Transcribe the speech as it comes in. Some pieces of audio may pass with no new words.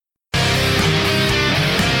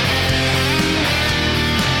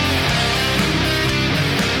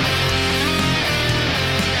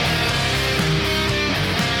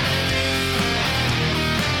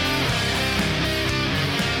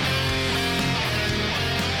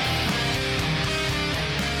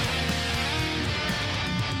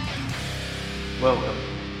Welcome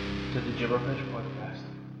to the Gibberfish Podcast.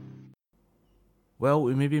 Well,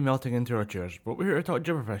 we may be melting into our chairs, but we're here to talk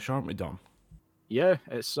Gibberfish, aren't we, Dom? Yeah,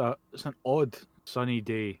 it's an odd sunny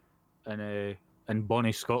day in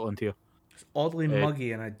Bonnie, Scotland here. It's oddly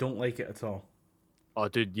muggy and I don't like it at all. Oh,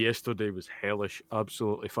 dude, yesterday was hellish,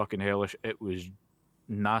 absolutely fucking hellish. It was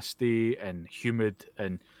nasty and humid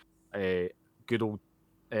and good old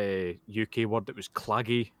UK word. It was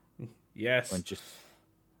claggy. Yes. And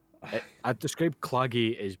I'd describe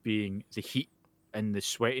claggy as being the heat and the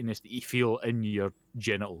sweatiness that you feel in your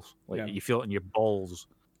genitals, you feel it in your balls.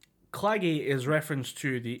 Claggy is reference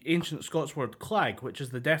to the ancient Scots word clag, which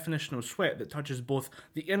is the definition of sweat that touches both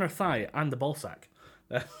the inner thigh and the ballsack.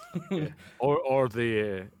 Yeah. Or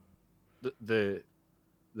the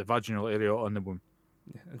vaginal area on the womb.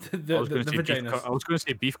 the vaginas. I was going to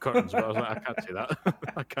say beef curtains, but I was like, I can't say that.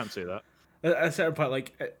 I can't say that. At a certain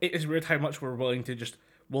point, it is weird how much we're willing to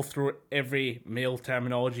we'll throw every male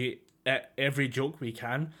terminology at every joke we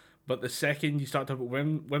can. But the second you start talking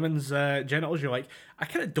about women's genitals, you're like, I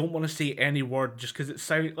kind of don't want to say any word just because it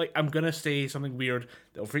sounds like I'm going to say something weird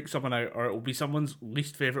that'll freak someone out, or it'll be someone's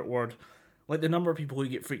least favourite word. Like the number of people who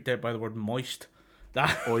get freaked out by the word moist.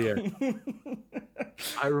 Oh, yeah.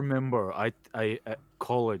 I remember I at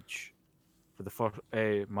college, for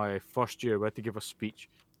my first year, we had to give a speech,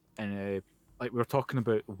 and we were talking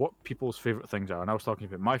about what people's favourite things are, and I was talking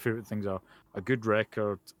about my favourite things are a good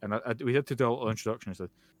record, and we had to do a little introduction. I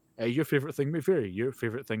said, your favourite thing may vary. Your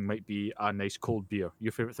favourite thing might be a nice cold beer.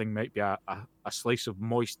 Your favourite thing might be a slice of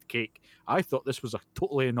moist cake. I thought this was a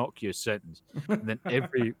totally innocuous sentence. And then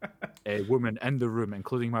every woman in the room,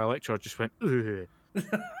 including my lecturer, just went, ugh.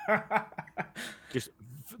 Just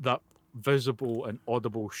that visible and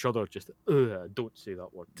audible shudder. Just, don't say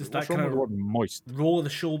that word. Just What's that kind of word moist? Roll of the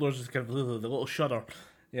shoulders is kind of the little shudder.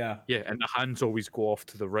 Yeah. Yeah, and the hands always go off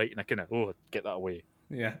to the right, and I kind of, get that away.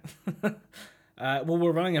 Yeah. Well,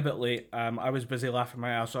 we're running a bit late. I was busy laughing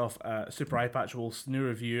my ass off at Super Eyepatch's new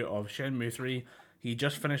review of Shenmue 3. He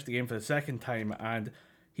just finished the game for the second time, and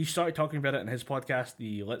he started talking about it in his podcast,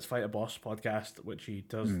 the Let's Fight a Boss podcast, which he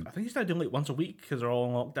does. I think he started doing once a week because they're all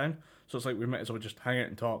in lockdown. So it's like we might as well just hang out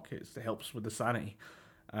and talk. It helps with the sanity.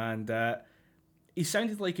 And he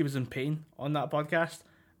sounded like he was in pain on that podcast.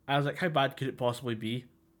 I was like, how bad could it possibly be?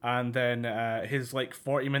 And then his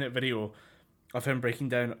 40-minute video of him breaking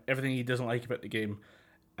down everything he doesn't like about the game,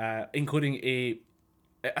 including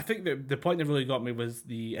I think the point that really got me was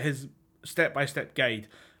his step-by-step guide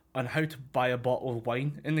on how to buy a bottle of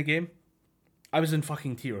wine in the game. I was in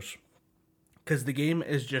fucking tears. Because the game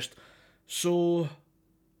is just so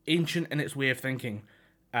ancient in its way of thinking,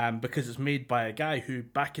 because it's made by a guy who,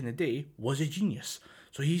 back in the day, was a genius.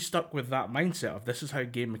 So he stuck with that mindset of this is how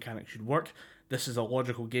game mechanics should work, this is a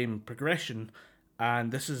logical game progression,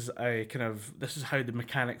 and this is how the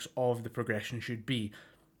mechanics of the progression should be.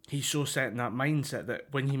 He's so set in that mindset that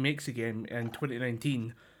when he makes a game in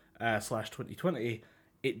 2019 / 2020,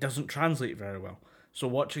 it doesn't translate very well. So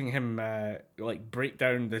watching him break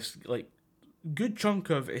down this good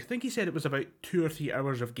chunk of, I think he said it was about 2 or 3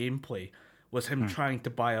 hours of gameplay, was him trying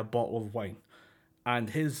to buy a bottle of wine,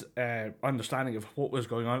 and his understanding of what was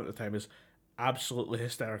going on at the time is absolutely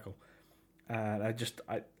hysterical.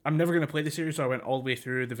 I'm never going to play the series, so I went all the way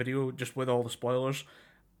through the video just with all the spoilers,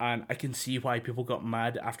 and I can see why people got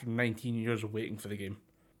mad after 19 years of waiting for the game.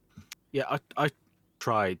 Yeah, I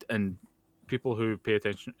tried, and people who pay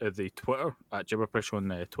attention to the Twitter, at Gibberfish on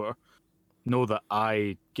Twitter, know that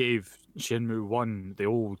I gave Shenmue 1 the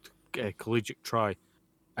old collegiate try,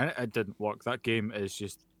 and it didn't work. That game is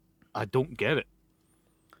just, I don't get it.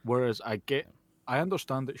 Whereas I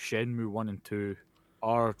understand that Shenmue 1 and 2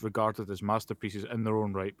 are regarded as masterpieces in their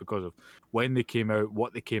own right because of when they came out,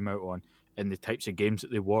 what they came out on, and the types of games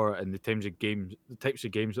that they were, and the types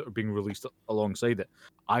of games that are being released alongside it.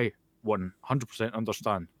 I 100%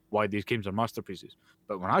 understand why these games are masterpieces.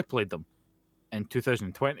 But when I played them in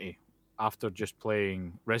 2020, after just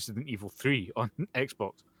playing Resident Evil 3 on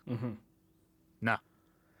Xbox, nah,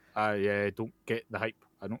 I don't get the hype.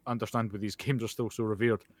 I don't understand why these games are still so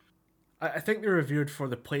revered. I think they're revered for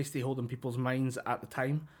the place they hold in people's minds at the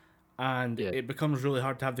time, and it becomes really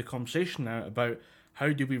hard to have the conversation now about how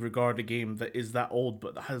do we regard a game that is that old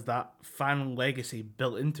but that has that fan legacy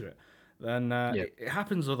built into it. Then it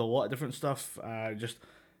happens with a lot of different stuff.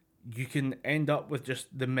 You can end up with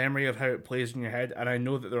just the memory of how it plays in your head, and I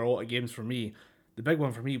know that there are a lot of games for me. The big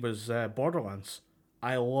one for me was Borderlands.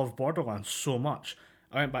 I love Borderlands so much.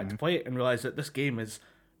 I went back to play it and realised that this game is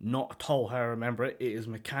not at all how I remember it. It is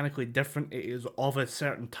mechanically different. It is of a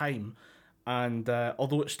certain time. And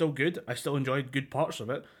although it's still good, I still enjoyed good parts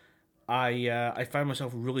of it. I found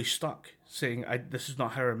myself really stuck saying this is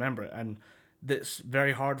not how I remember it, and that's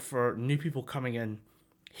very hard for new people coming in,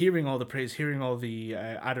 hearing all the praise, hearing all the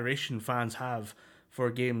adoration fans have for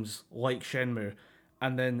games like Shenmue,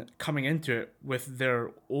 and then coming into it with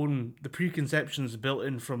the preconceptions built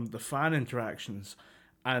in from the fan interactions,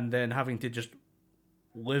 and then having to just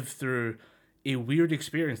live through a weird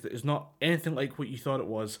experience that is not anything like what you thought it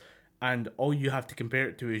was, and all you have to compare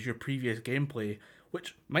it to is your previous gameplay,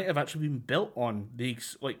 which might have actually been built on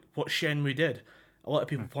like what Shenmue did. A lot of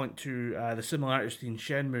people point to the similarities between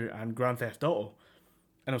Shenmue and Grand Theft Auto,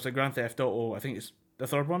 and also Grand Theft Auto. I think it's the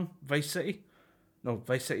third one, Vice City. No,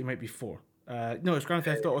 Vice City might be 4. No, it's Grand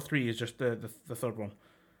Theft Auto 3 is just the third one.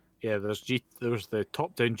 Yeah, there was the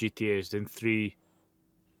top-down GTAs, then 3,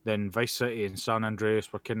 then Vice City and San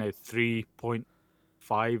Andreas were kind of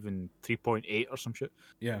 3.5 and 3.8 or some shit.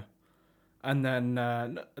 Yeah, and then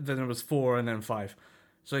there was 4 and then 5.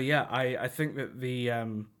 So yeah, I think that the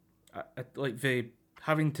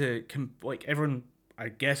having to like everyone, I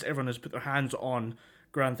guess everyone has put their hands on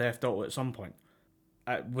Grand Theft Auto at some point,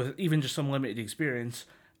 with even just some limited experience,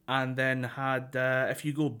 and then had if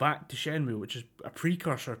you go back to Shenmue, which is a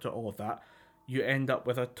precursor to all of that, you end up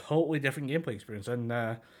with a totally different gameplay experience. And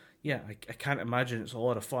yeah, I can't imagine it's a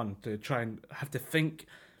lot of fun to try and have to think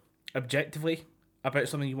objectively about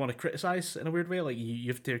something you want to criticize in a weird way. Like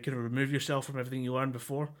you have to kind of remove yourself from everything you learned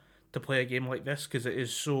before to play a game like this, because it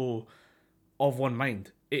is so of one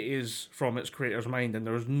mind. It is from its creator's mind, and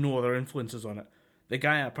there's no other influences on it. The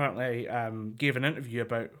guy apparently gave an interview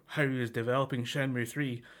about how he was developing Shenmue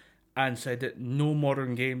 3 and said that no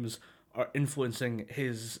modern games are influencing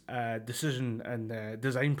his decision and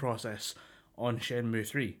design process on Shenmue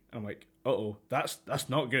 3. And I'm like, uh-oh, that's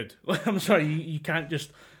not good. I'm sorry, you can't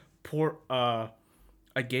just port a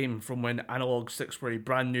game from when Analog Sticks were a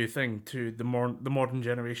brand new thing to the modern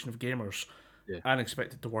generation of gamers and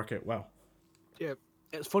expect it to work out well. Yeah,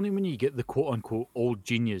 it's funny when you get the quote-unquote old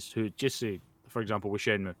genius who just say, for example, with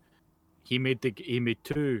Shenmue, he made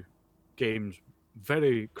 2 games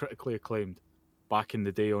very critically acclaimed back in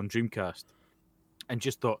the day on Dreamcast, and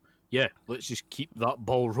just thought, yeah, let's just keep that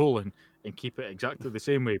ball rolling and keep it exactly the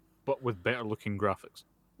same way, but with better looking graphics.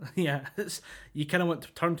 Yeah, you kind of want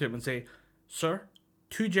to turn to him and say, sir,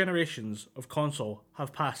 2 generations of console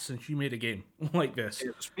have passed since you made a game like this.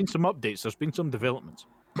 There's been some updates, there's been some developments.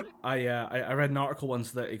 I read an article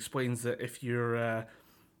once that explains that if you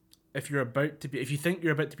think you're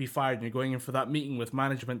about to be fired and you're going in for that meeting with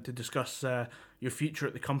management to discuss your future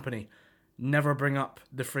at the company, never bring up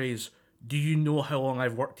the phrase, "Do you know how long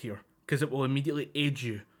I've worked here?" Because it will immediately age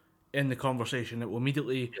you in the conversation. It will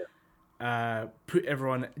immediately put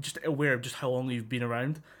everyone just aware of just how long you've been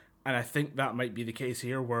around. And I think that might be the case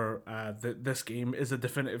here, where this game is a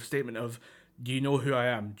definitive statement of, do you know who I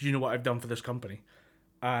am? Do you know what I've done for this company?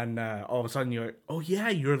 And all of a sudden you're like, oh yeah,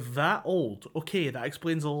 you're that old. Okay, that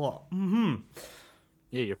explains a lot. Mm-hmm.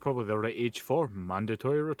 Yeah, you're probably the right age for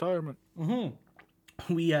mandatory retirement.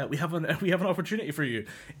 Mm-hmm. We have an opportunity for you.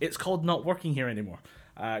 It's called not working here anymore.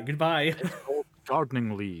 Goodbye. It's called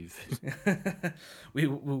gardening leave. We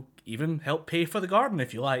will even help pay for the garden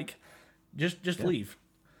if you like. Just leave.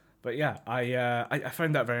 But yeah, I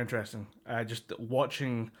found that very interesting. Just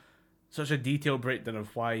watching such a detailed breakdown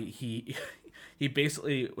of why he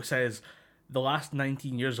basically says the last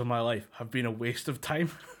 19 years of my life have been a waste of time.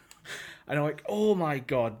 And I'm like, oh my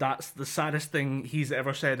god, that's the saddest thing he's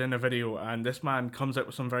ever said in a video, and this man comes out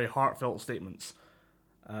with some very heartfelt statements.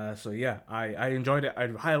 So yeah, I enjoyed it.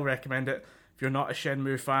 I'd highly recommend it. If you're not a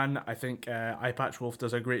Shenmue fan, I think iPatchWolf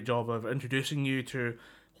does a great job of introducing you to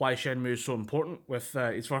why Shenmue is so important with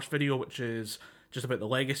his first video, which is just about the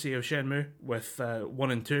legacy of Shenmue with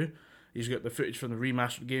 1 and 2. He's got the footage from the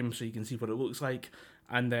remastered game so you can see what it looks like,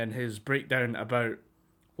 and then his breakdown about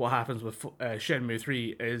what happens with Shenmue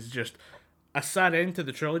 3 is just a sad end to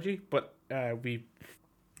the trilogy. But we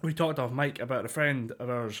talked off mic about a friend of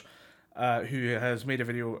ours who has made a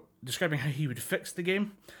video describing how he would fix the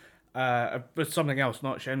game with something else,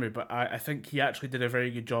 not Shenmue. But I think he actually did a very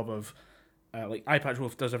good job of, like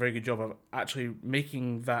iPatchWolf does a very good job of actually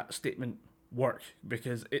making that statement work,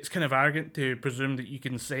 because it's kind of arrogant to presume that you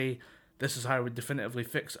can say this is how I would definitively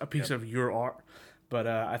fix a piece of your art. But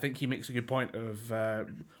I think he makes a good point of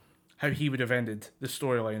how he would have ended the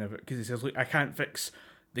storyline of it, because he says, look, I can't fix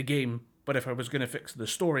the game, but if I was going to fix the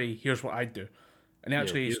story, here's what I'd do. And he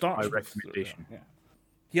actually starts with, recommendation.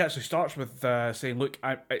 He actually starts with saying, look,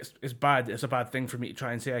 it's bad. It's a bad thing for me to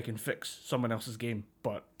try and say I can fix someone else's game.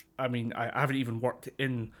 But, I mean, I haven't even worked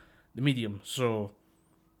in the medium, so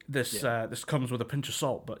this comes with a pinch of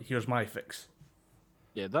salt, but here's my fix.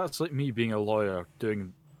 Yeah, that's like me being a lawyer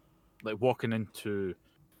doing like walking into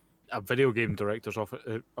a video game director's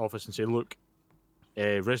office and say, "Look,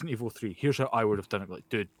 Resident Evil 3. Here's how I would have done it." Like,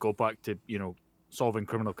 dude, go back to solving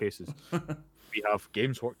criminal cases. We have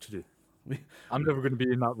games work to do. I'm never going to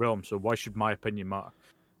be in that realm, so why should my opinion matter?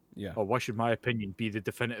 Yeah. Or why should my opinion be the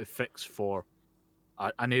definitive fix for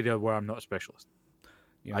an area where I'm not a specialist?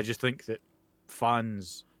 Yeah. I just think that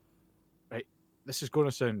fans, right? This is going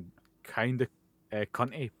to sound kind of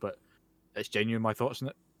cunty, but it's genuine. My thoughts on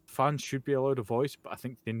it. Fans should be allowed a voice, but I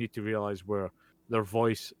think they need to realize where their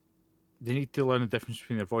voice. They need to learn the difference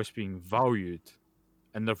between their voice being valued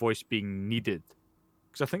and their voice being needed.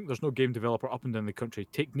 Because I think there's no game developer up and down the country.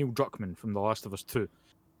 Take Neil Druckmann from The Last of Us 2.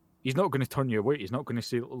 He's not going to turn you away. He's not going to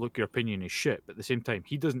say, "Look, your opinion is shit." But at the same time,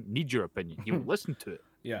 he doesn't need your opinion. He will listen to it.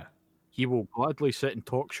 Yeah. He will gladly sit and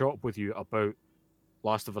talk shop with you about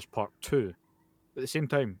Last of Us Part 2. But at the same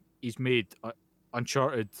time, he's made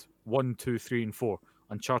Uncharted 1, 2, 3, and 4,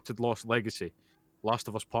 Uncharted Lost Legacy, Last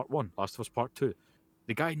of Us Part 1, Last of Us Part 2.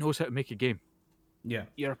 The guy knows how to make a game. Yeah.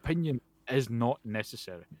 Your opinion is not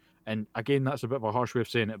necessary. And again, that's a bit of a harsh way of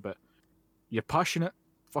saying it, but you're passionate,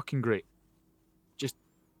 fucking great. Just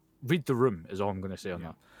read the room is all I'm going to say on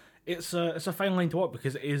that. It's a fine line to walk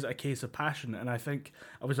because it is a case of passion, and I think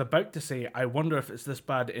I was about to say I wonder if it's this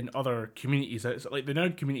bad in other communities. It's like the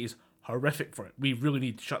nerd community is horrific for it. We really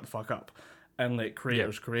need to shut the fuck up and let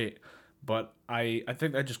creators create. But I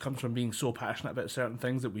think that just comes from being so passionate about certain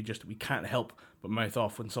things that we can't help but mouth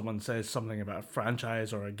off when someone says something about a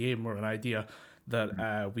franchise or a game or an idea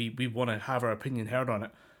that we want to have our opinion heard on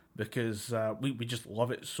it because we just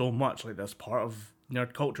love it so much. Like that's part of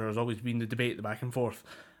nerd culture has always been the debate, the back and forth.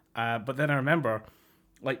 But then I remember,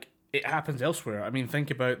 like, it happens elsewhere. I mean,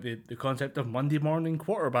 think about the concept of Monday morning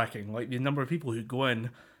quarterbacking. Like, the number of people who go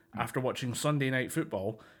in after watching Sunday night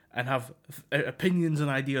football and have opinions and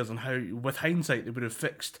ideas on how, with hindsight, they would have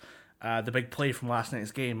fixed the big play from last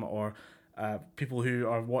night's game, or people who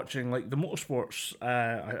are watching, like, the motorsports.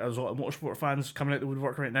 There's a lot of motorsport fans coming out the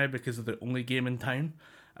woodwork right now because of the only game in town.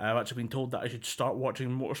 I've actually been told that I should start watching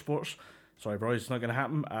motorsports. Sorry, bro, it's not going to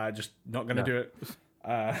happen. Just not going to do it.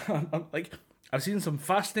 Like, I've seen some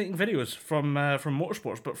fascinating videos from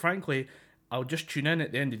motorsports, but frankly, I'll just tune in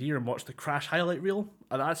at the end of the year and watch the crash highlight reel.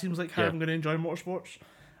 That seems like how I'm going to enjoy motorsports.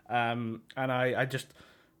 And I just,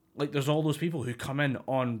 like, there's all those people who come in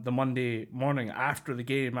on the Monday morning after the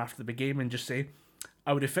big game, and just say,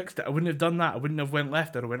 I would have fixed it. I wouldn't have done that. I wouldn't have went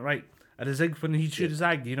left. I'd have went right. I'd have zigged when he should have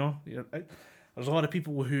zagged, you know? There's a lot of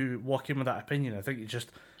people who walk in with that opinion. I think it's just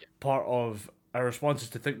part of our response is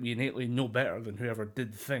to think we innately know better than whoever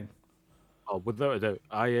did the thing. Oh, without a doubt,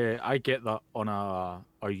 I get that on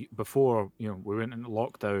before we went into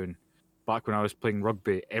lockdown. Back when I was playing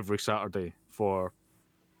rugby every Saturday for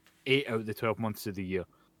 8 out of the 12 months of the year,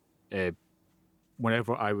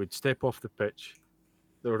 whenever I would step off the pitch,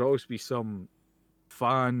 there would always be some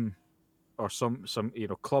fan or some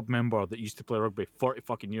club member that used to play rugby 40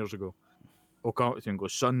 fucking years ago. Will come up to you and go,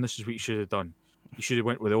 "Son, this is what you should have done. You should have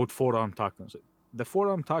went with the old forearm tackle." Like, the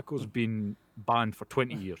forearm tackle's been banned for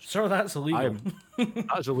 20 years. Sir, that's illegal.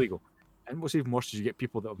 That's illegal. And what's even worse is you get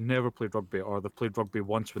people that have never played rugby, or they've played rugby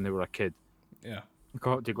once when they were a kid. Yeah.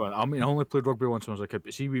 I mean, I only played rugby once when I was a kid,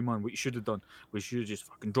 but see, wee man, what you should have done was you should have just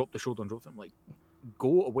fucking dropped the shoulder and dropped them. Like,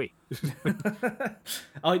 go away.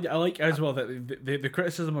 I like as well that the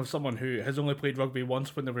criticism of someone who has only played rugby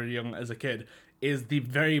once when they were young as a kid is the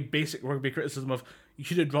very basic rugby criticism of you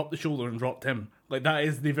should have dropped the shoulder and dropped him. Like, that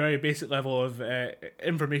is the very basic level of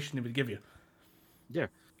information they would give you. Yeah.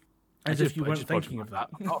 As if you weren't thinking of that.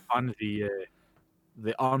 I'm not a fan of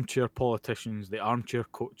the armchair politicians, the armchair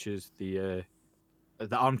coaches, the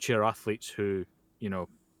armchair athletes who,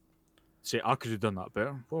 say, I could have done that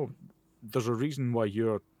better. Well, there's a reason why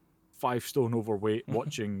you're 5 stone overweight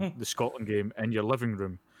watching the Scotland game in your living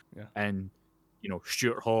room, and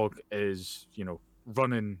Stuart Hogg is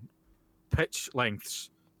running pitch lengths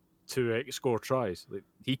to score tries. Like,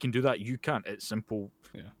 he can do that. You can't. It's simple,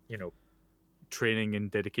 training and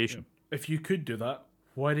dedication. Yeah. If you could do that,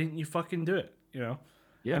 why didn't you fucking do it? Yeah,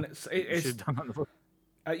 and it's done that before.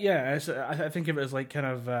 I think of it as like kind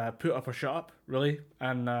of put up or shut up, really,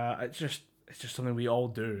 and it's just something we all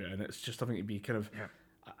do, and it's just something to be kind of. Yeah.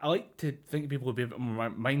 I like to think people would be a bit more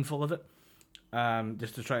mindful of it,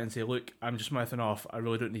 just to try and say, look, I'm just mouthing off. I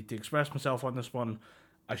really don't need to express myself on this one.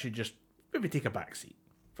 I should just maybe take a back seat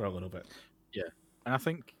for a little bit. Yeah, and I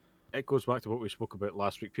think it goes back to what we spoke about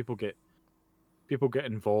last week. People get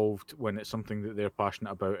involved when it's something that they're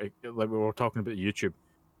passionate about. Like we were talking about YouTube,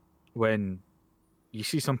 when you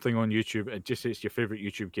see something on YouTube, it just says your favorite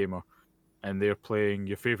YouTube gamer, and they're playing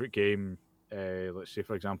your favorite game let's say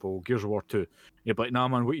for example, Gears of War 2. You're like, nah,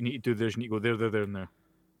 man, what you need to do there is you need to go there, and there.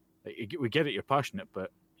 Like, we get it, you're passionate,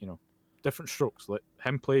 but different strokes. Let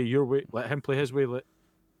him play your way. Let him play his way. Let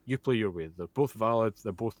you play your way. They're both valid.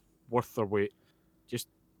 They're both worth their weight. Just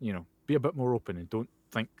be a bit more open and don't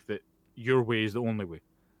think that your way is the only way.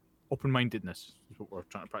 Open-mindedness is what we're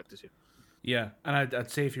trying to practice here. Yeah, and I'd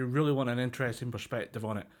say if you really want an interesting perspective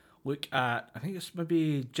on it, look at, I think it's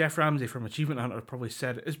maybe Jeff Ramsey from Achievement Hunter probably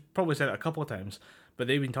said it a couple of times, but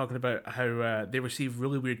they've been talking about how they receive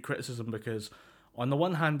really weird criticism because on the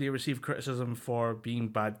one hand they receive criticism for being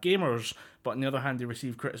bad gamers, but on the other hand they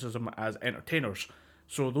receive criticism as entertainers.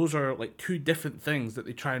 So those are like two different things that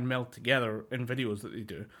they try and meld together in videos that they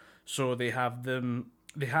do. So they have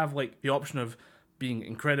like the option of being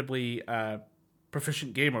incredibly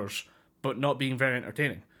proficient gamers, but not being very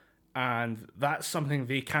entertaining. And that's something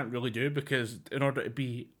they can't really do because in order to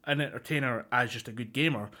be an entertainer as just a good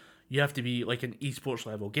gamer, you have to be like an esports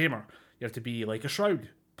level gamer. You have to be like a Shroud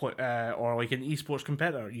or like an esports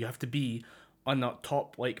competitor. You have to be on that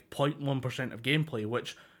top like 0.1% of gameplay,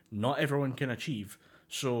 which not everyone can achieve.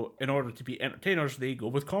 So in order to be entertainers, they go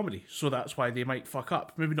with comedy. So that's why they might fuck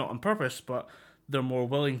up. Maybe not on purpose, but they're more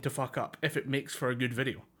willing to fuck up if it makes for a good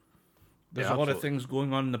video. There's a lot of things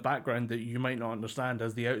going on in the background that you might not understand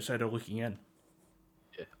as the outsider looking in.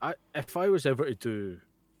 Yeah, if I was ever to do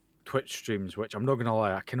Twitch streams, which I'm not going to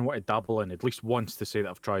lie, I kind of want to dabble in at least once to say that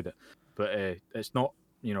I've tried it, but it's not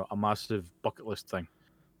a massive bucket list thing.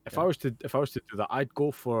 If I was to do that, I'd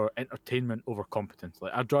go for entertainment over competence.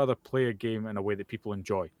 Like I'd rather play a game in a way that people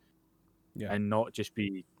enjoy, and not just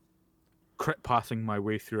be crit pathing my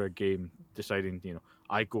way through a game, deciding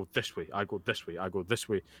I go this way, I go this way, I go this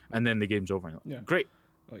way, and then the game's over. Great.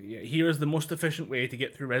 Here is the most efficient way to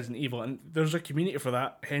get through Resident Evil, and there's a community for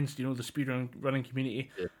that. Hence, the speedrunning community.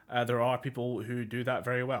 Yeah. There are people who do that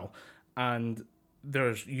very well, and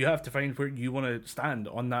you have to find where you want to stand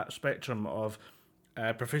on that spectrum of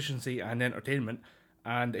proficiency and entertainment.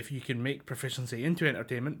 And if you can make proficiency into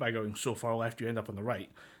entertainment by going so far left you end up on the right,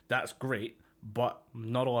 that's great. But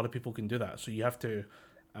not a lot of people can do that, so you have to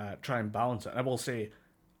try and balance it. And I will say,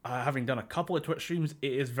 having done a couple of Twitch streams,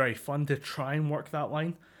 it is very fun to try and work that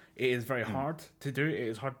line. It is very hard to do. It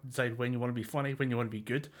is hard to decide when you want to be funny, when you want to be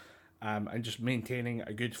good, and just maintaining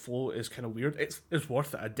a good flow is kind of weird. It's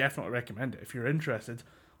worth it. I definitely recommend it. If you're interested,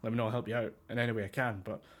 let me know. I'll help you out in any way I can.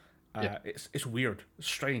 But it's weird. It's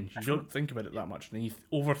strange. You don't think about it that much, and then you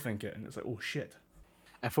overthink it, and it's like, oh shit.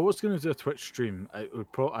 If I was going to do a Twitch stream,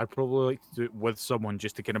 I'd probably like to do it with someone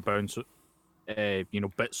just to kind of bounce,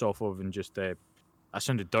 bits off of, and just I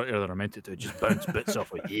sounded dirtier than I meant it to. Just bounce bits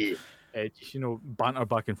off of, just banter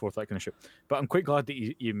back and forth, that kind of shit. But I'm quite glad that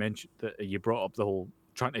you mentioned that you brought up the whole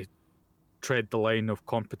trying to tread the line of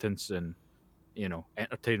competence and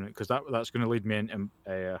entertainment, because that's going to lead me into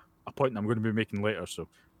a point I'm going to be making later. So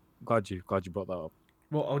glad you brought that up.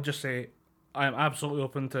 Well, I'll just say, I'm absolutely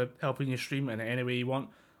open to helping you stream in any way you want.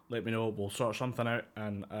 Let me know. We'll sort something out.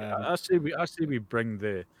 And I say we bring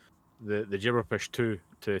the Gibberpish 2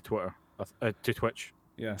 to Twitter, to Twitch.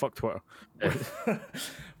 Yeah. Fuck Twitter.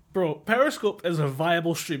 Bro, Periscope is a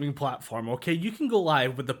viable streaming platform, okay? You can go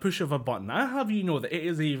live with the push of a button. I have you know that it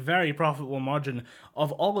is a very profitable margin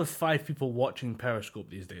of all of 5 people watching Periscope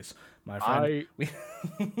these days, my friend.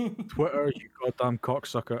 Twitter, you goddamn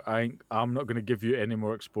cocksucker. I'm not going to give you any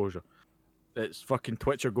more exposure. It's fucking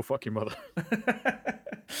Twitch or go fuck your mother.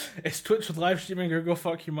 It's Twitch with live streaming or go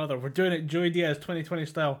fuck your mother. We're doing it Joey Diaz 2020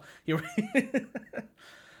 style.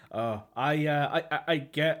 I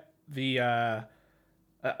get the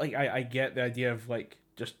I get the idea of like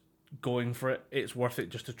just going for it. It's worth it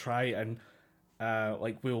just to try, and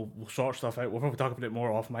we'll sort stuff out. We'll probably talk about it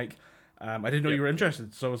more off mic. I didn't know you were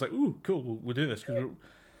interested, so I was like, ooh, cool, we'll do this, because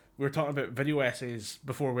we were talking about video essays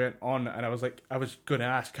before we went on, and I was going to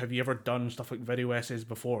ask, have you ever done stuff like video essays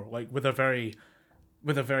before, like with a very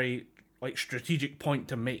like strategic point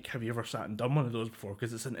to make? Have you ever sat and done one of those before?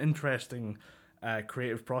 Because it's an interesting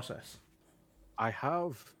creative process. I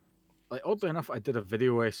have, oddly enough, I did a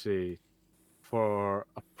video essay for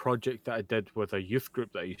a project that I did with a youth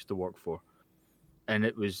group that I used to work for, and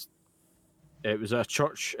it was a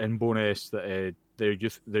church in Bowness that their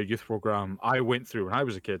youth program I went through when I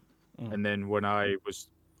was a kid, and then when I was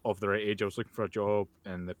of the right age, I was looking for a job,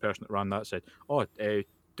 and the person that ran that said, "Oh,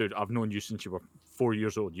 dude, I've known you since you were 4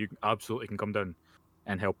 years old. You absolutely can come down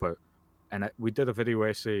and help out." And we did a video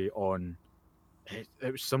essay on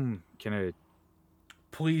it was some kind of.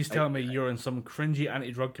 Please tell me you're in some cringy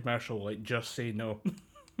anti-drug commercial, like Just Say No.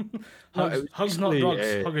 Hugs not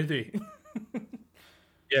drugs, hug a day.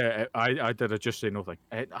 Yeah, I did a Just Say No thing.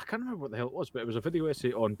 I can't remember what the hell it was, but it was a video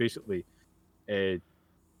essay on basically we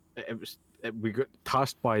got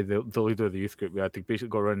tasked by the leader of the youth group. We had to basically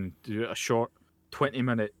go around and do a short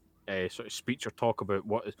 20-minute sort of speech or talk about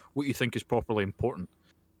what you think is properly important.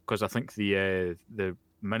 Because I think the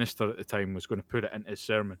minister at the time was going to put it into his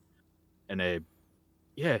sermon, and it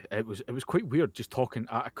was quite weird just talking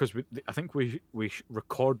because I think we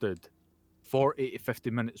recorded 40 to 50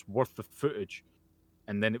 minutes worth of footage,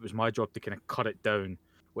 and then it was my job to kind of cut it down,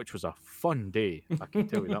 which was a fun day. I can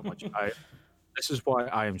tell you that much. This is why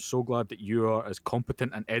I am so glad that you are as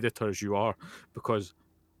competent an editor as you are, because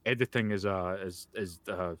editing is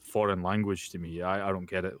a foreign language to me. I don't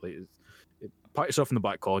get it. Like, pat yourself in the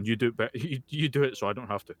back, Colin. You do it better. You do it, so I don't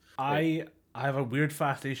have to. I have a weird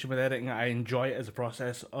fascination with editing. I enjoy it as a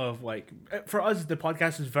process of, like, for us, the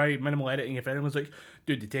podcast is very minimal editing. If anyone's like,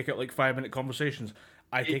 dude, they take out like 5-minute conversations,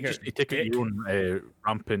 I take it. You take out your own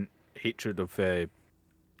rampant hatred of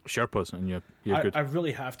Sherpas, and you're good. I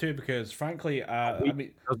really have to, because frankly, I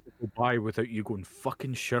mean, doesn't go by without you going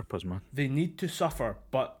fucking Sherpas, man. they need to suffer,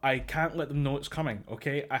 but I can't let them know it's coming.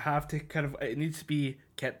 Okay, I have to it needs to be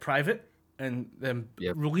kept private and then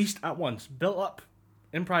released at once, built up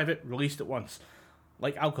in private, released at once,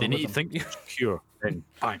 like alcoholism. They need to think it's secure, then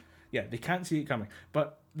fine. Yeah, they can't see it coming.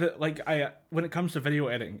 But when it comes to video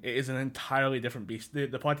editing, it is an entirely different beast. The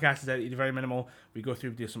podcast is edited very minimal. We go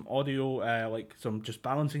through, do some audio, like some just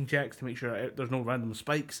balancing checks to make sure there's no random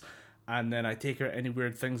spikes, and then I take out any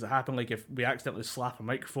weird things that happen. Like if we accidentally slap a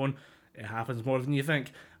microphone, it happens more than you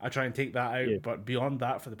think. I try and take that out, but beyond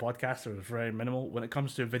that, for the podcast, it was very minimal. When it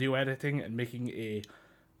comes to video editing and making a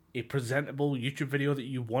presentable YouTube video that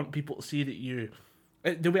you want people to see,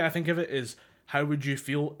 the way I think of it is, how would you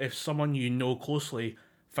feel if someone you know closely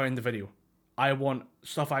found the video? I want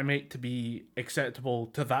stuff I make to be acceptable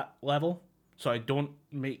to that level, so I don't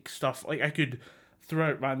make stuff like I could throw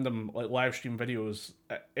out random like live stream videos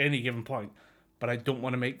at any given point, but I don't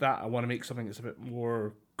want to make that. I want to make something that's a bit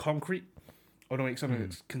more concrete. I want to make something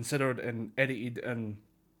that's considered and edited and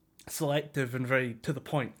selective and very to the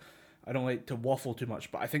point. I don't like to waffle too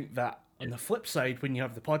much, but I think that on the flip side, when you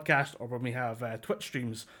have the podcast or when we have Twitch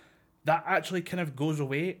streams, that actually kind of goes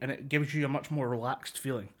away and it gives you a much more relaxed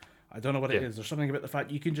feeling. I don't know what it is. There's something about the fact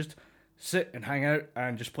you can just sit and hang out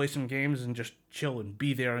and just play some games and just chill and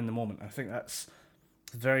be there in the moment. I think that's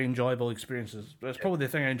very enjoyable experiences. That's probably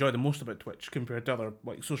the thing I enjoy the most about Twitch compared to other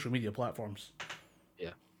like social media platforms.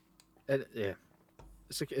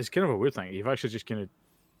 It's kind of a weird thing. You've actually just kind of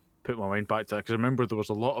put my mind back to that, because I remember there was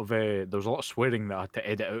a lot of swearing that I had to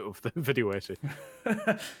edit out of the video essay.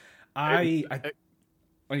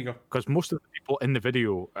 There you go. Because most of the people in the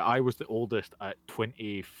video, I was the oldest at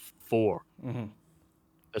 24. Mm-hmm.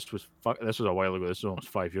 This was a while ago. This was almost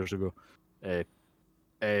 5 years ago.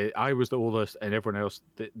 I was the oldest, and everyone else,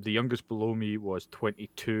 the youngest below me was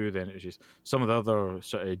 22. Then it was just some of the other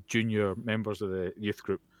sort of junior members of the youth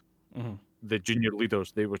group, the junior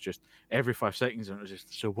leaders. They were just every 5 seconds, and it was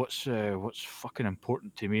just, so what's fucking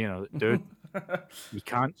important to me? And I was like, dude, you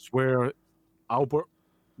can't swear. Albert,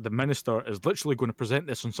 the minister, is literally going to present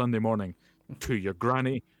this on Sunday morning to your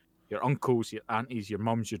granny, your uncles, your aunties, your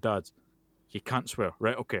mums, your dads. You can't swear,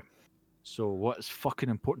 right? Okay. So what is fucking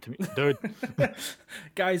important to me, dude?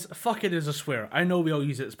 Guys, fucking is a swear. I know we all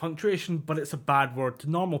use it as punctuation, but it's a bad word to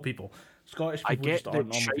normal people. Scottish people I get just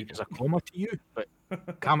aren't that normal shite people. is a comma to you, but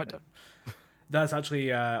calm it down. That's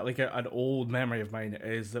actually an old memory of mine,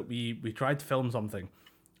 is that we tried to film something,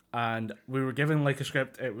 and we were given like a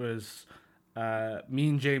script. It was me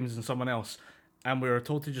and James and someone else, and we were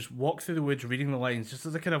told to just walk through the woods reading the lines, just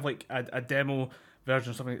as a kind of like a demo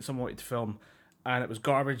version of something that someone wanted to film. And it was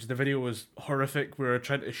garbage. The video was horrific. We were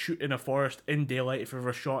trying to shoot in a forest in daylight. If we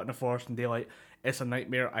ever shot in a forest in daylight, it's a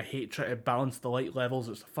nightmare. I hate trying to balance the light levels.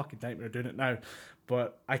 It's a fucking nightmare doing it now.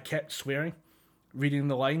 But I kept swearing, reading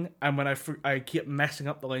the line, and when I kept messing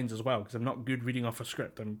up the lines as well, because I'm not good reading off a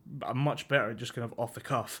script. I'm much better just kind of off the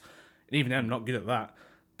cuff, and even then I'm not good at that.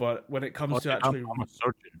 But when it comes to actually, I'm a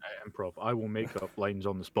surgeon at improv. I will make up lines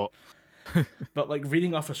on the spot. But like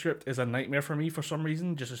reading off a script is a nightmare for me for some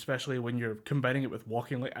reason, just especially when you're combining it with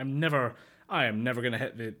walking. Like I am never going to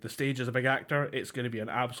hit the stage as a big actor. It's going to be an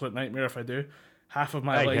absolute nightmare if I do. Half of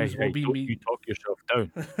my lines will be me. You talk yourself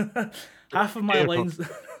down. half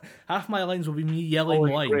my lines will be me yelling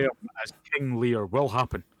line. Graham as King Lear will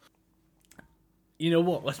happen. You know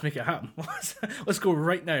what? Let's make it happen. Let's go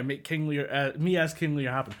right now and make King Lear, me as King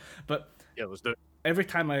Lear happen. But yeah, let's do it. Every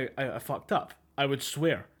time I fucked up, I would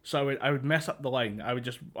swear. So I would mess up the line.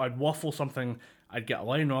 I'd waffle something. I'd get a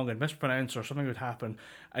line wrong. I'd mispronounce, or something would happen,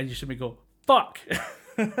 and you see me go fuck.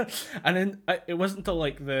 And then it wasn't until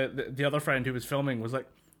like the other friend who was filming was like,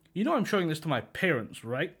 you know, I'm showing this to my parents,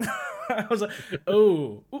 right? I was like,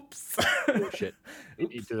 oh, oops. Oh shit! You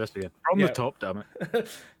need to do this again from the top, damn it.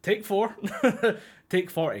 Take 4. Take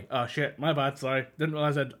 40. Oh shit, my bad. Sorry, didn't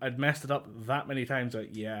realize I'd messed it up that many times.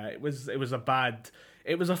 Yeah, it was a bad.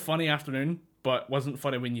 It was a funny afternoon, but wasn't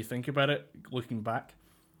funny when you think about it. Looking back.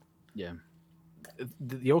 Yeah.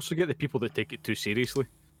 You also get the people that take it too seriously.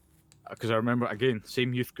 Because I remember, again,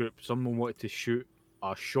 same youth group, someone wanted to shoot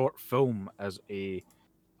a short film as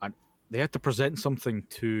and they had to present something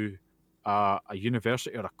to a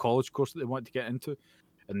university or a college course that they wanted to get into.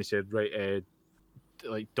 And they said, right,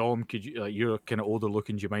 like, Dom, could you, like, you're kind of older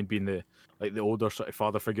looking, do you mind being the older sort of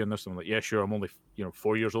father figure in this? And I'm like, yeah, sure, I'm only,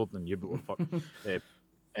 4 years older than you, but what the fuck?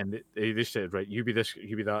 And they said, right, you be this,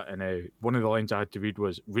 you be that. And one of the lines I had to read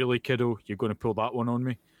was, really, kiddo, you're going to pull that one on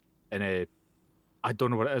me? And I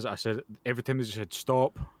don't know what it is. I said, every time they just said,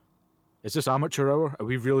 stop. Is this amateur hour? Are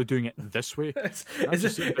we really doing it this way? Is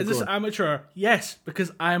this amateur? Yes,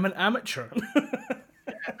 because I'm an amateur.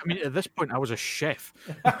 I mean, at this point, I was a chef,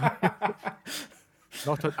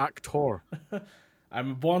 not an actor.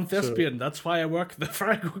 I'm a born thespian. That's why I work the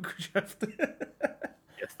Fraggle shift.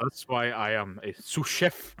 Yes, that's why I am a sous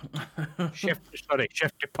chef. Chef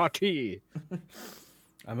de partie.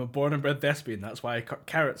 I'm a born and bred thespian. That's why I cut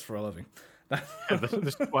carrots for a living. Yeah, this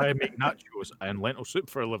is why I make nachos and lentil soup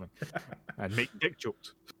for a living, and make dick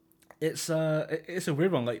jokes. It's a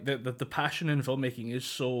weird one. Like the passion in filmmaking is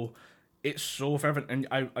it's so fervent, and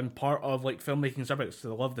I'm part of like filmmaking subjects.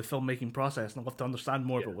 So I love the filmmaking process, and I love to understand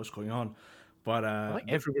more about what's going on. But I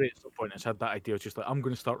think everybody at some point has had that idea. It's just like, I'm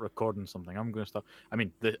going to start recording something. I'm going to start. I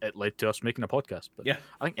mean, it led to us making a podcast. But yeah,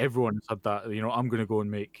 I think everyone has had that. I'm going to go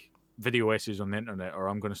and make video essays on the internet, or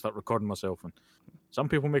I'm going to start recording myself. And some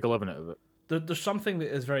people make a living out of it. There's something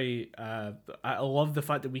that is very. I love the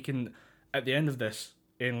fact that we can, at the end of this,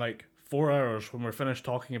 in like 4 hours, when we're finished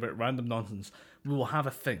talking about random nonsense, we will have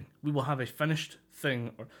a thing. We will have a finished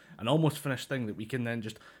thing, or an almost finished thing that we can then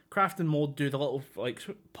just craft and mold, do the little like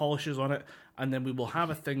polishes on it, and then we will have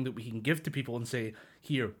a thing that we can give to people and say,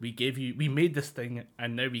 "Here, we made this thing,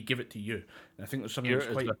 and now we give it to you." And I think there's something that's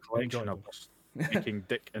quite enjoyable. Making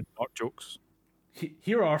dick and fart jokes.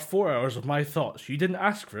 Here are 4 hours of my thoughts. You didn't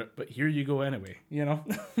ask for it, but here you go anyway. See, I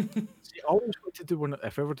always wanted to do one.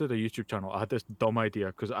 If I ever did a YouTube channel, I had this dumb idea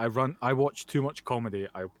because I watch too much comedy.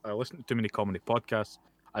 I listen to too many comedy podcasts.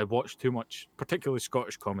 I watch too much, particularly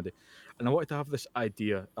Scottish comedy, and I wanted to have this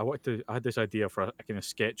idea. I had this idea for a kind of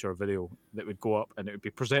sketch or a video that would go up, and it would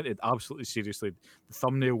be presented absolutely seriously. The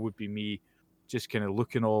thumbnail would be me, just kind of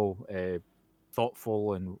looking all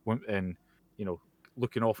thoughtful and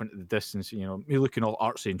looking off into the distance, me looking all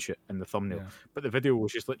artsy and shit in the thumbnail. Yeah. But the video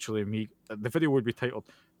was just literally me. The video would be titled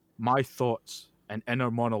 "My Thoughts and Inner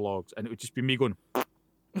Monologues," and it would just be me going.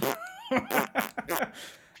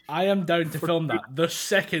 I am down to film that the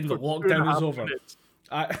second lockdown is over.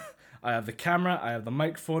 I have the camera, I have the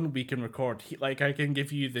microphone, we can record. Like, I can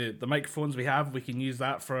give you the microphones we have, we can use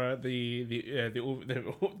that for the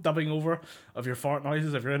dubbing over of your fart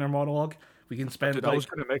noises, of your inner monologue. We can spend. Dude, I was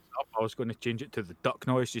going to mix it up. I was going to change it to the duck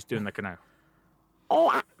noise, just doing the kind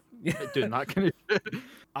of doing that kind of shit.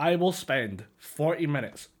 I will spend 40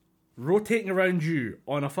 minutes rotating around you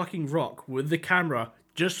on a fucking rock with the camera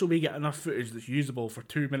just so we get enough footage that's usable for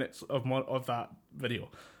 2 minutes of that video.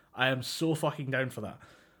 I am so fucking down for that.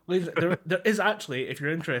 Ladies, there is actually, if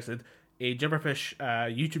you're interested, a Gibberpish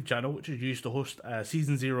YouTube channel which is used to host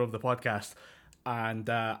season 0 of the podcast, and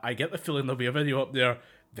I get the feeling there'll be a video up there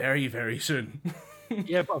very, very soon.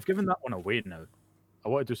 Yeah, but I've given that one away now. I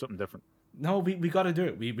want to do something different. No, we got to do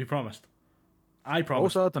it. We promised. I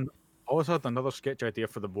promised. I also had another sketch idea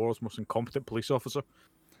for the world's most incompetent police officer.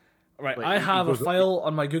 Right, like, I have a file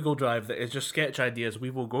on my Google Drive that is just sketch ideas. We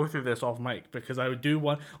will go through this off mic because I do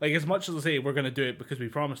want, like, as much as I say we're going to do it because we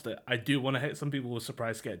promised it, I do want to hit some people with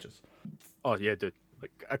surprise sketches. Oh yeah, dude.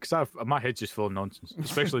 Like, because my head's just full of nonsense,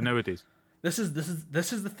 especially nowadays. This is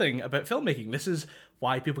the thing about filmmaking. This is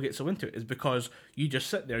why people get so into it, is because you just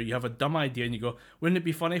sit there, you have a dumb idea, and you go, "Wouldn't it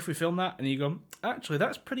be funny if we filmed that?" And you go, "Actually,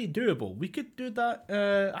 that's pretty doable. We could do that.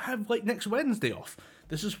 I have like next Wednesday off."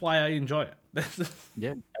 This is why I enjoy it.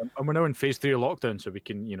 Yeah, and we're now in phase 3 of lockdown, so we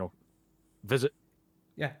can, visit.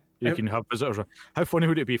 Yeah, you can have visitors. How funny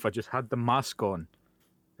would it be if I just had the mask on?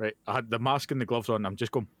 Right, I had the mask and the gloves on. I'm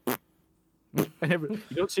just going. And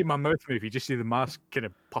you don't see my mouth move; you just see the mask kind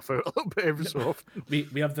of puff out a little bit every so often.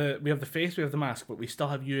 We have the face, we have the mask, but we still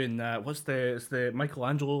have you in it's the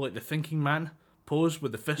Michelangelo, like the thinking man pose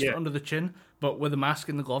with the fist under the chin, but with the mask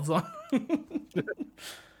and the gloves on.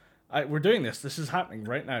 We're doing this. This is happening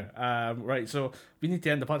right now. Right, so we need to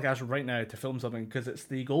end the podcast right now to film something because it's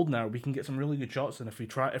the golden hour. We can get some really good shots, and if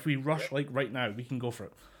we rush like right now, we can go for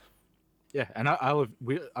it. Yeah, and I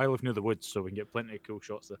live near the woods, so we can get plenty of cool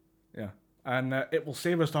shots there. Yeah, and it will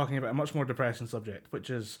save us talking about a much more depressing subject, which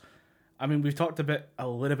is, I mean, we've talked a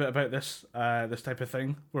little bit about this this type of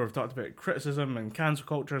thing, where we've talked about criticism and cancel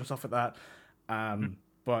culture and stuff like that.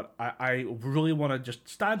 But I really want to just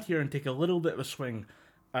stand here and take a little bit of a swing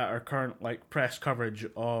at our current like press coverage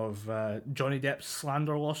of Johnny Depp's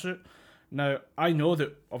slander lawsuit. Now, I know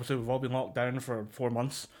that obviously we've all been locked down for 4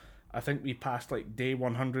 months. I think we passed like day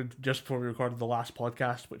 100 just before we recorded the last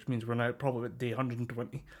podcast, which means we're now probably at day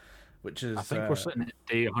 120, which is... I think we're sitting at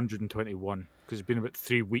day 121 because it's been about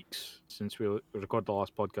 3 weeks since we recorded the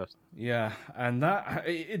last podcast. Yeah, and that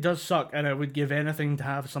it does suck, and I would give anything to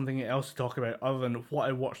have something else to talk about other than what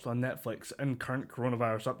I watched on Netflix and current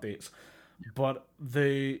coronavirus updates. But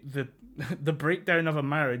the breakdown of a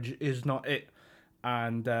marriage is not it.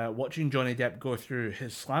 And watching Johnny Depp go through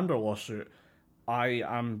his slander lawsuit, I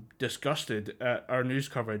am disgusted at our news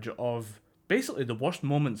coverage of basically the worst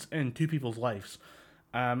moments in two people's lives.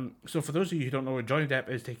 So for those of you who don't know, Johnny Depp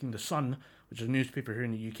is taking The Sun, which is a newspaper here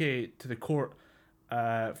in the UK, to the court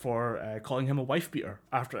for calling him a wife beater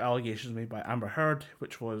after allegations made by Amber Heard,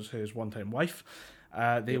 which was his one-time wife.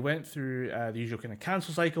 They went through the usual kind of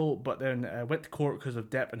cancel cycle, but then went to court because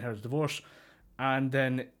of Depp and Heard's divorce. And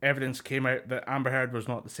then evidence came out that Amber Heard was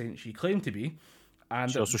not the saint she claimed to be. And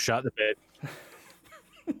she also shot the bed.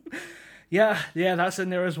 yeah, that's in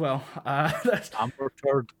there as well. Amber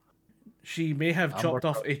Heard. She may have chopped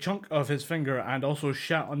off a chunk of his finger and also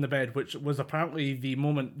shat on the bed, which was apparently the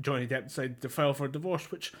moment Johnny Depp decided to file for divorce,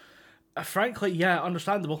 which, frankly, yeah,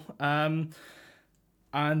 understandable. And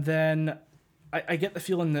then I get the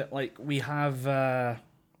feeling that like we have a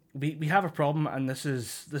problem, and this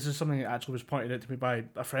is something that actually was pointed out to me by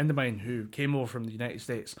a friend of mine who came over from the United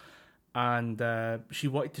States, and she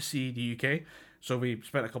wanted to see the UK. So we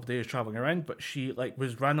spent a couple of days traveling around, but she like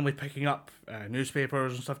was randomly picking up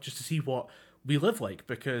newspapers and stuff just to see what we live like,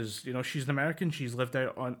 because you know she's an American. She's lived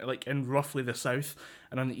out on like in roughly the South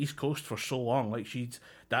and on the East Coast for so long. Like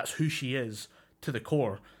that's who she is to the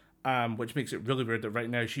core, which makes it really weird that right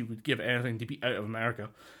now she would give anything to be out of America.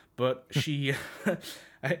 But she,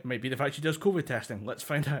 it might be the fact she does COVID testing. Let's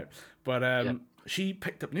find out. But she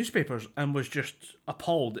picked up newspapers and was just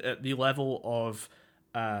appalled at the level of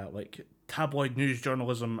like tabloid news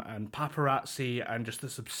journalism and paparazzi and just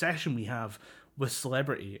this obsession we have with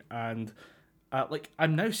celebrity. And like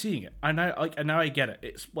I'm now seeing it. And now I get it.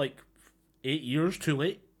 It's like 8 years too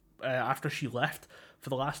late after she left for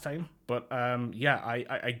the last time. But yeah,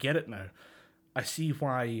 I get it now. I see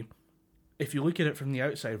why. If you look at it from the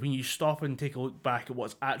outside, when you stop and take a look back at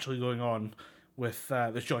what's actually going on with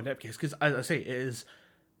this Johnny Depp case, because as I say, it is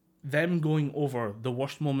them going over the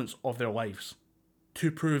worst moments of their lives to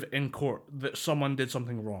prove in court that someone did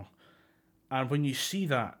something wrong. And when you see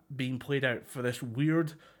that being played out for this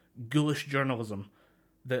weird, ghoulish journalism,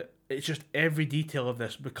 that it's just every detail of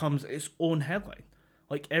this becomes its own headline.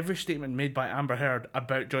 Like every statement made by Amber Heard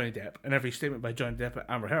about Johnny Depp and every statement by Johnny Depp about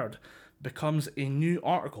Amber Heard becomes a new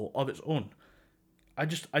article of its own. I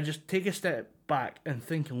just take a step back and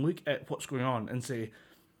think and look at what's going on and say,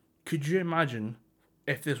 could you imagine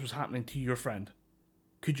if this was happening to your friend?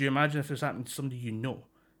 Could you imagine if this was happening to somebody you know?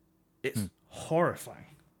 It's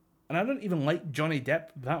horrifying. And I don't even like Johnny Depp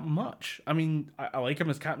that much. I mean, I like him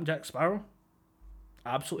as Captain Jack Sparrow.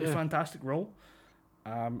 Absolutely fantastic role.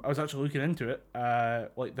 I was actually looking into it.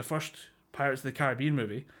 Like the first Pirates of the Caribbean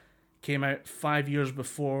movie came out 5 years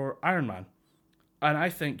before Iron Man. And I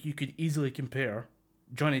think you could easily compare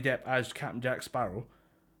Johnny Depp as Captain Jack Sparrow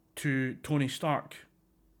to Tony Stark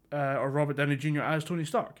or Robert Downey Jr. as Tony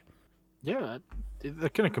Stark. Yeah, they're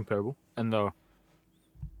kind of comparable. And they're...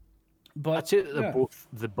 But I'd say that they're both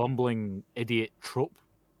the bumbling idiot trope,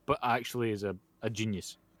 but actually is a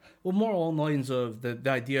genius. Well, more along the lines of the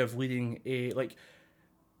idea of leading a... like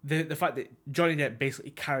the fact that Johnny Depp basically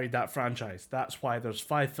carried that franchise. That's why there's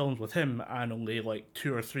 5 films with him and only like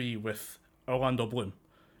 2 or 3 with Orlando Bloom.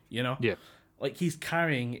 You know? Yeah. Like he's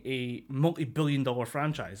carrying a multi-billion-dollar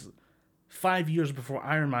franchise 5 years before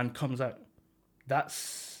Iron Man comes out.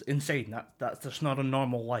 That's insane. That's just not a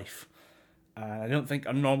normal life. I don't think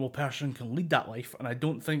a normal person can lead that life, and I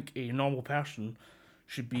don't think a normal person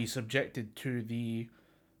should be subjected to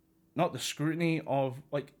not the scrutiny of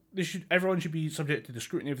like everyone should be subject to the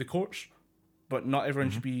scrutiny of the courts, but not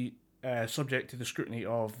everyone should be subject to the scrutiny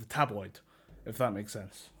of the tabloid, if that makes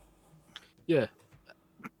sense. Yeah,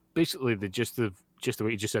 basically the gist of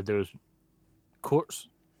what you just said. There's courts,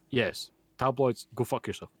 yes. Tabloids, go fuck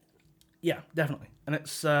yourself. Yeah, definitely. And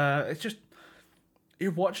it's just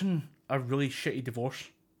you're watching a really shitty divorce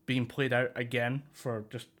being played out again for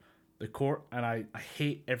just the court, and I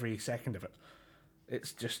hate every second of it.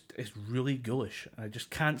 It's really ghoulish. I just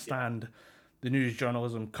can't stand the news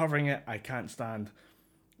journalism covering it. I can't stand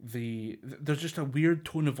there's just a weird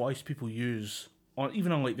tone of voice people use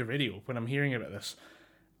even on like the radio when I'm hearing about this,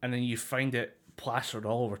 and then you find it plastered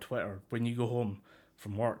all over Twitter when you go home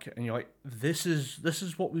from work, and you're like, this is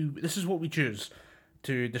what we choose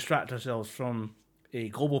to distract ourselves from a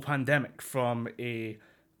global pandemic, from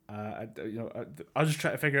I was just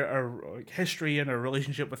trying to figure out our history and our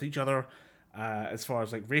relationship with each other, as far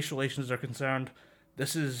as like race relations are concerned.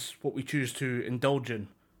 This is what we choose to indulge in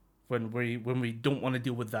when we don't want to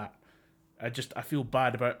deal with that. I feel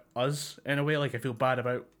bad about us in a way. Like I feel bad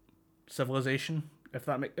about civilization. If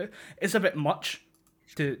that it's a bit much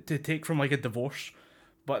to take from like a divorce,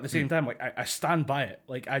 but at the same time, like I stand by it.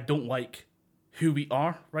 Like I don't like who we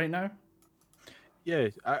are right now. Yeah,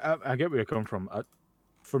 I get where you're coming from.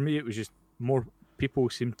 For me, it was just more people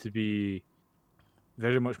seem to be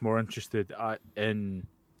very much more interested in,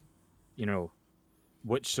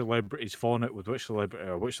 which celebrity's falling out with which celebrity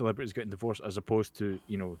or which celebrity's getting divorced, as opposed to,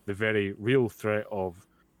 the very real threat of,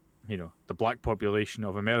 the black population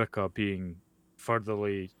of America being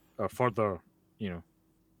further,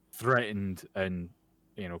 threatened and,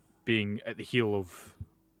 being at the heel of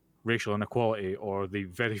racial inequality, or the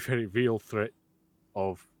very, very real threat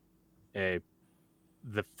of the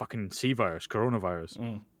fucking C virus,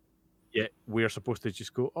 coronavirus. Yet we're supposed to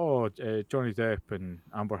just go, Johnny Depp and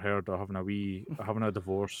Amber Heard are having a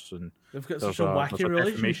divorce, and they've got such a wacky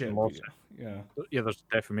relationship. Yeah, there's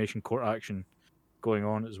defamation court action going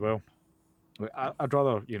on as well. I'd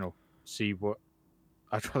rather see what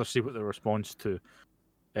the response to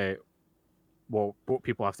what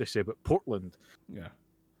people have to say about Portland. Yeah.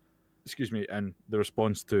 Excuse me, and the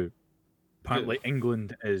response to apparently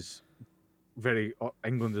England is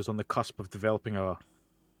on the cusp of developing a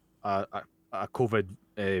COVID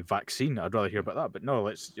vaccine. I'd rather hear about that, but no,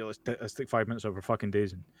 let's take 5 minutes of our fucking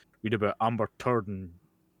days and read about Amber Turd and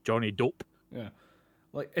Johnny Dope. Yeah,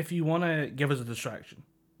 like if you want to give us a distraction,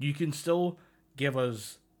 you can still give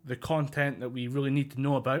us the content that we really need to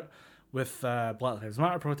know about, with Black Lives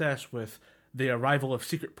Matter protests, with the arrival of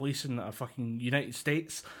secret police in the fucking United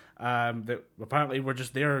States, that apparently we're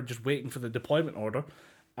just there just waiting for the deployment order,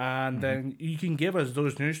 and then you can give us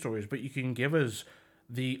those news stories, but you can give us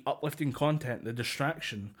the uplifting content, the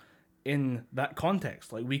distraction in that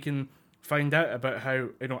context. Like we can find out about how,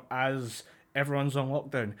 as everyone's on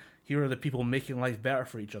lockdown, here are the people making life better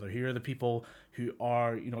for each other. Here are the people who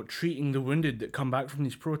are, treating the wounded that come back from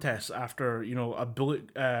these protests after, a bullet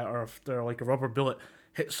or after like a rubber bullet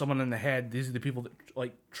hits someone in the head. These are the people that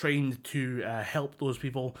like trained to help those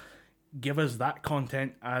people. Give us that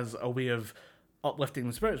content as a way of uplifting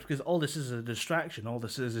the spirits, because all this is a distraction. All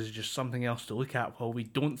this is just something else to look at while we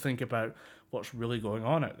don't think about what's really going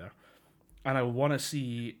on out there. And I want to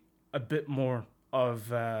see a bit more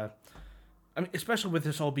of especially with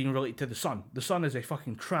this all being related to The Sun. The Sun is a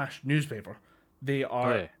fucking trash newspaper. They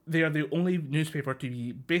are the only newspaper to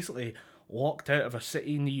be basically locked out of a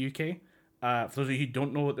city in the UK. For those of you who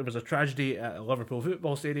don't know, there was a tragedy at a Liverpool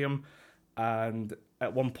football stadium, and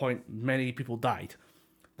at one point many people died.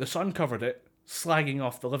 The Sun covered it, slagging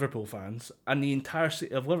off the Liverpool fans, and the entire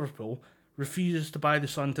city of Liverpool refuses to buy The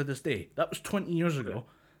Sun to this day. That was 20 years ago.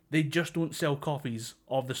 They just don't sell copies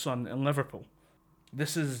of The Sun in Liverpool.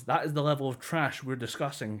 That is the level of trash we're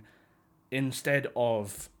discussing, instead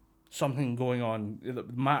of something going on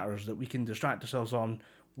that matters, that we can distract ourselves on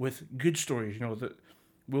with good stories. That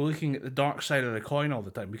we're looking at the dark side of the coin all the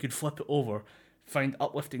time. We could flip it over, find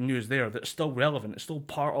uplifting news there that's still relevant. It's still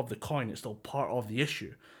part of the coin. It's still part of the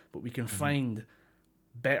issue. But we can find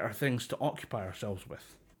better things to occupy ourselves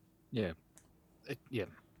with. Yeah.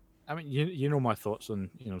 I mean, you know my thoughts on,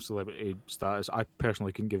 celebrity status. I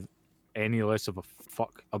personally couldn't give any less of a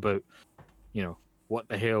fuck about, what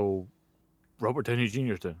the hell Robert Downey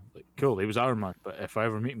Jr. is doing. Like, cool, he was Iron Man, but if I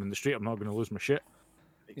ever meet him in the street, I'm not going to lose my shit.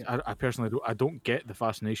 Yeah. I personally don't get the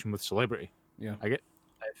fascination with celebrity. Yeah.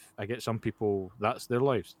 I get some people, that's their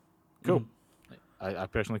lives. Cool. I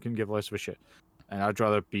personally couldn't give less of a shit. And I'd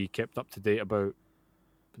rather be kept up to date about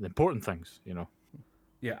the important things,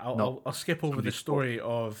 Yeah, I'll skip over the story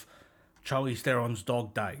of Charlize Theron's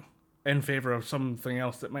dog dying in favour of something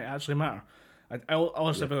else that might actually matter. I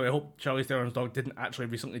also, by the way, I hope Charlize Theron's dog didn't actually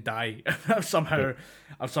recently die. I've somehow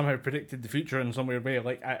predicted the future in some weird way.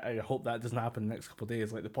 Like, I hope that doesn't happen in the next couple of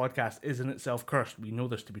days. Like, the podcast is in itself cursed. We know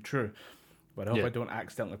this to be true. But I hope I don't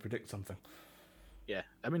accidentally predict something. Yeah,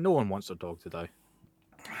 I mean, no one wants their dog to die.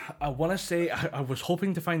 I want to say I was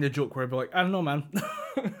hoping to find a joke where I'd be like, I don't know, man,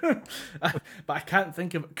 but I can't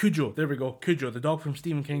think of Cujo. There we go, Cujo, the dog from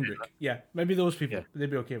Stephen King book. Yeah, maybe those people they'd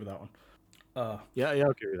be okay with that one. Yeah,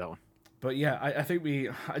 I'll give you that one. But yeah, I think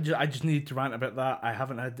I just need to rant about that. I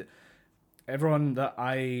haven't had everyone that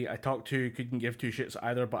I talked to couldn't give two shits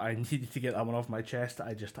either, but I needed to get that one off my chest.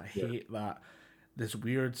 I hate that this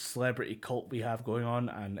weird celebrity cult we have going on,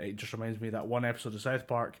 and it just reminds me of that one episode of South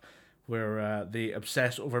Park where they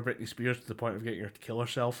obsess over Britney Spears to the point of getting her to kill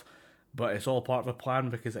herself, but it's all part of a plan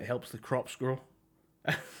because it helps the crops grow.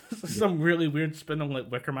 Some really weird spin on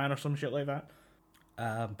like Wicker Man or some shit like that.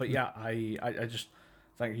 But yeah, I just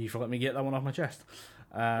thank you for letting me get that one off my chest.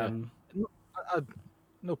 No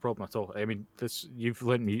problem at all. I mean, you've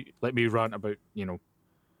let me rant about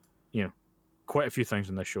quite a few things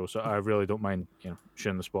in this show, so I really don't mind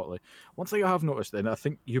sharing the spotlight. One thing I have noticed, and I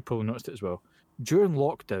think you probably noticed it as well, during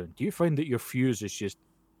lockdown, do you find that your fuse is just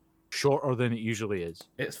shorter than it usually is?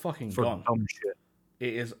 It's fucking for gone. Dumb shit.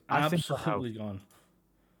 It is I think absolutely gone.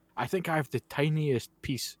 I think I have the tiniest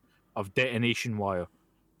piece of detonation wire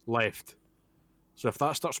left. So if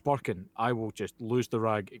that starts sparking, I will just lose the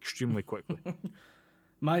rag extremely quickly.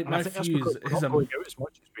 My fuse is going out as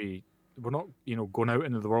much as we're not going out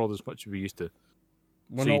into the world as much as we used to.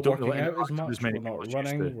 We're not working out as much. We're not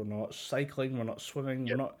running. We're not cycling. We're not swimming.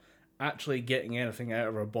 We're not actually getting anything out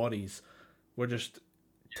of our bodies. We're just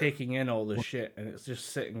taking in all this shit, and it's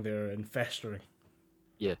just sitting there and festering.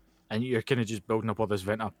 Yeah, and you're kind of just building up all this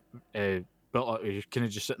built up. You're kind of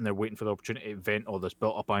just sitting there waiting for the opportunity to vent all this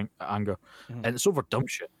built up anger, and it's over dumb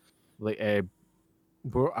shit. Like, I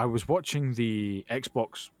was watching the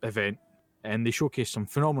Xbox event, and they showcased some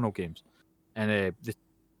phenomenal games, and the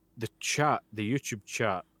YouTube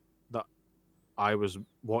chat that I was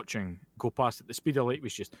watching go past at the speed of light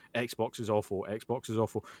was just Xbox is awful,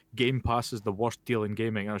 Game Pass is the worst deal in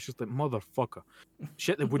gaming, and I was just like, motherfucker,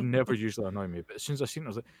 shit that would never usually annoy me, but as soon as I seen it, I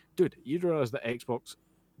was like, dude, you realize that Xbox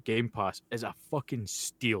Game Pass is a fucking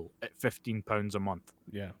steal at £15 a month.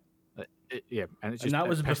 Yeah. And that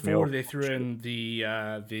was before they threw in the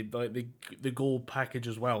gold package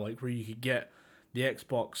as well, like where you could get the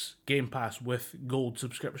Xbox Game Pass with gold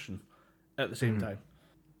subscription at the same time.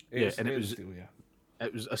 It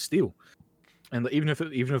was a steal. And like, even if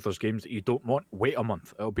there's games that you don't want, wait a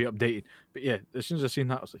month, it'll be updated. But yeah, as soon as I seen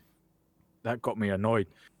that, I was like, that got me annoyed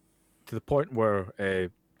to the point where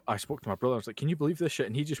I spoke to my brother. I was like, "Can you believe this shit?"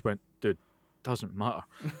 And he just went, "Dude, doesn't matter."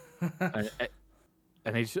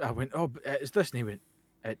 I went, "Oh, it's this," and he went,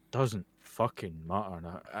 "It doesn't fucking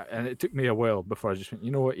matter." And it took me a while before I just went,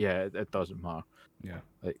 "You know what? Yeah, it doesn't matter." Yeah,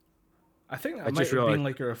 like I think that might have been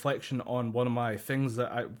like a reflection on one of my things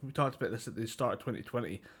that we talked about this at the start of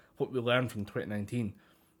 2020, what we learned from 2019,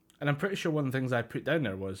 and I'm pretty sure one of the things I put down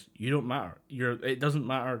there was, "You don't matter. It doesn't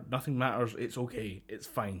matter. Nothing matters. It's okay. It's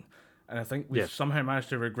fine." And I think we've somehow managed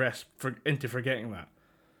to regress into forgetting that.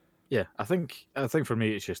 Yeah, I think for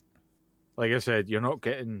me it's just like I said, you're not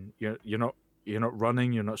running,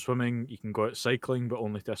 you're not swimming. You can go out cycling, but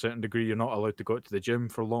only to a certain degree. You're not allowed to go out to the gym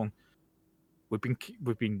for long. We've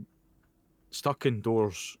been stuck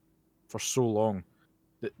indoors for so long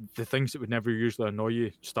that the things that would never usually annoy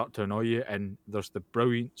you start to annoy you. And there's the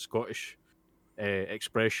brilliant Scottish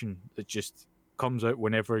expression that just comes out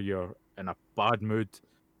whenever you're in a bad mood.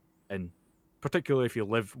 And particularly if you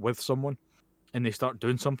live with someone and they start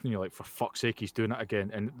doing something, you're like, for fuck's sake, he's doing it again.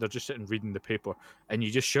 And they're just sitting reading the paper and you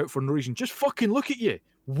just shout for no reason, just fucking look at you.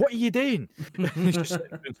 What are you doing? He's just sitting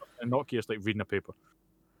doing something innocuous like reading a paper.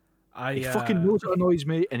 He fucking knows it annoys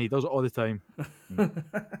me and he does it all the time.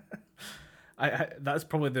 That's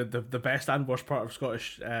probably the best and worst part of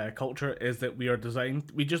Scottish culture is that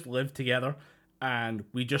we just live together. And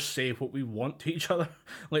we just say what we want to each other.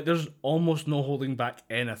 Like, there's almost no holding back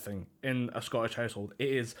anything in a Scottish household. It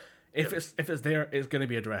is, if it's there, it's going to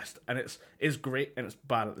be addressed, and it's great and it's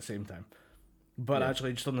bad at the same time. But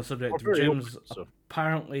actually, just on the subject of gyms,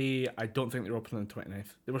 apparently, I don't think they're open on the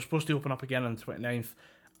 29th. They were supposed to open up again on the 29th,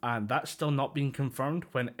 and that's still not been confirmed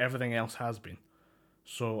when everything else has been.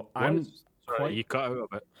 So you cut out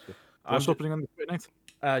a bit. What's opening on the 29th?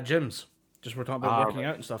 Gyms. Just we're talking about working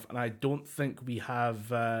out and stuff, and I don't think we have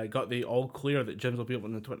got the all clear that gyms will be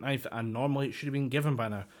open on the 29th, and normally it should have been given by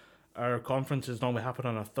now. Our conferences normally happen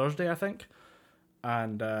on a Thursday, I think,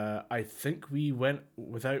 and I think we went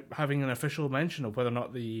without having an official mention of whether or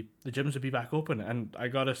not the gyms would be back open, and I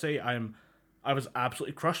gotta say, I was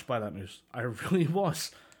absolutely crushed by that news. I really was.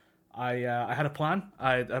 I had a plan.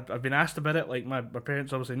 I've been asked about it, like my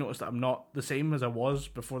parents obviously noticed that I'm not the same as I was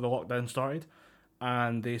before the lockdown started.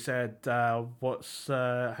 And they said, how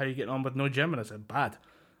are you getting on with no gym? And I said, bad.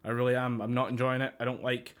 I really am. I'm not enjoying it. I don't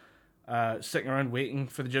like sitting around waiting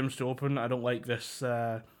for the gyms to open. I don't like this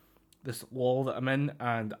lull that I'm in,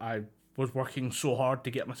 and I was working so hard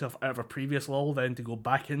to get myself out of a previous lull, then to go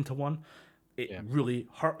back into one. It really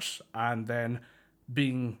hurts, and then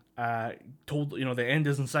being told, the end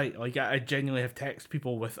is in sight. Like, I genuinely have texted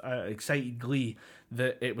people with excited glee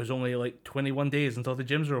that it was only like 21 days until the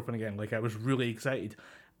gyms are open again. Like, I was really excited,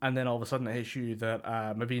 and then all of a sudden it hits you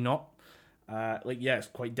that maybe not. It's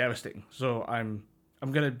quite devastating. So I'm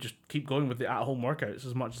gonna just keep going with the at-home workouts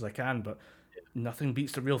as much as I can, but nothing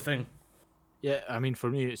beats the real thing. Yeah, I mean, for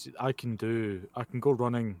me, I can go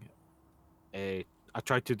running. I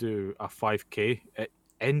tried to do a 5K. It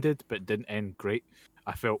ended, but didn't end great.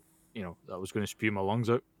 I felt, that I was going to spew my lungs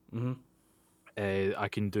out. Mm-hmm. I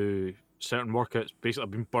can do certain workouts. Basically,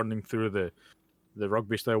 I've been burning through the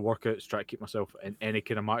rugby style workouts, try to keep myself in any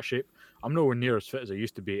kind of match shape. I'm nowhere near as fit as I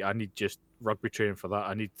used to be. I need just rugby training for that.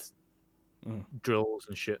 I need drills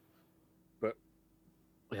and shit. But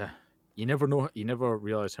yeah, you never know. You never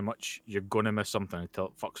realize how much you're gonna miss something until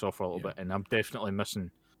it fucks off for a little bit. And I'm definitely missing,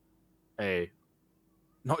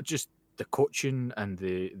 not just the coaching and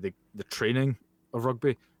the training of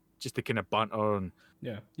rugby, just the kind of banter and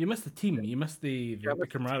you miss the team. You miss the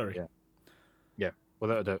camaraderie. Yeah,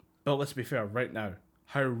 without a doubt. But let's be fair. Right now,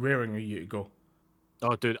 how raring are you to go?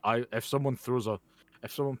 Oh, dude, if someone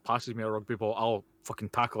passes me a rugby ball, I'll fucking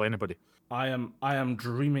tackle anybody. I am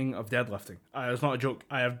dreaming of deadlifting. It's not a joke.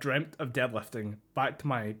 I have dreamt of deadlifting back to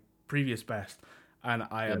my previous best, and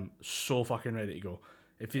I am so fucking ready to go.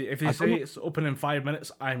 If they say it's open in 5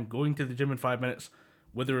 minutes, I'm going to the gym in 5 minutes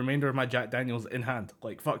with the remainder of my Jack Daniels in hand.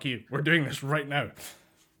 Like, fuck you. We're doing this right now.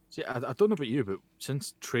 See, I don't know about you, but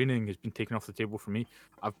since training has been taken off the table for me,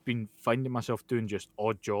 I've been finding myself doing just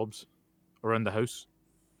odd jobs around the house.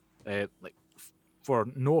 For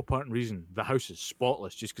no apparent reason, the house is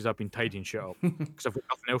spotless just because I've been tidying shit up. Because I've got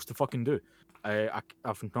nothing else to fucking do.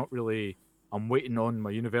 I've not really... I'm waiting on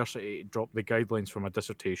my university to drop the guidelines for my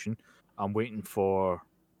dissertation. I'm waiting for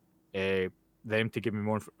them to give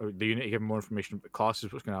me the unit to give me more information about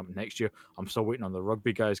classes, what's going to happen next year. I'm still waiting on the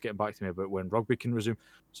rugby guys getting back to me about when rugby can resume.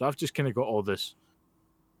 So I've just kind of got all this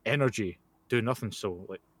energy doing nothing. So,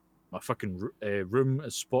 like, my fucking room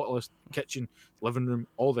is spotless, kitchen, living room,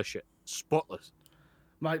 all this shit, spotless.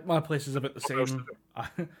 My place is about the same.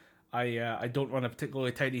 I don't run a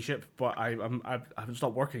particularly tidy ship, but I haven't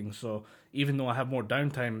stopped working. So even though I have more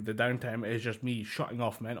downtime, the downtime is just me shutting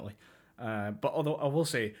off mentally. But although I will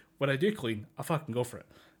say, when I do clean, I fucking go for it.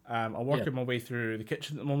 I'm working my way through the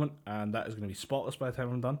kitchen at the moment, and that is going to be spotless by the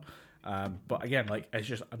time I'm done. But again, like, I'm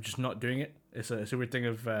just not doing it. It's a weird thing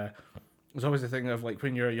of. It's always the thing of, like,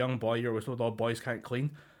 when you're a young boy, you're always told, "Oh, boys can't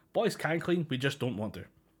clean." Boys can clean. We just don't want to.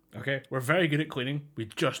 Okay, we're very good at cleaning. We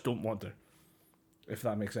just don't want to. If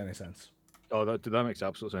that makes any sense. Oh, that makes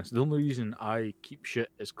absolute sense. The only reason I keep shit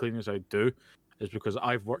as clean as I do is because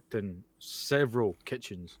I've worked in several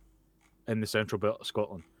kitchens in the central belt of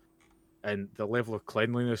Scotland, and the level of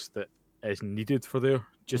cleanliness that is needed for there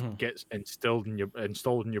just gets installed in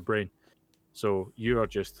your brain. So you are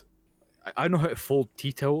just... I know how to fold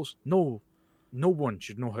tea towels. No one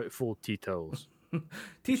should know how to fold tea towels.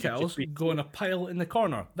 Tea towels go in a pile in the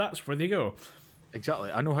corner. That's where they go.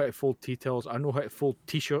 Exactly. I know how to fold tea towels. I know how to fold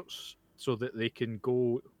t-shirts so that they can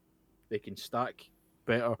stack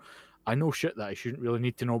better. I know shit that I shouldn't really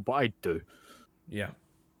need to know, but I do. Yeah.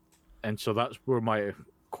 And so that's where my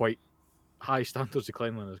quite high standards of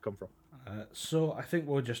cleanliness come from. So I think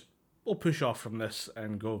we'll push off from this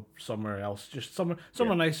and go somewhere else. Just somewhere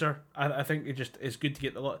nicer. I think it's good to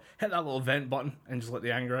hit that little vent button and just let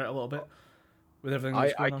the anger out a little bit with everything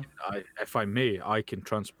that's going on. If I may, I can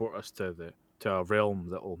transport us to a realm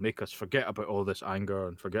that will make us forget about all this anger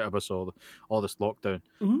and forget about all this lockdown.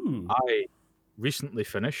 Ooh. I recently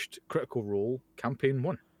finished Critical Role Campaign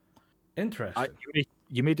 1. Interesting.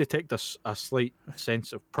 You may detect a slight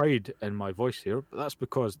sense of pride in my voice here, but that's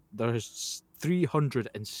because there's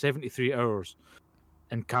 373 hours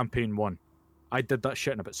in Campaign 1. I did that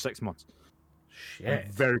shit in about 6 months. Shit.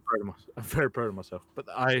 I'm very proud of myself. But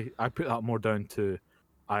I put that more down to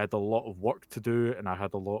I had a lot of work to do and I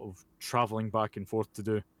had a lot of traveling back and forth to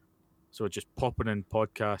do. So just popping in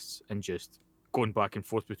podcasts and just going back and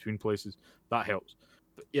forth between places, that helps.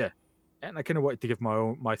 But yeah, and I kind of wanted to give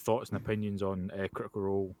my thoughts and opinions on Critical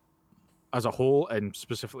Role as a whole, and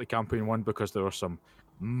specifically Campaign 1, because there are some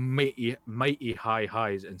mighty high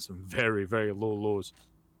highs and some very, very low lows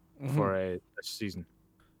for this season.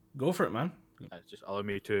 Go for it, man. Just allow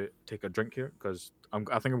me to take a drink here, because I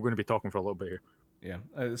think I'm going to be talking for a little bit here. Yeah,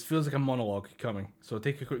 it feels like a monologue coming. So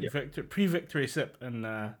take a quick pre-victory sip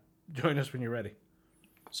and join us when you're ready.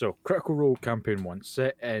 So, Critical Role Campaign 1,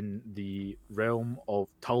 set in the realm of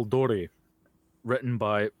Tal'Dorei, written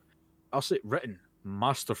by, I'll say written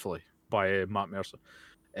masterfully by Matt Mercer.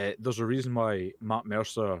 There's a reason why Matt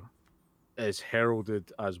Mercer is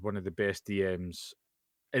heralded as one of the best DMs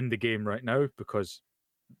in the game right now, because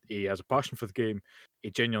he has a passion for the game.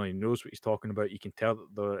 He genuinely knows what he's talking about. You can tell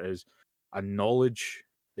that there is a knowledge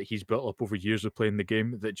that he's built up over years of playing the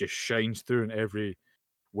game that just shines through in every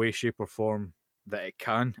way, shape, or form that it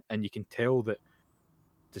can. And you can tell that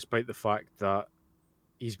despite the fact that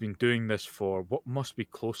he's been doing this for what must be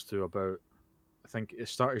close to about, I think it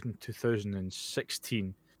started in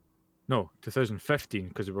 2016. No, 2015,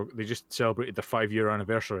 because they just celebrated their 5-year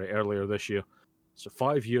anniversary earlier this year. So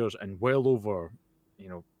 5 years and well over,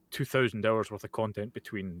 2,000 hours worth of content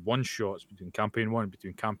between one shots, between campaign 1,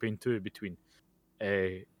 between campaign 2, between,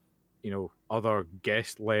 other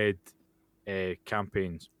guest-led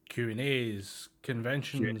campaigns. Q&As,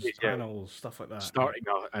 conventions, Q&As, panels, stuff like that. Starting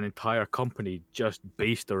an entire company just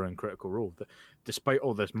based around Critical Role. Despite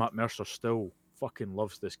all this, Matt Mercer still fucking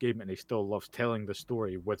loves this game, and he still loves telling the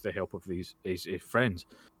story with the help of his friends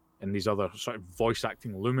and these other sort of voice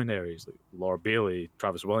acting luminaries like Laura Bailey,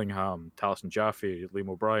 Travis Willingham, Taliesin Jaffe, Liam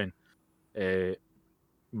O'Brien,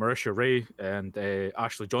 Marisha Ray, and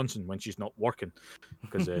Ashley Johnson when she's not working.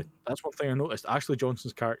 Because that's one thing I noticed. Ashley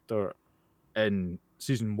Johnson's character in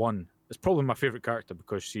season 1 is probably my favorite character,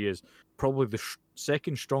 because she is probably the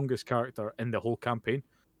second strongest character in the whole campaign.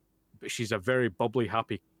 But she's a very bubbly,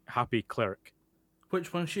 happy cleric.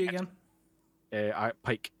 Which one's she again?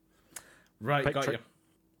 Pike. Right, Pike got you.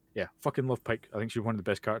 Yeah, fucking love Pike. I think she's one of the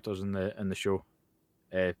best characters in the show.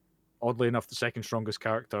 Oddly enough, the second strongest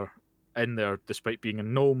character in there, despite being a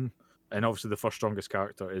gnome, and obviously the first strongest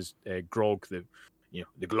character is Grog, the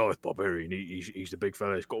Goliath barbarian. He's the big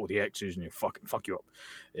fella. He's got all the X's and fuck you up.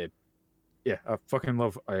 Yeah, I fucking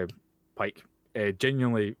love Pike.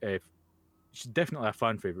 Genuinely, she's definitely a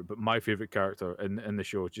fan favorite, but my favorite character in the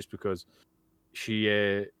show, just because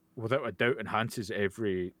she, without a doubt, enhances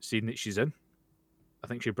every scene that she's in. I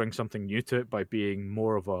think she brings something new to it by being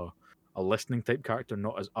more of a listening type character,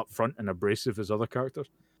 not as upfront and abrasive as other characters.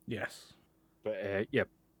 Yes. But yeah,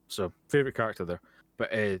 so favorite character there.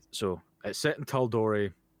 But so it's set in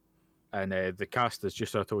Tal'Dorei, and the cast is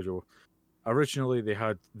just as I told you. Originally, they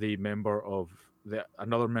had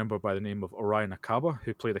another member by the name of Orion Akaba,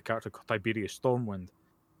 who played a character called Tiberius Stormwind,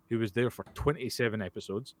 who was there for 27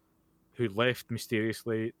 episodes, who left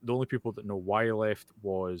mysteriously. The only people that know why he left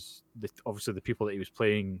was obviously the people that he was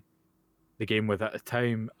playing the game with at the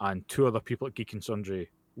time, and 2 other people at Geek and Sundry,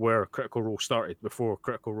 where Critical Role started, before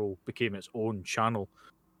Critical Role became its own channel.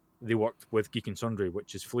 They worked with Geek and Sundry,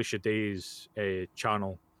 which is Felicia Day's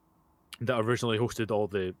channel that originally hosted all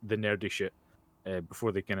the nerdy shit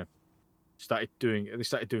before they kind of started doing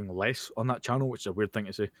less on that channel, which is a weird thing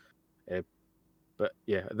to say. But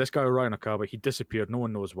yeah, this guy Orion Akaba, he disappeared. No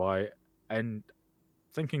one knows why. And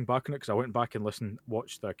thinking back on it, because I went back and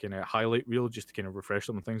watched the kind of highlight reel just to kind of refresh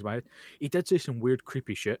some of the things in my head. He did say some weird,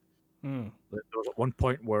 creepy shit. There was at one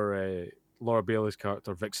point where Laura Bailey's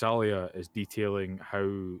character Vixalia is detailing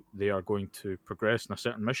how they are going to progress in a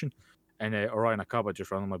certain mission, and Orion Akaba just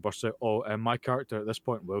randomly bursts out, "Oh, and my character at this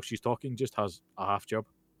point, while she's talking, just has a half job."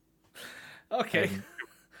 Okay,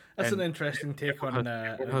 that's an interesting take on.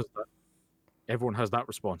 Everyone has that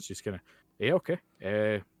response. Just kind of, yeah,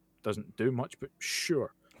 okay. Doesn't do much, but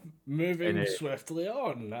sure. Moving swiftly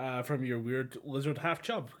on from your weird lizard half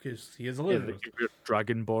chub, because he is a lizard. The weird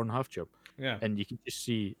dragonborn half chub. Yeah. And you can just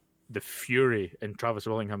see the fury in Travis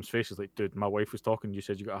Willingham's face. He's like, dude, my wife was talking. You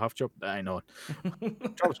said you got a half chub? I know.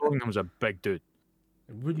 Travis Willingham's a big dude.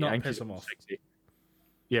 It would not piss him off. 60.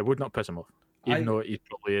 Yeah, it would not piss him off. Even though he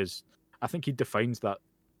probably is. I think he defines that.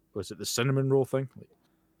 Was it the cinnamon roll thing? Like,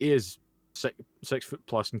 he is 6 foot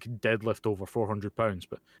plus and can deadlift over 400 pounds,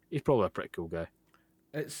 but he's probably a pretty cool guy.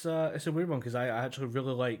 It's a weird one, because I actually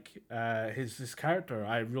really like his character.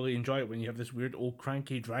 I really enjoy it when you have this weird old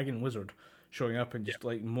cranky dragon wizard showing up and just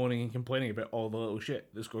like moaning and complaining about all the little shit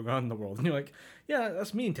that's going on in the world. And you're like, yeah,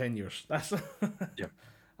 that's me in 10 years. That's yeah.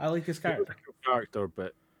 I like his character. Cool character,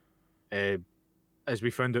 but as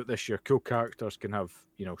we found out this year, cool characters can have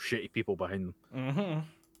shitty people behind them. Mm-hmm.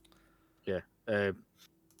 Yeah.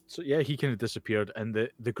 So yeah, he kind of disappeared, and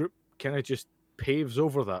the group kind of just paves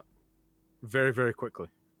over that very, very quickly.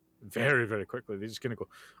 Very, very quickly. They're just going to go,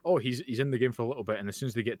 oh, he's in the game for a little bit, and as soon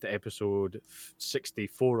as they get to episode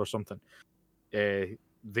 64 or something, they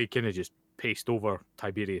kind of just paste over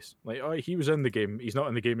Tiberius. Like, oh, he was in the game, he's not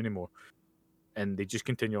in the game anymore. And they just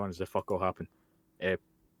continue on as if fuck all happened.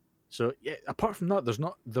 So yeah, apart from that,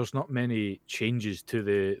 there's not many changes to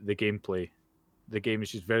the gameplay the game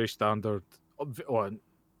is just very standard, or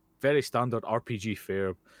very standard RPG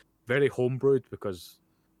fare, very homebrewed because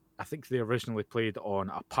I think they originally played on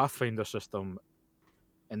a Pathfinder system,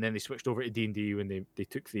 and then they switched over to D&D when they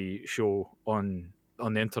took the show on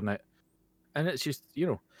the internet, and it's just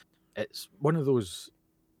it's one of those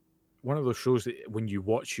shows that when you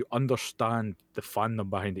watch, you understand the fandom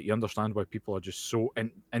behind it. You understand why people are just so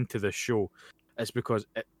into this show. It's because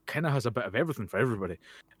it kind of has a bit of everything for everybody.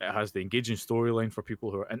 It has the engaging storyline for people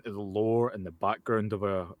who are into the lore and the background of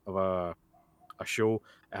a show.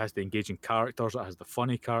 It has the engaging characters. It has the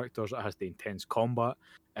funny characters. It has the intense combat.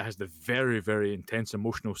 It has the very, very intense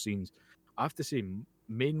emotional scenes. I have to say,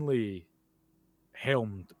 mainly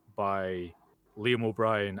helmed by Liam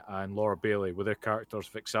O'Brien and Laura Bailey with their characters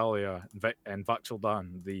Vixalia and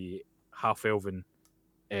Vax'ildan, the half-elven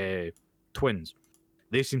twins.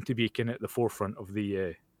 They seem to be kind of at the forefront of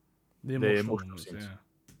the emotional scenes,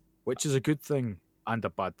 which is a good thing and a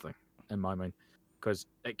bad thing in my mind, because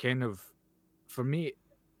it kind of, for me,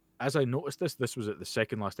 as I noticed this was at the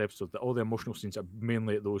second last episode, that all the emotional scenes are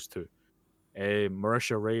mainly at those two.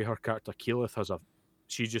 Marisha Ray, her character Keyleth,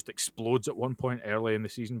 she just explodes at one point early in the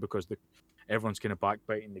season because everyone's kind of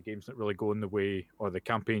backbiting. The game's not really going the way, or the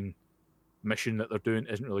campaign mission that they're doing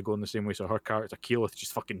isn't really going the same way. So her character Keyleth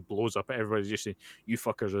just fucking blows up at everybody, just saying, "You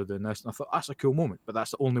fuckers are doing this." And I thought that's a cool moment, but that's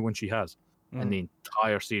the only one she has in the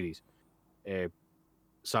entire series.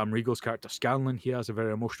 Sam Riegel's character Scanlan, he has a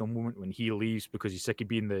very emotional moment when he leaves because he's sick of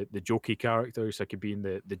being the jokey character, he's sick of being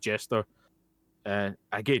the jester.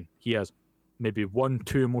 Again, he has maybe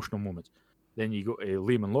 1-2 emotional moments. Then you go to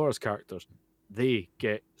Liam and Laura's characters. They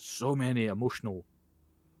get so many emotional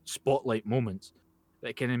spotlight moments that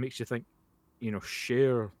it kind of makes you think,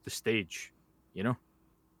 share the stage,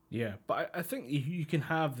 Yeah, but I think you can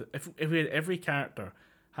have, if we had every character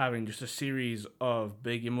having just a series of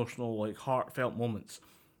big emotional, like heartfelt moments,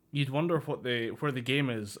 you'd wonder where the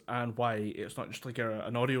game is and why it's not just like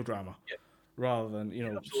an audio drama, rather than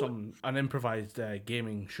an improvised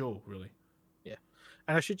gaming show, really. Yeah,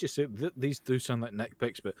 and I should just say these do sound like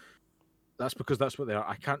nitpicks, but that's because that's what they are.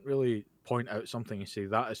 I can't really point out something and say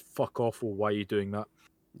that is fuck awful. Why are you doing that?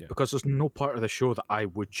 Yeah. Because there's no part of the show that I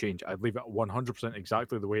would change. I'd leave it 100%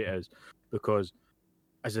 exactly the way it is, because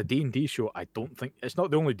as a D&D show, I don't think it's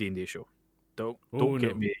not the only D&D show. Don't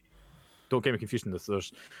get me confused.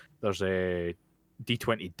 There's a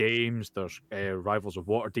D20 Dames, there's Rivals of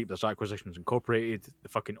Waterdeep, there's Acquisitions Incorporated, the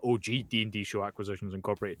fucking OG D&D show Acquisitions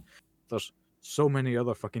Incorporated. There's so many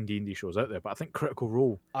other fucking D&D shows out there, but I think Critical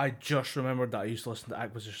Role. I just remembered that I used to listen to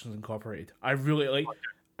Acquisitions Incorporated. I really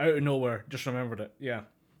out of nowhere just remembered it. Yeah.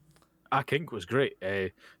 Kink was great.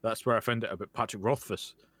 That's where I found out about Patrick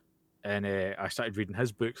Rothfuss, and I started reading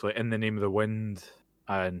his books, like In the Name of the Wind,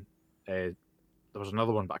 and there was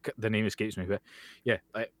another one, but the name escapes me. But yeah,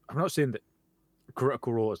 I'm not saying that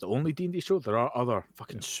Critical Role is the only D&D show. There are other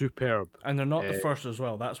fucking superb, and they're not the first as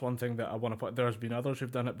well. That's one thing that I want to put. There's been others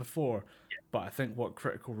who've done it before, but I think what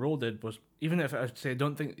Critical Role did was, even if I say I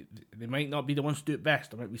don't think they might not be the ones to do it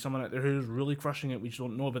best, there might be someone out there who's really crushing it. We just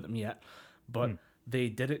don't know about them yet, but they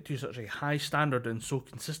did it to such a high standard and so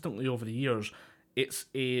consistently over the years. It's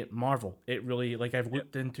a marvel. It really, I've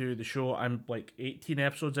looked into the show. I'm 18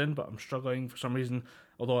 episodes in, but I'm struggling for some reason.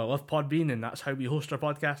 Although I love Podbean, and that's how we host our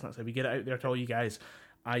podcast, and that's how we get it out there to all you guys.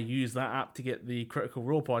 I use that app to get the Critical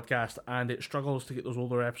Role podcast, and it struggles to get those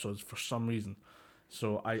older episodes for some reason.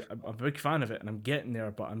 So I'm a big fan of it, and I'm getting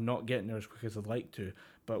there, but I'm not getting there as quick as I'd like to.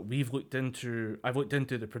 But I've looked into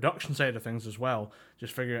the production side of things as well,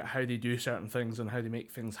 just figuring out how they do certain things and how they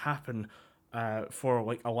make things happen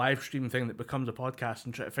for a live stream thing that becomes a podcast,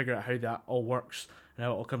 and try to figure out how that all works and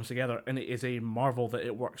how it all comes together. And it is a marvel that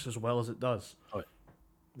it works as well as it does. Oh,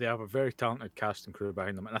 they have a very talented cast and crew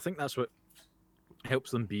behind them, and I think that's what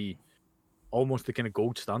helps them be almost the kind of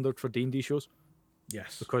gold standard for D&D shows.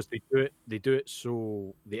 Yes, because they do it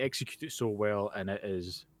so, they execute it so well, and it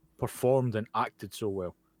is performed and acted so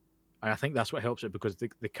well. And I think that's what helps it, because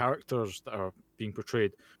the characters that are being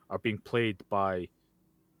portrayed are being played by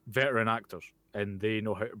veteran actors, and they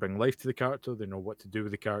know how to bring life to the character, they know what to do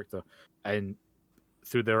with the character, and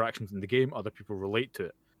through their actions in the game, other people relate to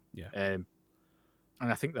it. Yeah. And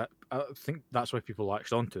I think that's why people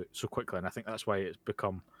latched onto it so quickly, and I think that's why it's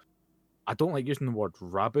become, I don't like using the word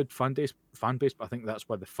rabid fan base, but I think that's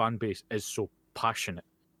why the fan base is so passionate.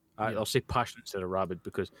 I'll say passionate instead of rabid,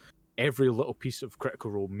 because every little piece of Critical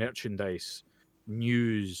Role merchandise,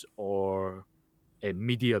 news, or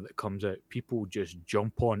media that comes out, people just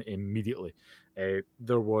jump on immediately.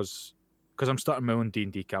 There was, because I'm starting my own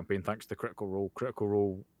D&D campaign thanks to Critical Role. Critical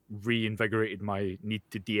Role reinvigorated my need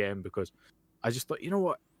to DM, because I just thought, you know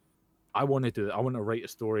what, I want to do that. I want to write a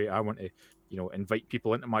story. I want to, invite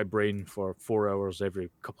people into my brain for 4 hours every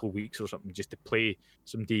couple of weeks or something just to play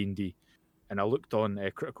some D&D. And I looked on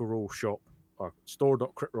Critical Role shop or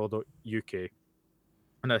store.critrole.uk,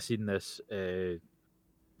 and I seen this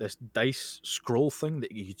dice scroll thing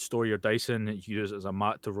that you could store your dice in. And you use it as a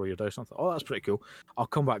mat to roll your dice. And I thought, oh, that's pretty cool. I'll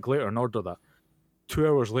come back later and order that. 2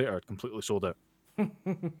 hours later, it completely sold out.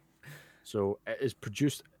 So it is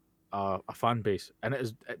produced a fan base, and it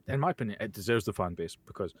is, in my opinion, it deserves the fan base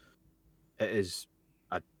because it is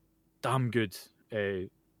a damn good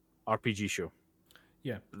RPG show.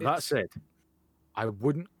 Yeah. That said, I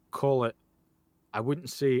wouldn't call it. I wouldn't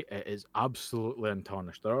say it is absolutely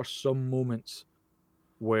untarnished. There are some moments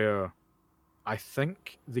where I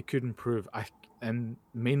think they could improve. And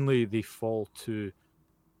mainly they fall to,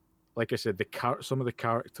 like I said, some of the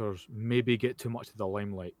characters maybe get too much of the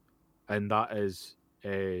limelight, and that is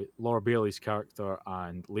Laura Bailey's character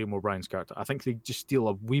and Liam O'Brien's character. I think they just steal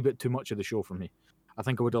a wee bit too much of the show from me. I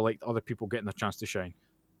think I would have liked other people getting their chance to shine,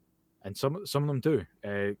 and some of them do,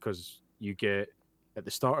 because you get at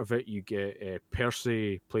the start of it, you get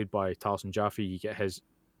Percy played by Taliesin Jaffe. You get his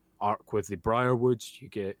arc with the Briarwoods. You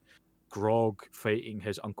get Grog fighting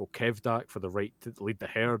his uncle Kevdak for the right to lead the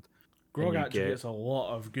herd. Grog actually gets a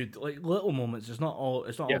lot of good, like, little moments. It's not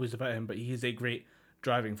always about him, but he is a great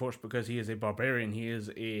driving force because he is a barbarian. He is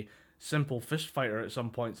a simple fist fighter at some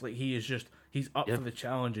points. Like, he's up for the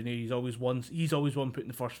challenge, and he's always one putting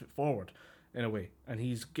the first foot forward in a way. And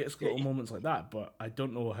he gets little moments like that, but I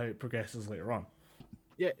don't know how it progresses later on.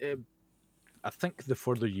 Yeah, I think the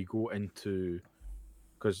further you go into,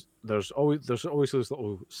 because there's always those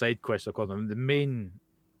little side quests, I call them. The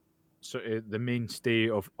mainstay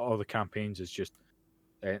of all the campaigns is just,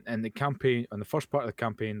 and the campaign, on the first part of the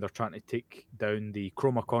campaign, they're trying to take down the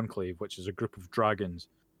Chroma Conclave, which is a group of dragons.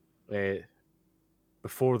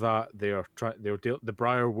 Before that, the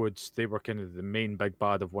Briarwoods. They were kind of the main big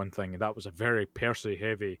bad of one thing, and that was a very Percy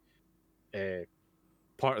heavy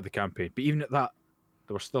part of the campaign. But even at that,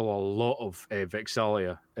 there was still a lot of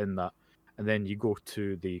Vexalia in that. And then you go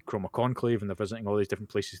to the Chroma Conclave, and they're visiting all these different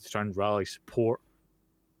places to try and rally support.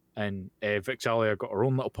 And Vexalia got her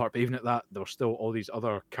own little part, but even at that, there were still all these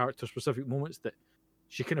other character-specific moments that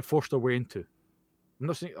she kind of forced her way into. I'm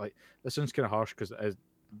not saying, like, this sounds kind of harsh because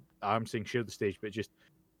I'm saying share the stage, but I just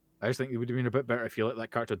think it would have been a bit better if you let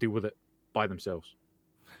that character deal with it by themselves.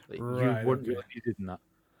 Like, you weren't really needed in that.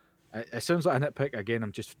 It sounds like a nitpick. Again,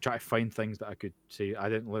 I'm just trying to find things that I could say. I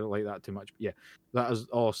didn't like that too much. But yeah, that is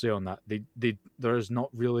all I'll say on that. There is not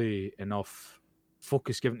really enough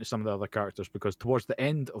focus given to some of the other characters, because towards the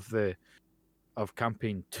end of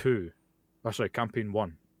campaign 2, campaign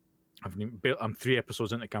 1, I'm 3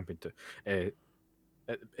 episodes into campaign 2.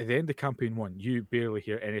 At the end of campaign 1, you barely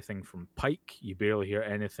hear anything from Pike. You barely hear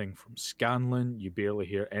anything from Scanlan. You barely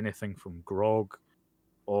hear anything from Grog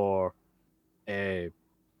or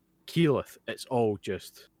Keyleth. It's all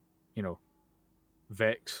just,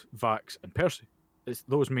 Vex, Vax, and Percy. It's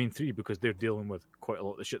those main 3 because they're dealing with quite a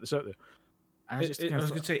lot of the shit that's out there. I was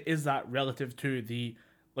going to say, is that relative to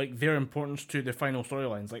their importance to the final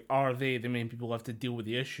storylines? Like, are they the main people who have to deal with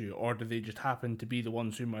the issue, or do they just happen to be the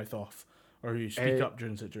ones who mouth off or who speak up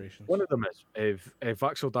during situations? One of them is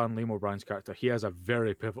Vaxel Dan Liam O'Brien's character. He has a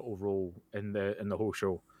very pivotal role in the whole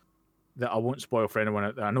show that I won't spoil for anyone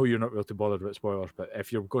out there. I know you're not really too bothered about spoilers, but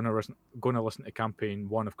if you're going to listen to campaign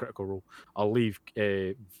 1 of Critical Role, I'll leave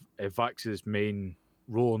Vax's main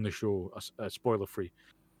role in the show spoiler free.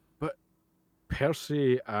 But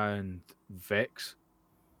Percy and Vex,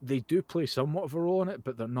 they do play somewhat of a role in it,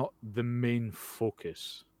 but they're not the main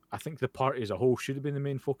focus. I think the party as a whole should have been the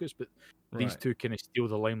main focus, but these two kind of steal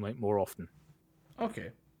the limelight more often.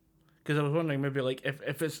 Okay, because I was wondering maybe like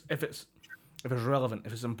if it's relevant,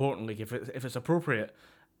 if it's important, like if it's appropriate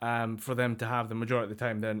for them to have the majority of the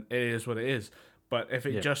time, then it is what it is. But if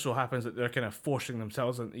it just so happens that they're kind of forcing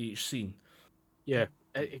themselves into each scene,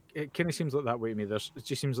 it kind of seems like that way to me. It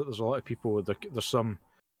just seems like there's a lot of people.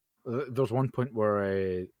 There's one point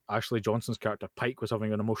where Ashley Johnson's character Pike was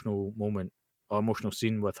having an emotional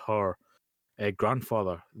scene with her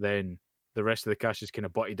grandfather. Then the rest of the cast just kind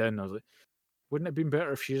of butted in. I was like, wouldn't it have been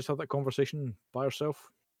better if she just had that conversation by herself?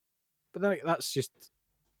 But then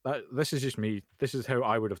this is just me. This is how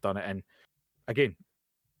I would have done it. And again,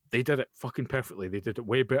 they did it fucking perfectly. They did it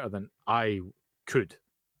way better than I could.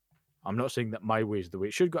 I'm not saying that my way is the way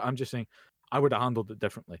it should go. I'm just saying I would have handled it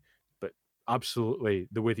differently. But absolutely,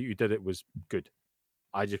 the way that you did it was good.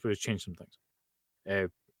 I just would have changed some things.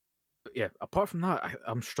 But yeah, apart from that,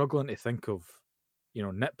 I'm struggling to think of,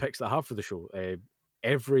 nitpicks that I have for the show.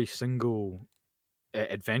 Every single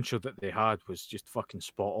adventure that they had was just fucking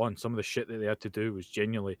spot on. Some of the shit that they had to do was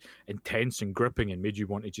genuinely intense and gripping and made you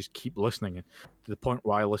want to just keep listening. And to the point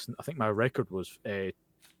where I listened, I think my record was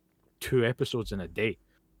 2 episodes in a day.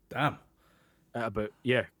 Damn. But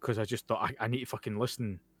yeah, because I just thought I need to fucking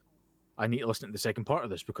listen. I need to listen to the second part of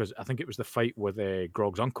this because I think it was the fight with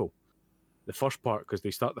Grog's uncle. The first part, because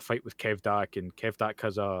they start the fight with Kevdak, and Kevdak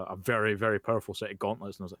has a very, very powerful set of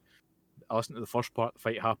gauntlets. And I was like, I listened to the first part, the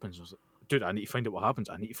fight happens. I was like, dude, I need to find out what happens.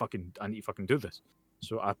 I need to fucking do this.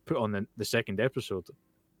 So I put on the second episode.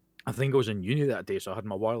 I think I was in uni that day, so I had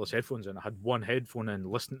my wireless headphones in. I had one headphone in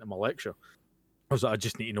listening to my lecture. I was like, I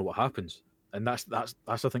just need to know what happens. And that's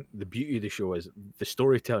I think the beauty of the show is the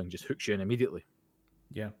storytelling just hooks you in immediately.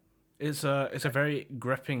 Yeah, it's a very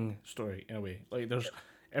gripping story in a way. Like there's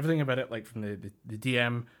everything about it, like from the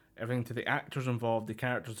DM, everything to the actors involved, the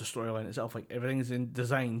characters, the storyline itself. Like everything's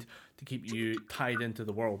designed to keep you tied into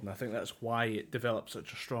the world, and I think that's why it develops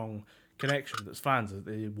such a strong connection with its fans. That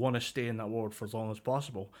they want to stay in that world for as long as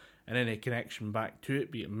possible, and any connection back to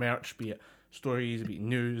it, be it merch, be it stories, be it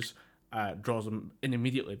news. Draws them in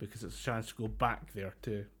immediately because it's a chance to go back there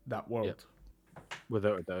to that world. Yep.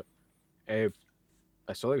 Without a doubt.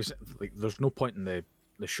 So like there's no point in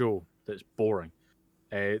the show that's boring.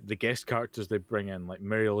 The guest characters they bring in, like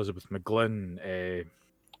Mary Elizabeth McGlynn,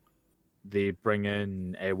 they bring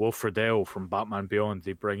in Will Friedle from Batman Beyond.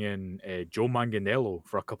 They bring in Joe Manganiello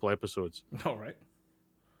for a couple episodes. All right.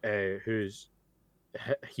 Who's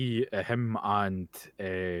him and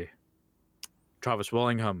Travis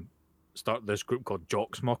Willingham start this group called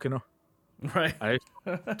Jocks Mocking Her. Right.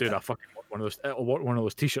 Dude, I fucking want one of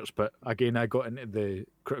those t-shirts. But again, I got into the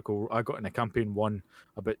campaign 1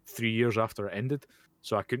 about 3 years after it ended,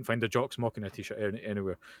 so I couldn't find a Jocks Mocking a t-shirt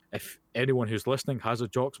anywhere. If anyone who's listening has a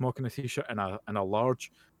Jocks Mocking a t-shirt in a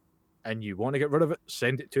large, and you want to get rid of it,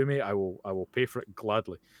 send it to me. I will pay for it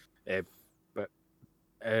gladly. I'm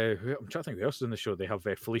trying to think who else is in the show. They have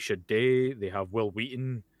Felicia Day. They have Will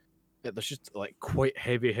Wheaton. There's just like quite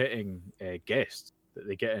heavy hitting guests that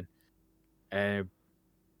they get in.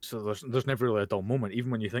 So there's never really a dull moment. Even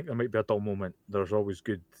when you think there might be a dull moment, there's always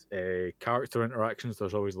good character interactions.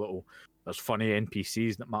 There's funny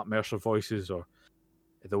NPCs that Matt Mercer voices, or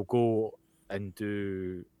they'll go and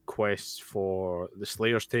do quests for the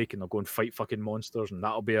Slayer's Take, and they'll go and fight fucking monsters, and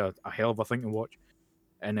that'll be a hell of a thing to watch.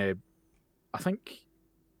 And I think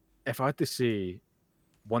if I had to say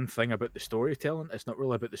one thing about the storytelling, it's not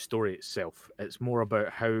really about the story itself. It's more about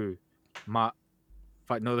how Matt. In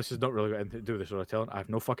fact, no, this is not really got anything to do with the storytelling. I have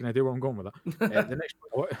no fucking idea where I'm going with that.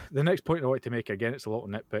 The next point I want to make, again, it's a little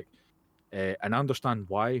nitpick, and I understand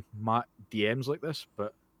why Matt DMs like this,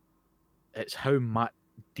 but it's how Matt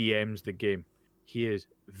DMs the game. He is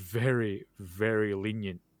very, very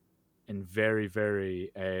lenient and very,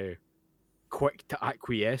 very quick to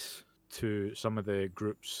acquiesce to some of the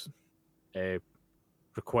group's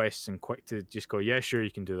requests, and quick to just go, yeah, sure,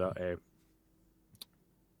 you can do that.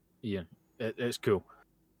 Yeah, it's cool.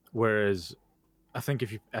 Whereas I think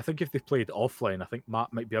if they played offline, I think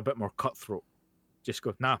Matt might be a bit more cutthroat. Just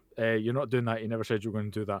go, nah, you're not doing that. You never said you were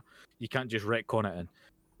going to do that. You can't just retcon it in.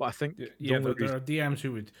 But I think there are DMs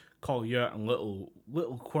who would call you out on little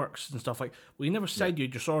quirks and stuff like, well, you never said you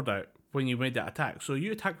had your sword out when you made that attack, so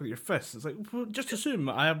you attack with your fists. It's like, well, just assume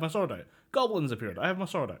I have my sword out. Goblins appeared. I have my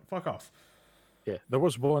sword out. Fuck off. Yeah, there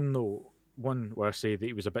was one where I say that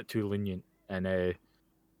he was a bit too lenient, and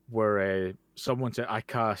where someone said, I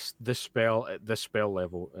cast this spell at this spell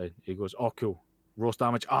level. He goes, oh, cool. Rolls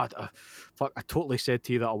damage. Fuck, I totally said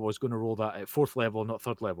to you that I was going to roll that at 4th level, not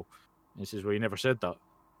 3rd level. And he says, well, you never said that.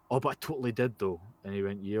 Oh, but I totally did, though. And he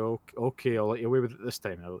went, yeah, okay, I'll let you away with it this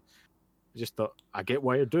time. I just thought, I get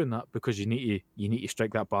why you're doing that, because you need to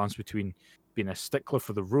strike that balance between being a stickler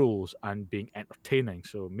for the rules and being entertaining.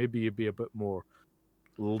 So maybe you'd be a bit more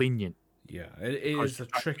lenient. Yeah, it is a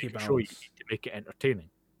tricky balance. You need to make it entertaining.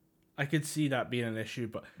 I could see that being an issue,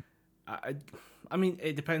 but I mean,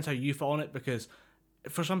 it depends how you fall on it, because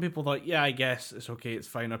for some people, like, yeah, I guess it's okay, it's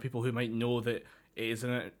fine. Or people who might know that it is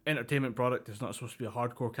an entertainment product, it's not supposed to be a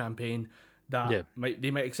hardcore campaign, that they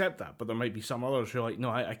might accept that. But there might be some others who are like, no,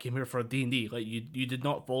 I came here for a D&D. Like, you did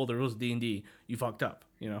not follow the rules of D&D. You fucked up,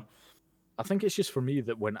 you know? I think it's just for me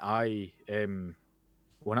that when I've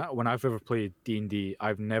ever played D&D,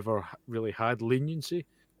 I've never really had leniency.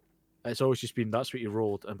 It's always just been, that's what you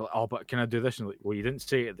rolled, and like, oh, but can I do this? And like, well, you didn't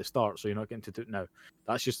say it at the start, so you're not getting to do it now.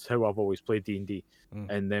 That's just how I've always played D&D.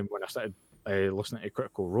 And then when I started listening to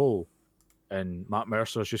Critical Role, and Matt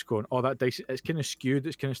Mercer's just going, oh, that dice, it's kind of skewed,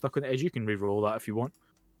 it's kind of stuck on the edge, you can re-roll that if you want.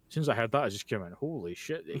 As soon as I heard that, I just came in, holy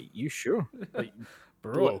shit, you sure? Like,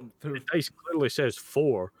 bro, the dice clearly says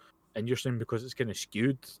 4, and you're saying because it's kind of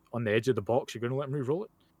skewed on the edge of the box, you're going to let me roll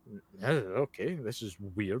it? Okay, this is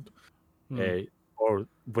weird. Or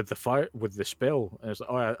with the spell, and it's like,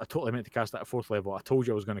 oh, I totally meant to cast that at 4th level. I told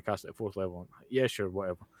you I was going to cast it at 4th level. Yeah, sure,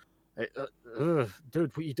 whatever.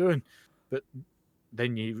 Dude, what are you doing? But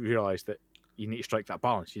then you realize that you need to strike that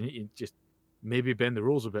balance. You need to just maybe bend the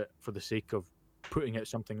rules a bit for the sake of putting out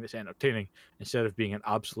something that's entertaining instead of being an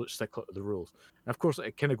absolute stickler to the rules. And of course,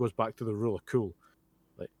 it kind of goes back to the rule of cool.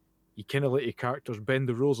 Like, you kind of let your characters bend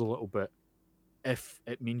the rules a little bit if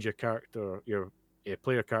it means your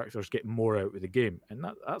player characters get more out of the game, and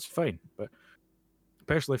that's fine. But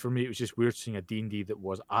personally, for me, it was just weird seeing a D&D that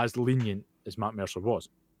was as lenient as Matt Mercer was.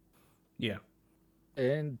 Yeah.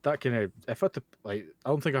 And that kind of, if I had to, like, I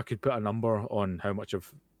don't think I could put a number on how much I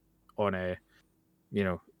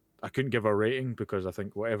couldn't give a rating, because I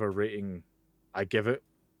think whatever rating I give it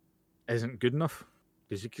isn't good enough.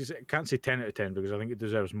 Because I can't say 10 out of 10 because I think it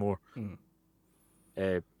deserves more.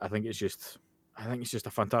 I think it's just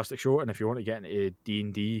a fantastic show, and if you want to get into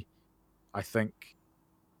D&D, I think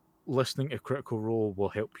listening to Critical Role will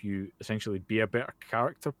help you essentially be a better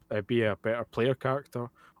character, be a better player character,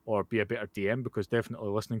 or be a better DM, because definitely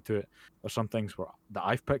listening to it, there's some things that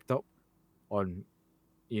I've picked up on,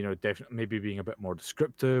 definitely maybe being a bit more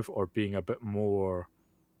descriptive or being a bit more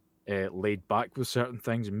laid back with certain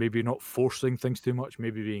things, and maybe not forcing things too much,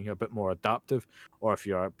 maybe being a bit more adaptive, or if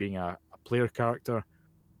you're being a player character,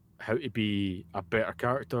 how to be a better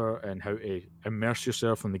character and how to immerse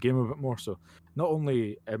yourself in the game a bit more. So not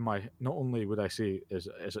only would I say is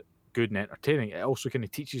it good and entertaining, it also kind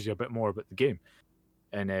of teaches you a bit more about the game,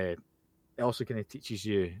 and it also kind of teaches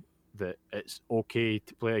you that it's okay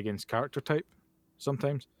to play against character type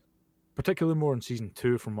sometimes, particularly more in season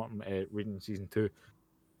 2. From what I'm reading in season 2,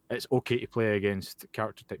 it's okay to play against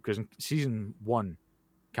character type, because in season 1,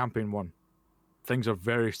 campaign 1, things are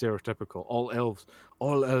very stereotypical. All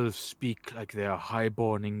elves speak like they are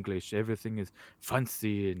highborn English. Everything is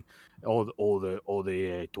fancy, and all the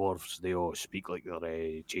dwarves, they all speak like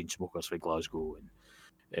they're chain smokers from Glasgow.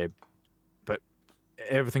 And but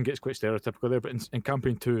everything gets quite stereotypical there. But in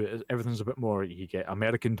campaign 2, everything's a bit more. You get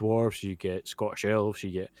American dwarves, you get Scottish elves,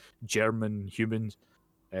 you get German humans.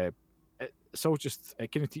 It's all just,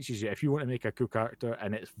 it kind of teaches you, if you want to make a cool character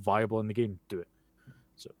and it's viable in the game, do it.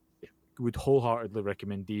 Would wholeheartedly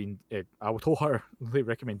recommend I would wholeheartedly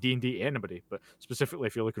recommend D&D to anybody, but specifically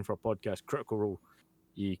if you're looking for a podcast, Critical Role,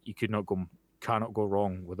 you cannot go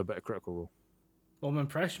wrong with a bit of Critical Role. Well, I'm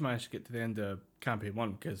impressed you managed to get to the end of campaign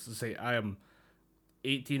 1, because I am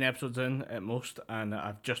 18 episodes in at most, and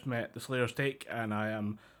I've just met the Slayer's Take, and I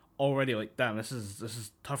am already like, damn, this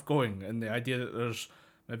is tough going. And the idea that there's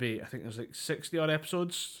maybe, I think there's like 60 odd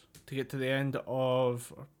episodes to get to the end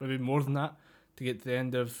of, or maybe more than that, to get to the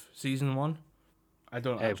end of season 1. I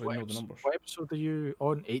don't actually know the numbers. What episode are you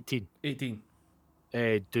on? 18. 18.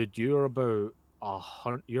 Dude, you're about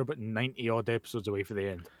 90 odd episodes away from the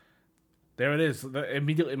end. There it is.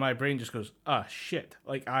 Immediately my brain just goes, shit.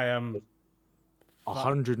 Like, I am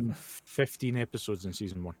 115 episodes in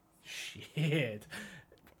season 1. Shit.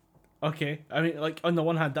 Okay. I mean, like, on the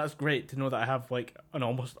one hand, that's great to know that I have like an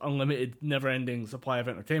almost unlimited, never-ending supply of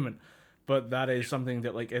entertainment. But that is something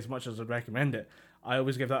that, like, as much as I'd recommend it, I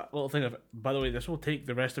always give that little thing of, by the way, this will take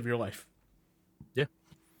the rest of your life. Yeah.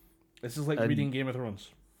 This is like reading Game of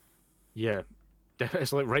Thrones. Yeah.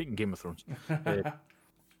 It's like writing Game of Thrones. But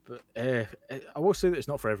I will say that it's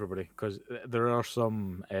not for everybody, because there are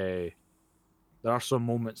some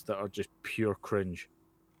moments that are just pure cringe.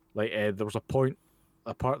 Like, there was a part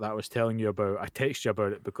that I was telling you about. I texted you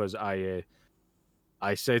about it because I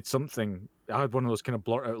said something. I had one of those kind of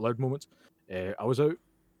blurt out loud moments. I was out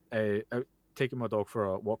taking my dog for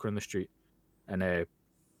a walk around the street, and it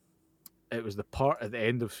was the part at the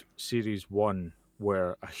end of series 1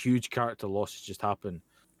 where a huge character loss has just happened,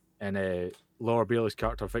 and Laura Bailey's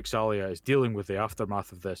character Vixalia is dealing with the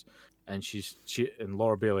aftermath of this, and and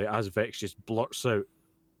Laura Bailey as Vex just blurts out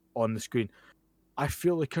on the screen, "I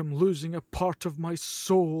feel like I'm losing a part of my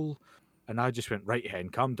soul," and I just went, "Right, hen,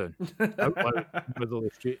 calm down." Out loud in the middle of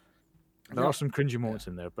the street. There are some cringy moments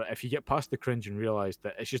in there, but if you get past the cringe and realise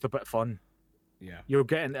that it's just a bit fun, you'll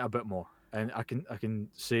get into it a bit more. And I can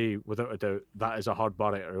say without a doubt that is a hard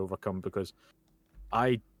barrier to overcome, because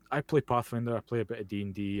I play Pathfinder, I play a bit of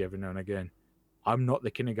D&D every now and again. I'm not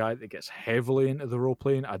the kind of guy that gets heavily into the role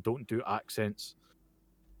playing. I don't do accents.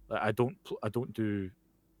 I don't do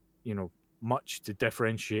much to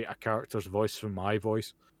differentiate a character's voice from my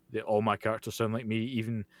voice. All my characters sound like me,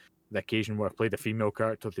 even the occasion where I played a female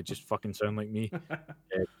character, they just fucking sound like me.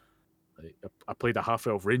 I played a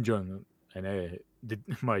half-elf ranger, and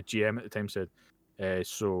my GM at the time said,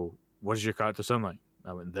 So what does your character sound like?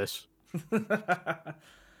 I went this.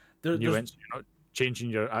 There, And you there's went, you're not changing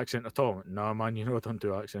your accent at all. I went, no, man, you know I don't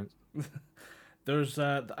do accents. there's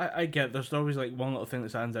I get there's always like one little thing that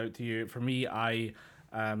stands out to you. For me, I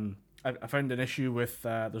found an issue with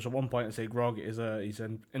there's a one point I say Grog he's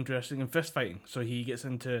interesting in fist fighting, so he gets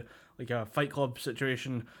into like a fight club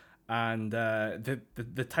situation, and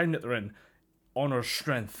the town that they're in honors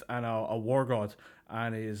strength and a war god,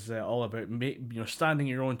 and is all about standing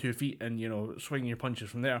your own 2 feet and swinging your punches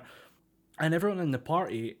from there. And everyone in the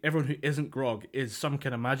party, everyone who isn't Grog, is some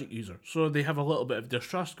kind of magic user. So they have a little bit of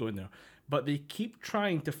distrust going there. But they keep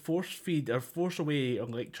trying to force feed or force away or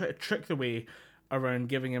like try to trick the way around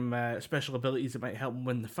giving him special abilities that might help him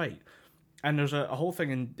win the fight. And there's a whole thing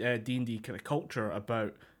in D&D kind of culture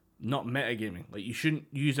about not metagaming. Like, you shouldn't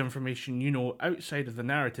use information outside of the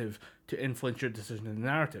narrative to influence your decision in the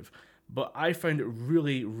narrative. But I found it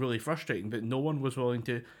really, really frustrating that no one was willing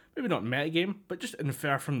to, maybe not metagame, but just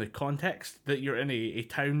infer from the context that you're in a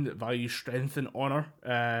town that values strength and honor,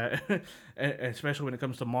 especially when it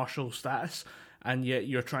comes to martial status, and yet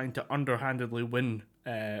you're trying to underhandedly win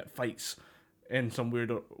fights in some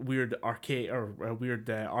weird arcade or weird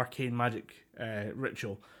arcane magic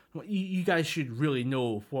ritual. You guys should really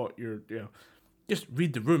know what you're. Just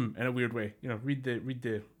read the room in a weird way. Read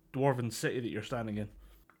the dwarven city that you're standing in.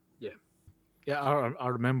 Yeah, I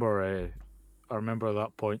remember. I remember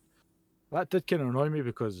that point. That did kind of annoy me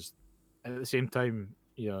because, at the same time,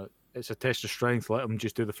 it's a test of strength. Let him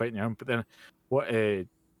just do the fighting arm. But then, what I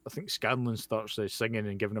think Scanlan starts singing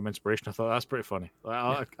and giving him inspiration. I thought that's pretty funny.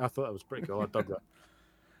 I thought that was pretty cool. I dug that.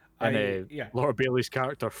 And Laura Bailey's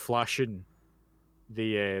character flashing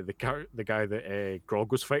the guy that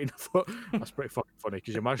Grog was fighting. I thought that's pretty fucking funny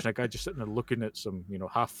because you imagine a guy just sitting there looking at some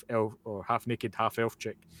half elf or half naked half elf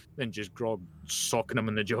chick, then just Grog socking him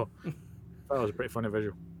in the jaw. That was a pretty funny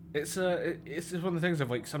visual. It's one of the things of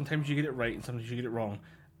like sometimes you get it right and sometimes you get it wrong,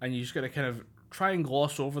 and you just got to kind of try and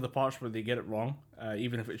gloss over the parts where they get it wrong,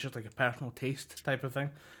 even if it's just like a personal taste type of thing,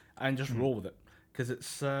 and just roll with it because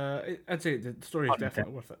it's I'd say the story is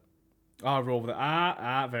definitely worth it. Roll with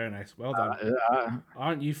it. Very nice. Well done.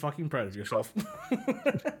 Aren't you fucking proud of yourself? Do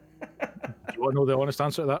you want to know the honest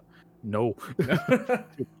answer to that? No.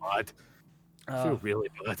 Too bad. I feel really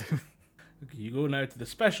bad. Okay, you go now to the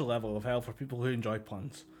special level of hell for people who enjoy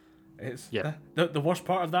puns. The worst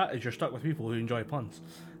part of that is you're stuck with people who enjoy puns.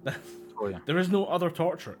 There is no other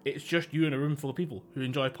torture. It's just you in a room full of people who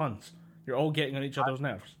enjoy puns. You're all getting on each other's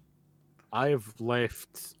nerves. I have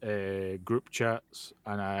left group chats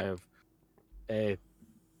and I have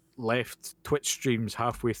left Twitch streams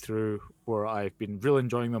halfway through where I've been really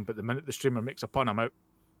enjoying them, but the minute the streamer makes a pun, I'm out.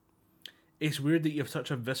 It's weird that you have such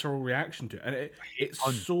a visceral reaction to it, and it's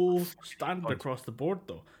so standard across the board,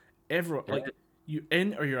 though. You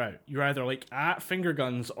in or you're out. You're either like at finger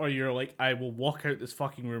guns, or you're like, I will walk out this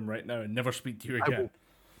fucking room right now and never speak to you again.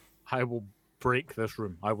 I will break this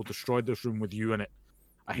room. I will destroy this room with you in it.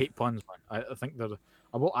 I hate puns, man. I think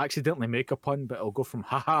I will accidentally make a pun, but it'll go from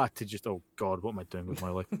haha to just, oh god, what am I doing with my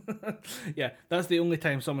life? Yeah, that's the only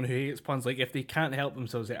time someone who hates puns, like if they can't help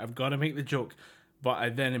themselves, I've got to make the joke, but I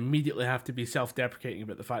then immediately have to be self-deprecating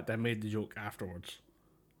about the fact that I made the joke afterwards.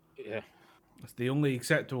 Yeah. It's the only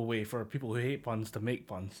acceptable way for people who hate puns to make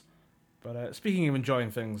puns. But speaking of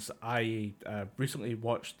enjoying things, I recently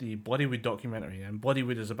watched the Bloodywood documentary, and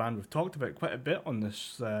Bloodywood is a band we've talked about quite a bit on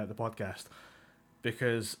this the podcast,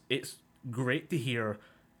 because it's great to hear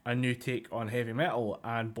a new take on heavy metal,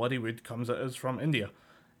 and Bloodywood comes at us from India,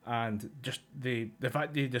 and just the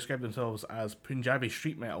fact they describe themselves as Punjabi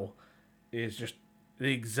street metal is just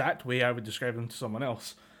the exact way I would describe them to someone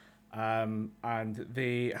else. And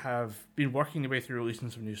they have been working their way through releasing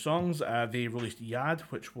some new songs. They released Yad,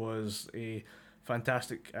 which was a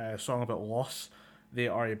fantastic song about loss. They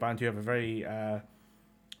are a band who have a very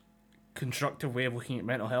constructive way of looking at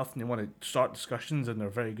mental health, and they want to start discussions, and they're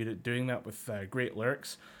very good at doing that with great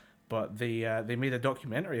lyrics. But they made a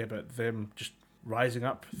documentary about them just rising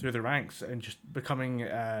up through the ranks and just becoming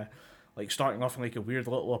like starting off in like a weird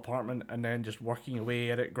little apartment, and then just working away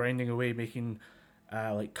at it, grinding away, making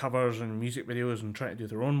like covers and music videos, and trying to do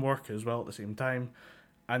their own work as well at the same time,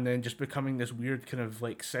 and then just becoming this weird kind of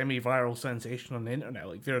like semi-viral sensation on the internet.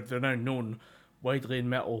 Like they're now known widely in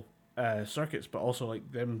metal circuits, but also like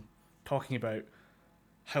them talking about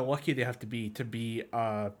how lucky they have to be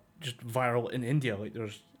just viral in India. Like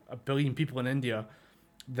there's 1 billion people in India,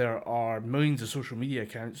 there are millions of social media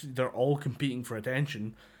accounts, they're all competing for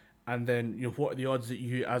attention. And then, what are the odds that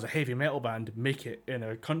you, as a heavy metal band, make it in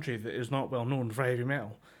a country that is not well known for heavy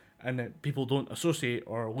metal, and that people don't associate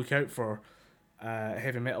or look out for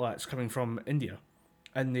heavy metal acts coming from India?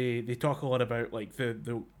 and they talk a lot about like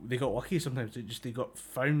they got lucky sometimes. They got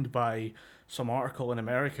found by some article in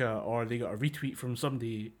America, or they got a retweet from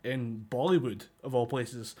somebody in Bollywood of all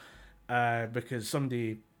places, because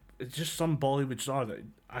somebody, it's just some Bollywood star that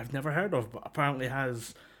I've never heard of, but apparently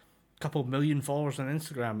has a couple million followers on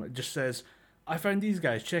Instagram. It just says, "I found these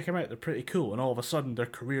guys. Check them out. They're pretty cool." And all of a sudden, their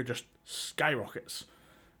career just skyrockets,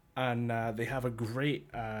 and they have a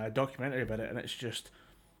great documentary about it, and it's just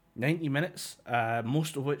 90 minutes,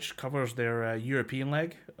 most of which covers their European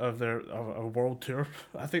leg of their of a world tour.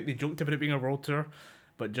 I think they joked about it being a world tour,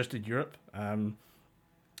 but just in Europe.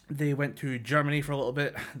 They went to Germany for a little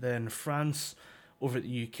bit, then France, over at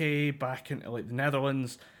the UK, back into like the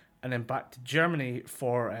Netherlands, and then back to Germany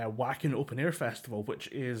for Wacken Open Air Festival,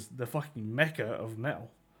 which is the fucking mecca of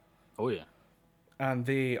metal. Oh yeah. And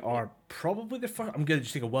they are probably the first. I'm gonna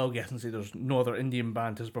just take a wild guess and say there's no other Indian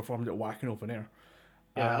band has performed at Wacken Open Air.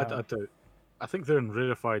 Yeah, I doubt. I think they're in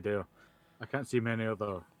rarefied air. I can't see many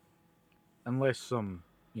other, unless some,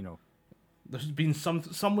 There's been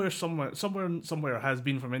somewhere has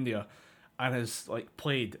been from India, and has like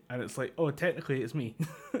played, and it's like, oh, technically it's me.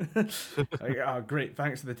 Like, great,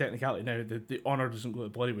 thanks to the technicality. Now the honor doesn't go to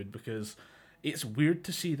Bollywood, because it's weird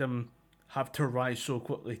to see them have to rise so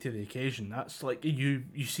quickly to the occasion. That's like you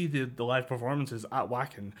see the live performances at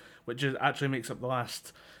Wacken, which actually makes up the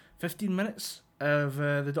last 15 minutes of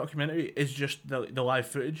the documentary, is just the live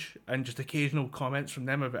footage and just occasional comments from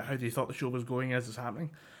them about how they thought the show was going as it's happening.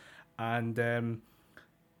 And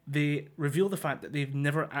they reveal the fact that they've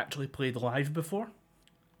never actually played live before,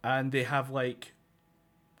 and they have like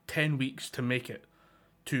 10 weeks to make it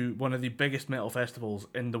to one of the biggest metal festivals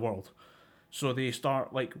in the world. So they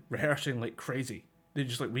start like rehearsing like crazy. They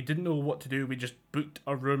just like, we didn't know what to do. We just booked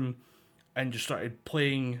a room and just started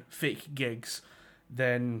playing fake gigs.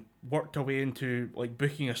 Then worked our way into like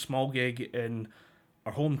booking a small gig in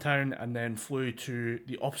our hometown, and then flew to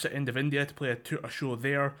the opposite end of India to play a show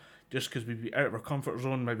there, just because we'd be out of our comfort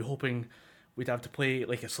zone, maybe hoping we'd have to play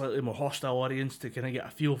like a slightly more hostile audience to kind of get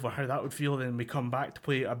a feel for how that would feel. Then we come back to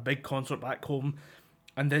play a big concert back home,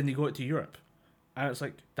 and then they go out to Europe. And it's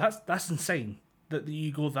like, that's insane that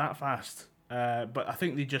you go that fast. But I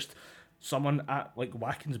think someone at like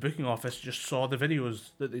Wacken's booking office just saw the videos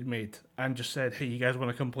that they'd made and just said, "Hey, you guys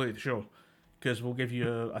want to come play the show? Because we'll give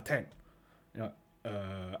you a tent."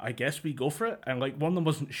 I guess we go for it. And like one of them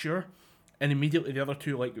wasn't sure, and immediately the other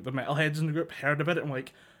two, like the metalheads in the group, heard about it and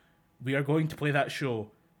like, "We are going to play that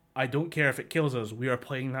show. I don't care if it kills us. We are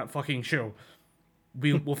playing that fucking show.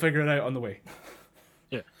 We'll figure it out on the way."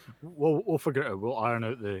 Yeah, we'll figure it out. We'll iron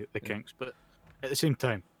out the kinks, but at the same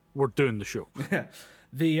time, we're doing the show. Yeah.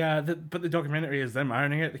 But the documentary is them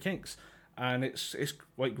ironing out the kinks, and it's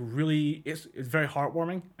like really it's very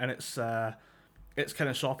heartwarming, and it's kind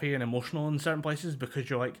of soppy and emotional in certain places, because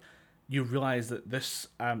you realize that this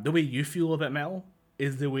the way you feel about metal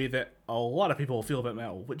is the way that a lot of people feel about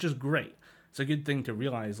metal, which is great. It's a good thing to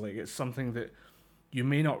realize. Like, it's something that you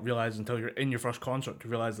may not realize until you're in your first concert, to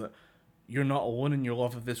realize that you're not alone in your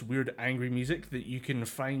love of this weird, angry music, that you can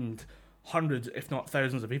find hundreds, if not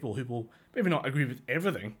thousands, of people who will maybe not agree with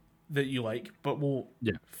everything that you like, but will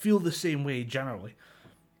feel the same way generally.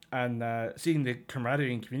 And seeing the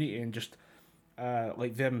camaraderie and community, and just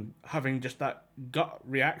like them having just that gut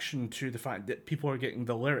reaction to the fact that people are getting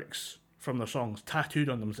the lyrics from their songs tattooed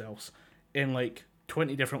on themselves in like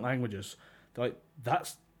 20 different languages. They're like,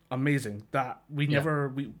 that's amazing. That we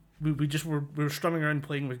were strumming around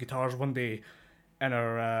playing with guitars one day in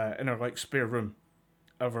our like spare room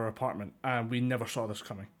of our apartment, and we never saw this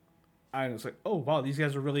coming. And it's like, oh wow, these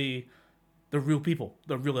guys they're real people.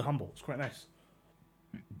 They're really humble. It's quite nice.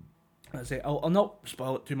 I say I'll not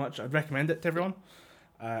spoil it too much. I'd recommend it to everyone.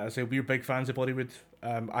 I say we're big fans of Bollywood.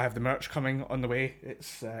 I have the merch coming on the way.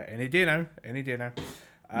 It's any day now.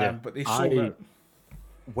 But they sold out.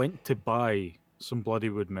 Went to buy some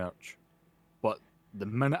Bloodywood merch, but the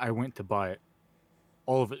minute I went to buy it,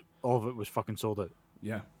 all of it was fucking sold out.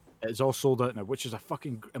 Yeah, it's all sold out now, which is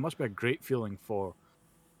it must be a great feeling for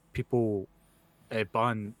people,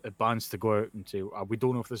 bands to go out and say, we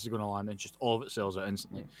don't know if this is going to land, and just all of it sells out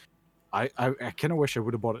instantly. I kind of wish I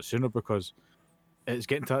would have bought it sooner, because it's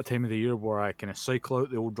getting to that time of the year where I kind of cycle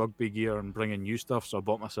out the old rugby gear and bring in new stuff. So I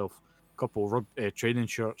bought myself a couple of training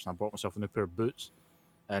shirts, and I bought myself a new pair of boots.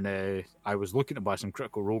 And I was looking to buy some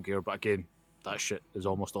Critical Role gear, but again, that shit is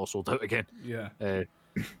almost all sold out again. Yeah. And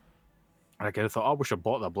I kind of thought, I wish I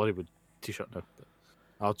bought that Bloodywood t-shirt now. But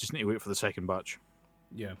I'll just need to wait for the second batch.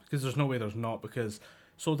 Yeah, because there's no way there's not, because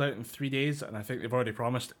sold out in 3 days, and I think they've already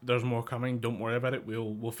promised there's more coming. Don't worry about it.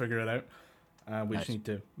 We'll figure it out. We just Nice. need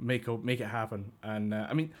to make it happen. And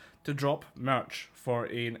I mean, to drop merch for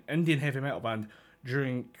an Indian heavy metal band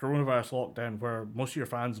during coronavirus lockdown, where most of your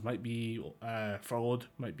fans might be furloughed,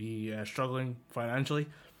 might be struggling financially,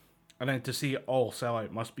 and then to see it all sell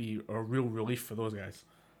out must be a real relief for those guys.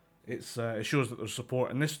 It shows that there's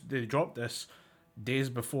support, and they dropped this days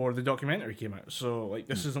before the documentary came out. So like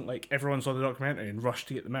this isn't like everyone saw the documentary and rushed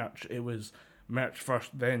to get the merch. It was merch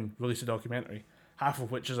first, then release the documentary. Half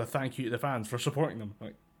of which is a thank you to the fans for supporting them.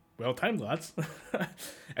 Like, well timed, lads.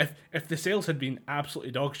 if the sales had been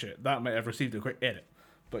absolutely dog shit, that might have received a quick edit.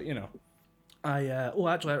 But you know,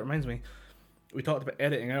 actually that reminds me, we talked about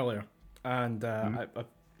editing earlier, and I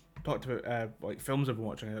talked about like films I've been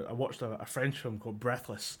watching. I watched a French film called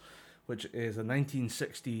Breathless, which is a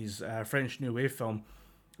 1960s French New Wave film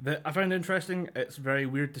that I found interesting. It's very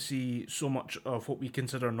weird to see so much of what we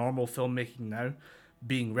consider normal filmmaking now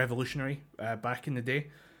being revolutionary back in the day.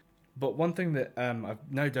 But one thing that I've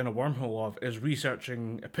now done a wormhole of is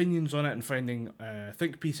researching opinions on it and finding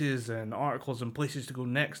think pieces and articles and places to go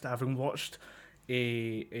next, having watched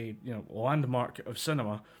a landmark of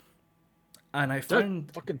cinema. And I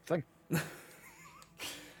found fucking thing.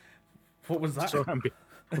 What was that? Sorry, I'm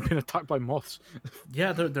being attacked by moths.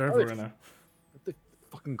 Yeah, they're everywhere now. The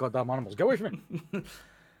fucking goddamn animals. Get away from me.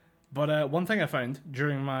 But one thing I found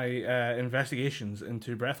during my investigations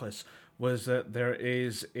into Breathless was that there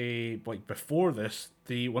is before this,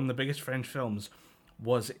 one of the biggest French films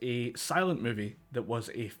was a silent movie that was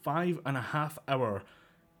a 5.5 hour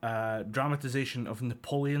dramatization of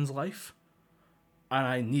Napoleon's life, and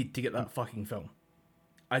I need to get that fucking film.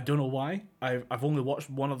 I don't know why. I've only watched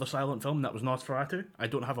one other silent film, that was Nosferatu. I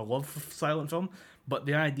don't have a love for silent film, but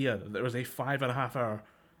the idea that there was a 5.5 hour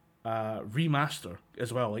remaster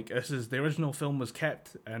as well. Like, this is the original film was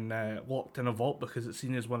kept and locked in a vault because it's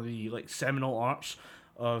seen as one of the like seminal arts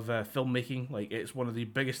of filmmaking. Like, it's one of the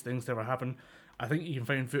biggest things to ever happen. I think you can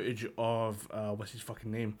find footage of what's his fucking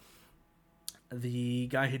name, the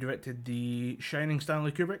guy who directed The Shining,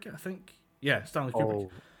 Stanley Kubrick. I think, yeah, Stanley Kubrick.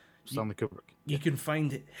 Oh, Stanley Kubrick. You can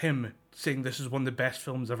find him saying this is one of the best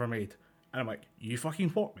films ever made, and I'm like, you fucking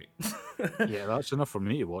what, mate? Yeah, that's enough for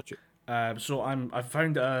me to watch it. So I've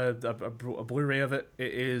found a Blu-ray of it.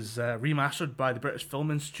 It is remastered by the British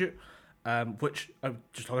Film Institute, which I'm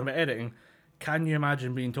just talking about editing. Can you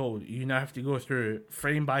imagine being told you now have to go through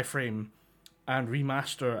frame by frame and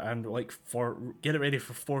remaster and get it ready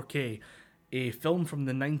for 4K a film from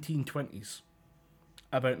the 1920s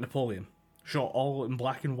about Napoleon, shot all in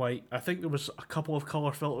black and white. I think there was a couple of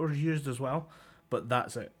color filters used as well, but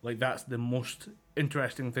that's it. Like, that's the most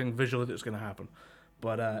interesting thing visually that's going to happen.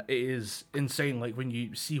 But it is insane, like, when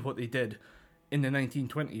you see what they did in the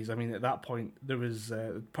 1920s. I mean, at that point, there was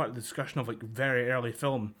part of the discussion of, like, very early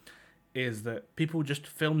film is that people just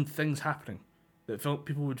filmed things happening. That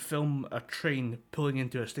people would film a train pulling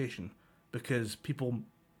into a station because people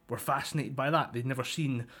were fascinated by that. They'd never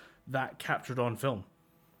seen that captured on film.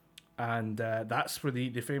 And that's where the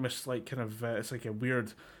famous, like, kind of, it's like a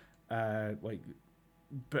weird, like,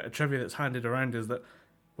 bit of trivia that's handed around is that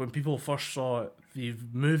when people first saw the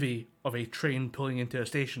movie of a train pulling into a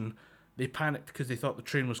station, they panicked because they thought the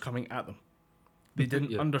train was coming at them. They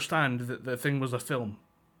didn't understand that the thing was a film.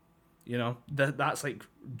 You know, that's like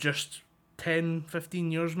just 10,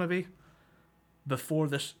 15 years maybe before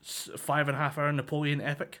this 5.5 hour Napoleon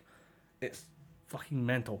epic. It's fucking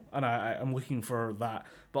mental, and I'm looking for that.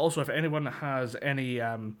 But also, if anyone has any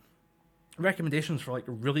recommendations for like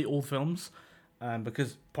really old films,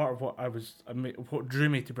 because part of what drew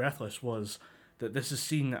me to Breathless was that this is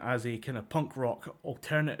seen as a kind of punk rock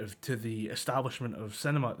alternative to the establishment of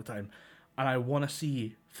cinema at the time, and I want to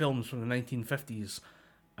see films from the 1950s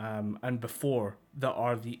and before that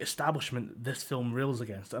are the establishment this film rails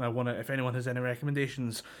against. And I want to, if anyone has any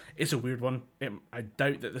recommendations, it's a weird one. I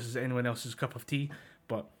doubt that this is anyone else's cup of tea,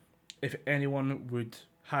 but if anyone would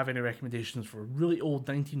have any recommendations for really old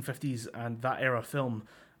 1950s and that era film,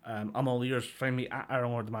 I'm all ears. Find me at Aaron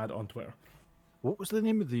Lord Mad on Twitter. What was the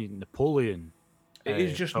name of the Napoleon? It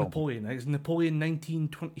is just film? Napoleon. It's Napoleon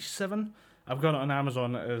 1927. I've got it on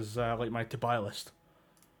Amazon as like my to buy list.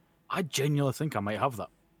 I genuinely think I might have that.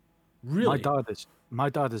 Really? My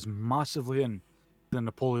dad is massively in the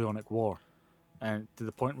Napoleonic War, and to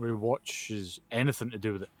the point where he watches anything to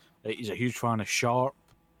do with it. He's a huge fan of Sharp,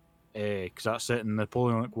 because that's set in the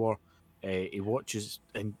Napoleonic War. He watches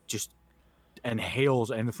and just inhales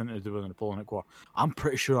anything to do with the Napoleonic War. I'm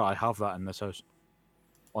pretty sure I have that in this house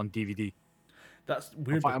on DVD. That's In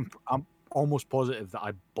weird. fact, I'm almost positive that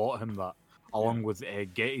I bought him that along with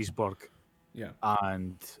Gettysburg Yeah.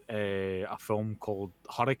 and a film called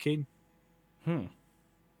Hurricane.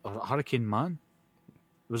 Hurricane Man.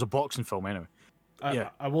 It was a boxing film anyway.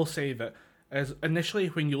 I will say that as initially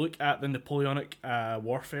when you look at the Napoleonic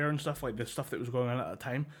warfare and stuff, like the stuff that was going on at the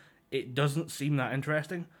time, it doesn't seem that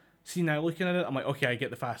interesting. See, now looking at it, I'm like, okay, I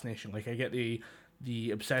get the fascination. Like, I get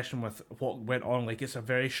the obsession with what went on. Like, it's a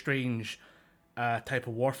very strange type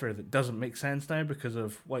of warfare that doesn't make sense now because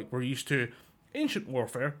of, like, we're used to ancient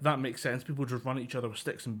warfare. That makes sense. People just run at each other with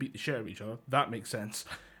sticks and beat the shit out of each other. That makes sense.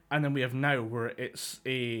 And then we have now where it's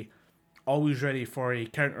always ready for a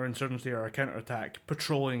counterinsurgency or a counterattack,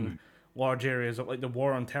 patrolling large areas. Like, the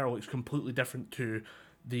war on terror looks completely different to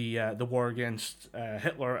the war against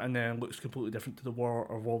Hitler, and then looks completely different to the war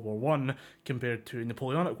of World War One compared to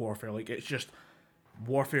Napoleonic warfare. Like, it's just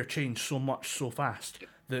warfare changed so much so fast.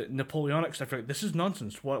 The Napoleonic stuff, like, this is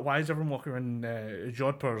nonsense. Why is everyone walking around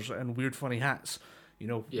jodhpurs and weird funny hats? You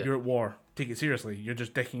know, you're at war. Take it seriously. You're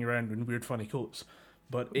just dicking around in weird funny coats.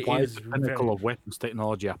 But it Why is is the pinnacle of weapons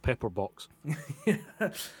technology a pepper box?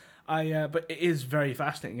 but it is very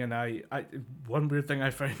fascinating, and I one weird thing I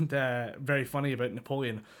found very funny about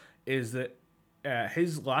Napoleon is that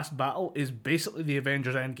his last battle is basically the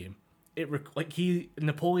Avengers Endgame.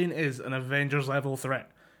 Napoleon is an Avengers level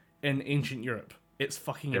threat in ancient Europe. It's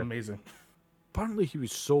fucking amazing. Apparently, he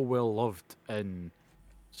was so well loved in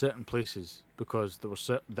certain places because there were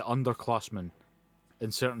the underclassmen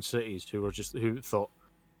in certain cities who thought,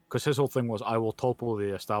 because his whole thing was, I will topple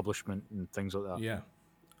the establishment and things like that. Yeah.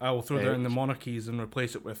 I will throw down the monarchies and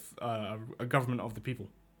replace it with a government of the people.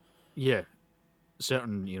 Yeah.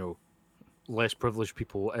 Certain, less privileged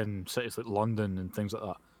people in cities like London and things like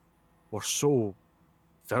that were so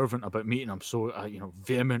fervent about meeting him, so,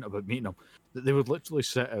 vehement about meeting him, that they would literally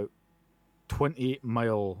set out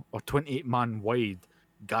 28-mile or 28-man wide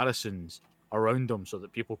garrisons around him so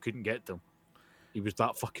that people couldn't get to him. He was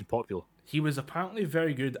that fucking popular. He was apparently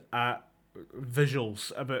very good at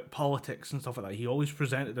visuals about politics and stuff like that. He always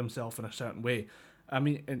presented himself in a certain way. I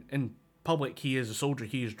mean, in public, he is a soldier.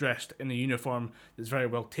 He is dressed in a uniform that's very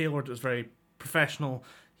well tailored. It's very professional.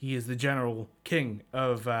 He is the general king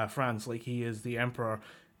of France. Like, he is the emperor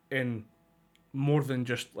in more than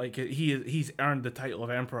just, like, he's earned the title of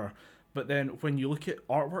emperor. But then when you look at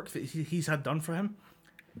artwork that he's had done for him,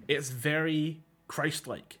 it's very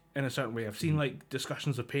Christ-like in a certain way. I've seen like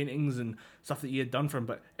discussions of paintings and stuff that he had done for him,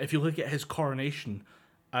 but if you look at his coronation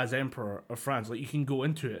as Emperor of France, like, you can go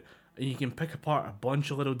into it and you can pick apart a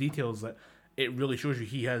bunch of little details that it really shows you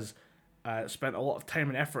he has spent a lot of time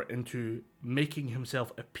and effort into making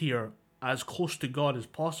himself appear as close to God as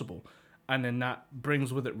possible, and then that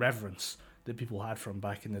brings with it reverence that people had for him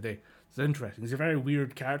back in the day. It's interesting. He's a very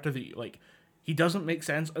weird character that, like, he doesn't make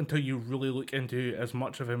sense until you really look into as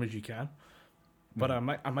much of him as you can. But I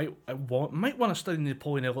might want to study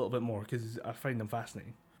Napoleon a little bit more because I find him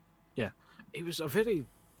fascinating. Yeah, he was a very,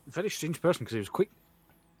 very strange person because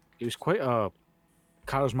he was quite a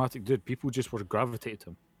charismatic dude. People just were gravitated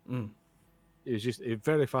to him. He was just a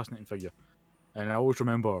very fascinating figure, and I always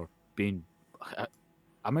remember being.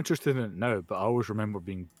 I'm interested in it now, but I always remember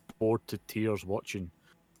being bored to tears watching,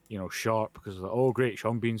 Sharp, because like, oh great,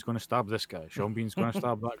 Sean Bean's going to stab this guy. Sean Bean's going to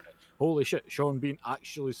stab that guy. Holy shit, Sean Bean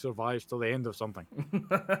actually survives till the end of something.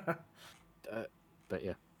 But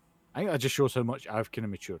yeah, I think that just shows how much I've kind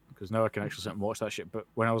of matured, because now I can actually sit and watch that shit. But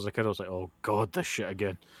when I was a kid, I was like, oh god, this shit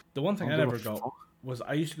again. The one thing I never got was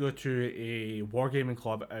I used to go to a wargaming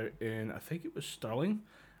club out in, I think it was Stirling,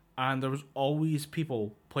 and there was always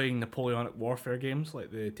people playing Napoleonic warfare games,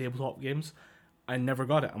 like the tabletop games. I never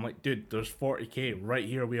got it. I'm like, dude, there's 40k right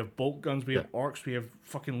here. We have bolt guns, we have orcs, we have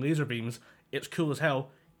fucking laser beams. It's cool as hell.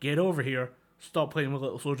 Get over here. Stop playing with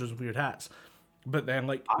little soldiers and weird hats. But then,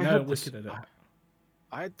 like, now looking at it,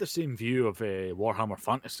 I had the same view of Warhammer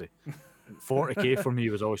Fantasy. 40k for me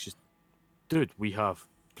was always just, dude, we have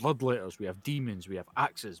bloodletters, we have demons, we have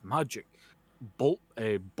axes, magic, bolt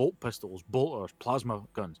pistols, bolters, plasma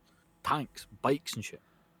guns, tanks, bikes and shit.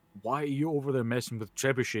 Why are you over there messing with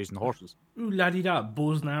trebuchets and horses? Ooh, la-di-da,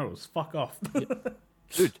 bows and arrows. Fuck off.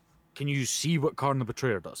 Dude, can you see what Karn the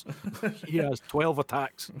Betrayer does? He has 12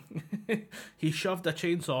 attacks. He shoved a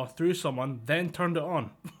chainsaw through someone, then turned it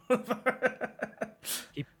on.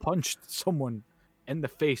 He punched someone in the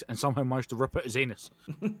face and somehow managed to rip out his anus.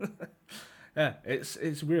 Yeah,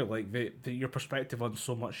 it's weird. Like, your perspective on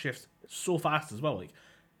so much shifts so fast as well. Like,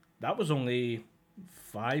 that was only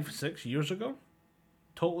 5-6 years ago.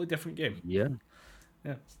 Totally different game.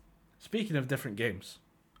 Yeah. Speaking of different games,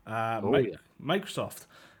 Microsoft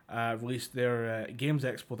released their Games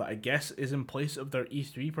Expo that I guess is in place of their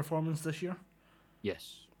E3 performance this year.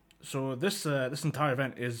 Yes. So this entire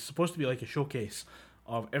event is supposed to be like a showcase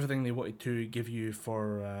of everything they wanted to give you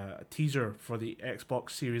for a teaser for the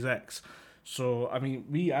Xbox Series X. So, I mean,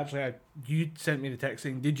 you sent me the text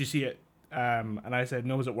saying, did you see it? And I said,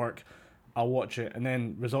 no, I was at work. I'll watch it. And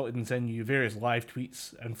then resulted in sending you various live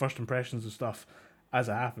tweets and first impressions and stuff as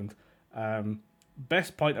it happened.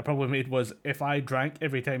 Best point I probably made was, if I drank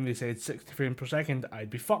every time they said 60 frames per second, I'd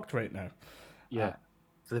be fucked right now. Yeah.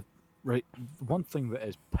 One thing that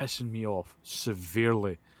is pissing me off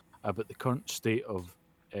severely about the current state of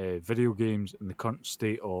video games and the current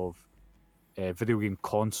state of video game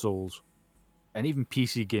consoles and even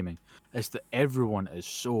PC gaming is that everyone is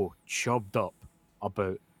so chubbed up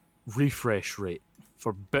about refresh rate,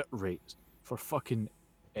 for bit rates, for fucking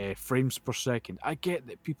frames per second. I get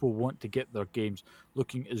that people want to get their games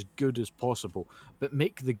looking as good as possible, but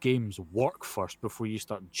make the games work first before you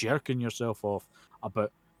start jerking yourself off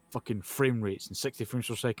about fucking frame rates and 60 frames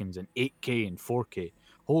per second and 8K and 4K.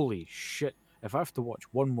 Holy shit. If I have to watch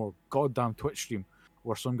one more goddamn Twitch stream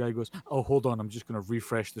where some guy goes, oh, hold on, I'm just going to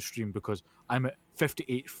refresh the stream because I'm at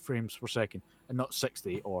 58 frames per second and not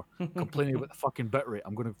 60, or complaining about the fucking bitrate,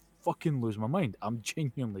 I'm going to fucking lose my mind. I'm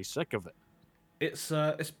genuinely sick of it. It's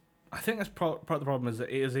I think that's part of the problem, is that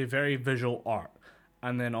it is a very visual art,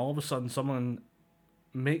 and then all of a sudden someone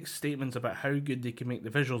makes statements about how good they can make the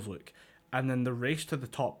visuals look, and then the race to the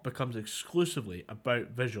top becomes exclusively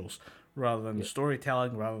about visuals rather than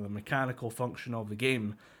storytelling, rather than mechanical function of the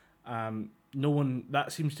game.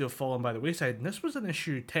 That seems to have fallen by the wayside, and this was an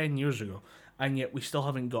issue 10 years ago, and yet we still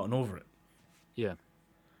haven't gotten over it. Yeah.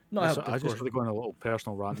 No, I just want to go on a little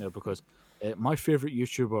personal rant there because my favourite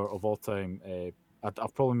YouTuber of all time,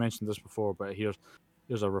 I've probably mentioned this before, but here's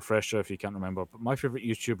a refresher if you can't remember. But my favourite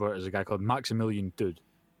YouTuber is a guy called Maximilian Dude,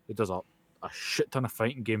 who does a shit ton of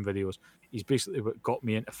fighting game videos. He's basically what got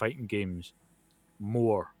me into fighting games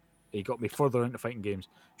more. He got me further into fighting games,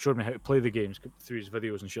 showed me how to play the games through his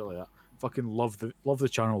videos and shit like that. Fucking love the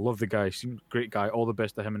channel, love the guy. Seems great guy. All the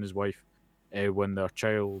best to him and his wife when their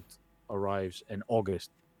child arrives in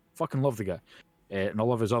August. Fucking love the guy. And I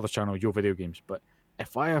love his other channel, Yo Video Games. But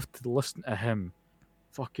if I have to listen to him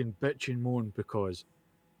fucking bitch and moan, because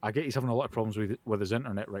I get he's having a lot of problems with his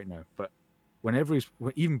internet right now, but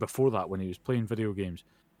even before that, when he was playing video games,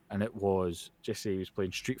 and it was, just say he was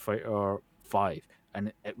playing Street Fighter 5,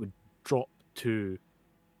 and it would drop to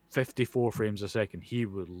 54 frames a second, he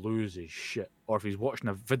would lose his shit. Or if he's watching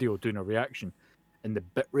a video doing a reaction and the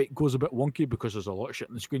bitrate goes a bit wonky because there's a lot of shit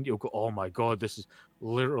on the screen, you'll go, oh my god, this is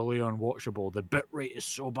literally unwatchable. The bitrate is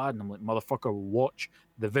so bad. And I'm like, motherfucker, watch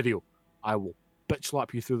the video. I will bitch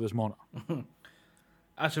slap you through this monitor.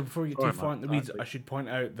 Actually, before we get too far into the weeds, I should point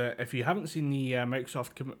out that if you haven't seen the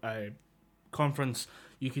Microsoft conference,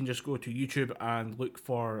 you can just go to YouTube and look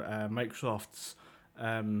for Microsoft's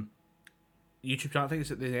YouTube channel. I think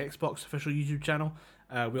it's at the Xbox official YouTube channel.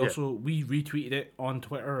 We retweeted it on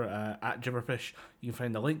Twitter at Gibberpish. You can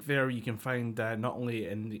find the link there. You can find not only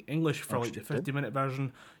in the English for the 50-minute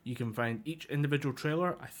version, you can find each individual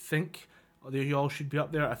trailer. I think they all should be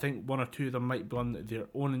up there. I think one or two of them might be on their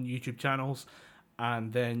own YouTube channels.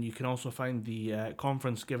 And then you can also find the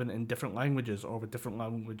conference given in different languages or with different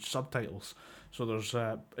language subtitles. So there's,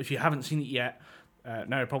 if you haven't seen it yet,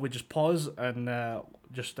 now probably just pause and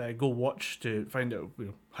go watch to find out,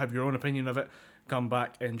 have your own opinion of it. Come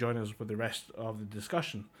back and join us with the rest of the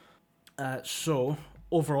discussion. So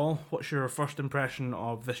overall, what's your first impression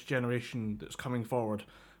of this generation that's coming forward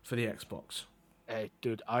for the Xbox?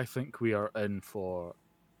 Dude, I think we are in for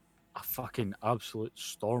a fucking absolute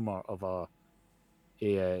stormer of a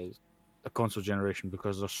console generation,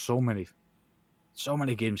 because there's so many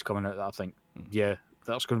games coming out that I think,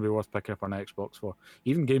 that's going to be worth picking up on Xbox for.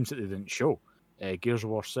 Even games that they didn't show. Gears of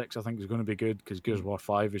War 6 I think is going to be good, because Gears of War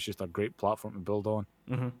 5 is just a great platform to build on.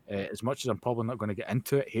 As much as I'm probably not going to get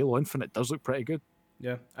into it, Halo Infinite does look pretty good.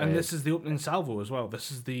 Yeah, and this is the opening salvo as well.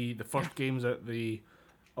 This is the first games of the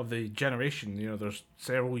generation. There's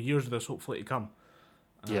several years of this hopefully to come.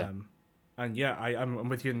 I'm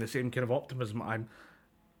with you in the same kind of optimism.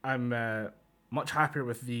 I'm much happier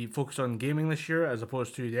with the focus on gaming this year as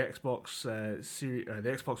opposed to the Xbox the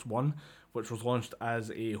Xbox One, which was launched as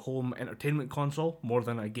a home entertainment console more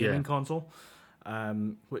than a gaming console,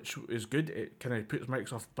 which is good. It kind of puts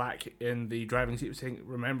Microsoft back in the driving seat, saying,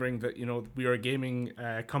 remembering that we are a gaming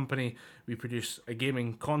company, we produce a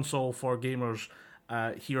gaming console for gamers.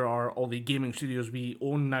 Here are all the gaming studios we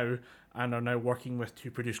own now and are now working with to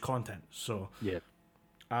produce content. So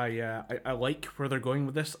I like where they're going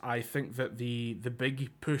with this. I think that the big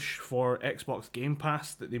push for Xbox Game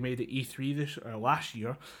Pass that they made at E3 last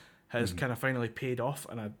year has kind of finally paid off,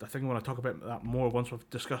 and I think I want to talk about that more once we've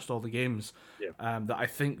discussed all the games. That I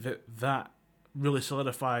think that really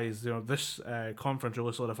solidifies, this conference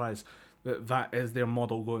really solidifies that is their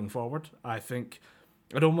model going forward. I think,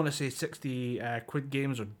 I don't want to say 60 quid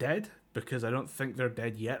games are dead, because I don't think they're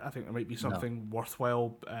dead yet. I think there might be something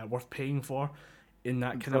worthwhile, worth paying for in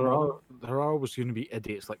that kind of model. There are always going to be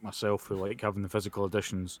idiots like myself who like having the physical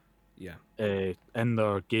editions Yeah. in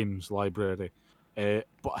their games library.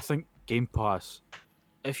 But I think Game Pass,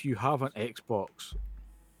 if you have an Xbox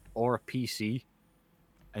or a PC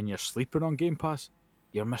and you're sleeping on Game Pass,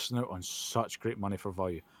 you're missing out on such great money for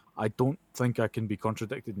value. I don't think I can be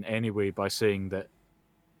contradicted in any way by saying that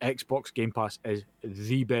Xbox Game Pass is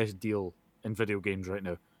the best deal in video games right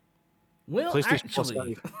now. Well,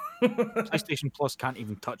 actually, PlayStation Plus can't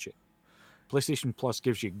even touch it. PlayStation Plus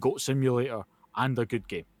gives you Goat Simulator and a good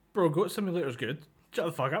game. bro, Goat Simulator's good. Shut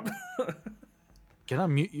the fuck up. Can I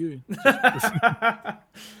mute you?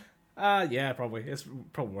 Yeah, probably. It's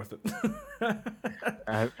probably worth it.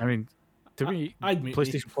 I mean, to me, I'd mute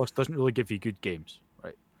PlayStation Plus doesn't really give you good games,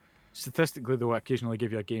 right? Statistically, they will occasionally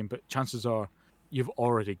give you a game, but chances are you've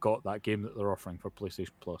already got that game that they're offering for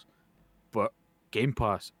PlayStation Plus. But Game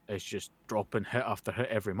Pass is just dropping hit after hit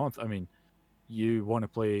every month. I mean, you want to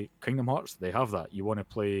play Kingdom Hearts, they have that. You want to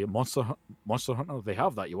play Monster Hunter, they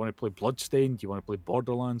have that. You want to play Bloodstained, you want to play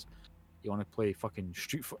Borderlands, you want to play fucking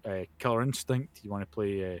Killer Instinct, you want to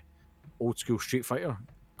play old school Street Fighter.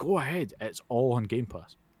 Go ahead, it's all on Game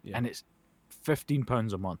Pass, and it's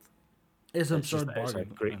 £15 a month. It's an absurd It's a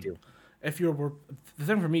bargain. great deal. If the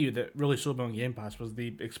thing for me that really sold me on Game Pass was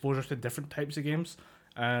the exposure to different types of games,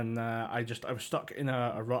 and I was stuck in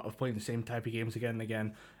a rut of playing the same type of games again and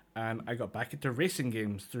again, and I got back into racing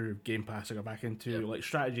games through Game Pass. I got back into like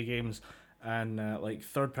strategy games and like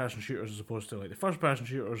third person shooters as opposed to like the first person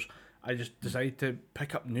shooters. I just decided to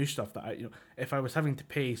pick up new stuff that if I was having to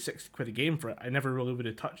pay £60 a game for it, I never really would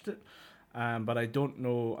have touched it. But I don't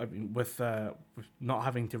know. I mean, with not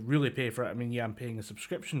having to really pay for it, I mean, yeah, I'm paying a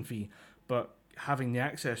subscription fee, but having the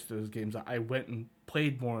access to those games, I went and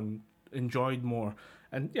played more and enjoyed more.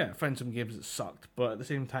 And yeah, I found some games that sucked, but at the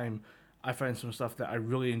same time, I found some stuff that I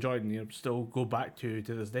really enjoyed and still go back to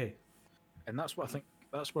this day. And that's what I think.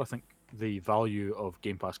 That's what I think the value of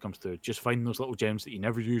Game Pass comes to. Just finding those little gems that you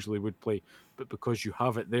never usually would play, but because you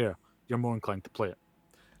have it there, you're more inclined to play it.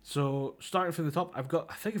 So starting from the top, I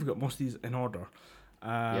think I've got most of these in order.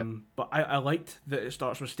 But I liked that it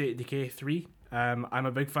starts with State of Decay 3. I'm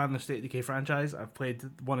a big fan of the State of Decay franchise. I've played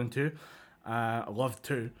 1 and 2. I loved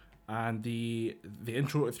 2. And the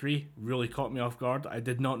intro to 3 really caught me off guard. I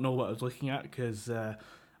did not know what I was looking at because a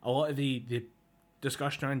lot of the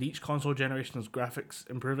discussion around each console generation's graphics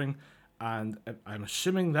improving, and I'm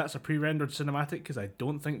assuming that's a pre-rendered cinematic because I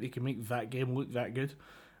don't think they can make that game look that good,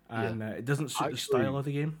 and it doesn't suit the style of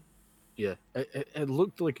the game. Yeah, it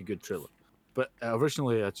looked like a good trailer, but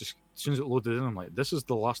originally as soon as it loaded in, I'm like, this is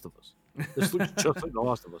The Last of Us. This looks just like The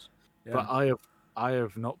Last of Us. Yeah. But I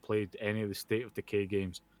have not played any of the State of Decay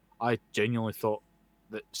games. I genuinely thought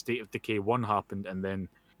that State of Decay 1 happened and then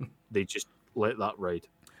they just let that ride.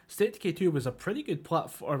 State of Decay 2 was a pretty good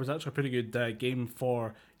platform. It was actually a pretty good game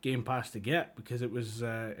for Game Pass to get because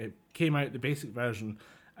it came out the basic version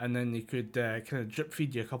and then they could kind of drip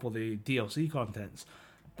feed you a couple of the DLC contents.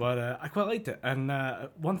 But I quite liked it. And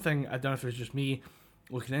one thing, I don't know if it was just me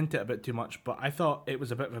looking into it a bit too much, but I thought it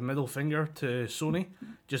was a bit of a middle finger to Sony,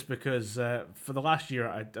 just because for the last year,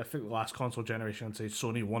 I think the last console generation, I'd say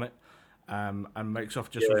Sony won it, and Microsoft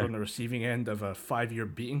just was on the receiving end of a 5-year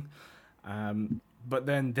beating. But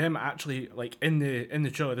then them actually, like in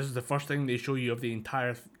the trailer, this is the first thing they show you of the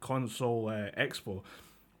entire console expo,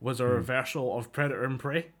 was a reversal of Predator and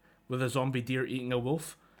Prey with a zombie deer eating a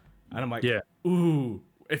wolf, and I'm like, ooh.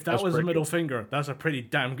 If that was a middle finger, that's a pretty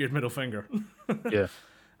damn good middle finger. Yeah.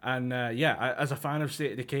 And as a fan of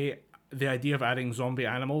State of Decay, the idea of adding zombie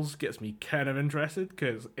animals gets me kind of interested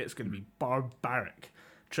because it's going to be barbaric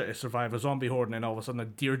trying to survive a zombie horde and then all of a sudden a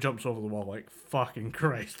deer jumps over the wall like fucking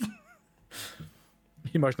Christ.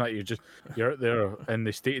 You imagine that you're out there in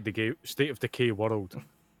the State of Decay world,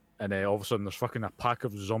 and all of a sudden there's fucking a pack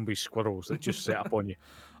of zombie squirrels that just set up on you.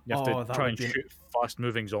 You have to try and shoot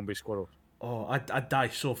fast-moving zombie squirrels. Oh, I'd die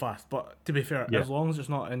so fast. But to be fair, as long as it's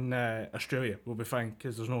not in Australia, we'll be fine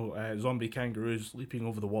because there's no zombie kangaroos leaping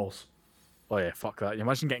over the walls. Oh yeah, fuck that. You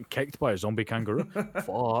imagine getting kicked by a zombie kangaroo?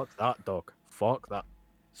 Fuck that, dog. Fuck that.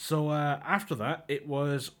 So after that, it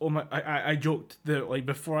was I joked that like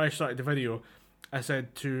before I started the video, I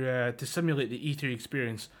said to simulate the E3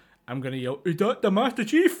 experience, I'm gonna yell, "Is that the Master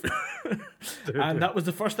Chief?" And that was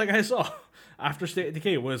the first thing I saw after State of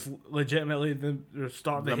Decay was legitimately the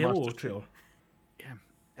start of the Halo trailer. Yeah,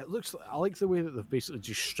 it looks. I like the way that they've basically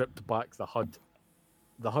just stripped back the HUD.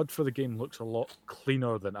 the HUD for the game looks a lot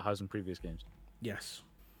cleaner than it has in previous games. Yes.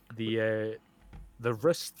 The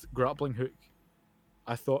wrist grappling hook,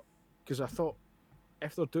 I thought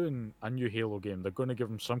if they're doing a new Halo game, they're going to give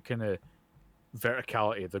them some kind of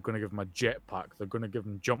verticality. They're going to give them a jetpack. They're going to give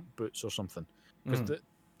them jump boots or something. Because the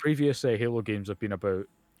previous Halo games have been about,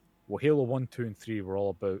 well, Halo 1, 2, and 3 were all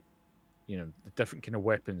about, the different kind of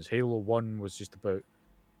weapons. Halo 1 was just about,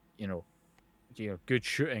 good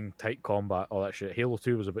shooting, tight combat, all that shit. Halo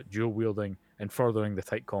 2 was about dual wielding and furthering the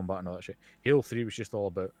tight combat and all that shit. Halo 3 was just all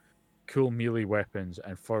about cool melee weapons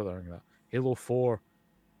and furthering that. Halo 4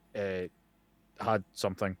 had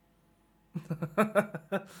something.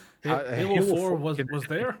 Halo 4 was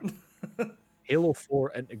there. Halo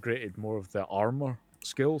 4 integrated more of the armor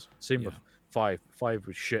skills. Same with 5. 5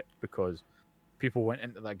 was shit because people went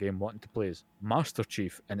into that game wanting to play as Master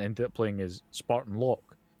Chief and ended up playing as Spartan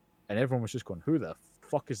Locke. And everyone was just going, who the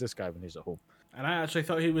fuck is this guy when he's at home? And I actually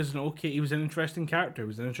thought he was an interesting character. He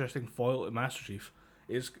was an interesting foil to Master Chief.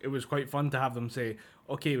 It was quite fun to have them say,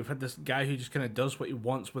 okay, we've had this guy who just kind of does what he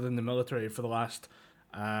wants within the military for the last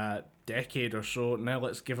decade or so. Now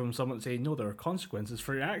let's give him someone to say, no, there are consequences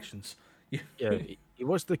for your actions. Yeah, he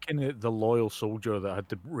was the kind of the loyal soldier that had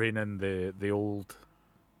to rein in the old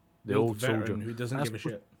veteran soldier who doesn't give a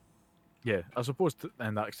shit. Yeah, I suppose to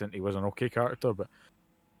an extent he was an okay character, but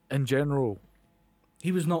in general,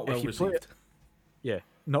 he was not well received.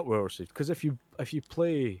 Not well received. Because if you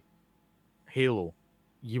play Halo,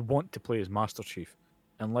 you want to play as Master Chief,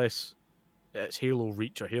 unless it's Halo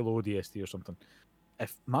Reach or Halo ODST or something.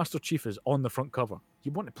 If Master Chief is on the front cover,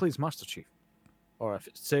 you want to play as Master Chief. Or if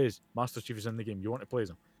it says Master Chief is in the game, you want to play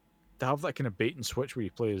as him. To have that kind of bait and switch where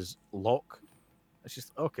you play as Locke, it's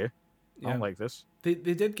just, okay, I don't like this. They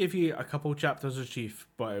did give you a couple chapters of Chief,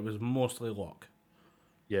 but it was mostly Locke.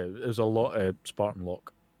 Yeah, there's a lot of Spartan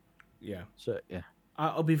Locke. Yeah. So, yeah.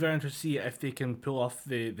 I'll be very interested to see if they can pull off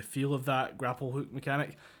the feel of that grapple hook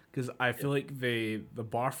mechanic, because I feel like the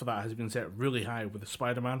bar for that has been set really high with the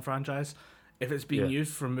Spider-Man franchise. If it's being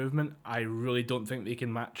used for movement, I really don't think they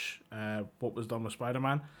can match what was done with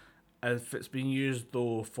Spider-Man. If it's being used,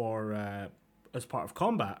 though, for as part of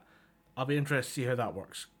combat, I'll be interested to see how that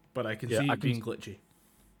works. But I can see it being glitchy.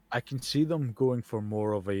 I can see them going for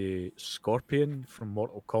more of a Scorpion from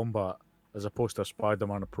Mortal Kombat as opposed to a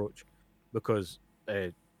Spider-Man approach, because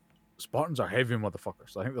Spartans are heavy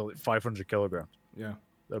motherfuckers. I think they're like 500 kilograms. Yeah.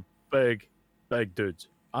 They're big dudes.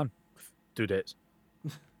 And dudettes.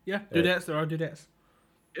 Yeah, dudettes. There are dudettes.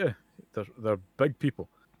 Yeah, they're big people.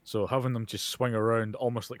 So having them just swing around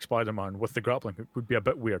almost like Spider-Man with the grappling hook would be a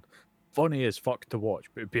bit weird. Funny as fuck to watch,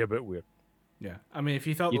 but it'd be a bit weird. Yeah, I mean, if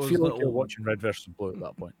you thought you'd those feel little... like you're watching Red vs. Blue at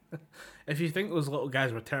that point. If you think those little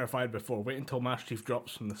guys were terrified before, wait until Master Chief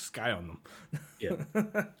drops from the sky on them.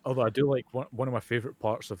 Yeah. Although I do like one of my favorite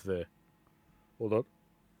parts of the... Hold on.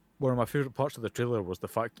 One of my favorite parts of the trailer was the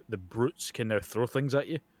fact that the brutes can now throw things at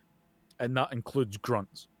you, and that includes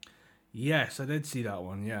grunts. Yes, I did see that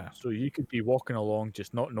one, yeah. So you could be walking along,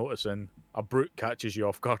 just not noticing, a brute catches you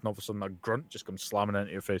off guard, and all of a sudden a grunt just comes slamming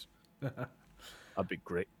into your face. That'd be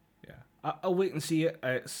great. Yeah, I'll wait and see it.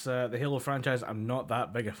 It's the Halo franchise. I'm not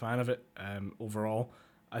that big a fan of it overall.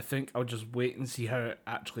 I think I'll just wait and see how it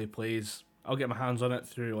actually plays. I'll get my hands on it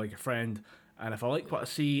through like a friend, and if I like what I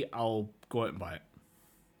see, I'll go out and buy it.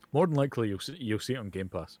 More than likely, you'll see it on Game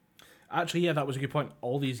Pass. Actually, yeah, that was a good point.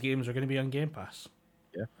 All these games are going to be on Game Pass.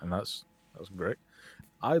 Yeah, and that's great.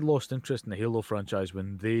 I lost interest in the Halo franchise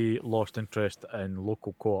when they lost interest in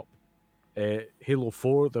local co-op. Halo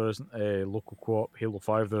 4, there isn't a local co-op. Halo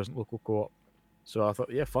 5, there isn't local co-op. So I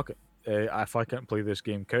thought, yeah, fuck it. If I can't play this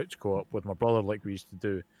game couch co-op with my brother like we used to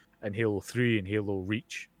do in Halo 3 and Halo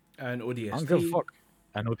Reach. And ODST. I don't give a fuck.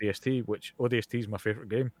 And ODST, which ODST is my favourite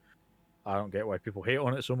game. I don't get why people hate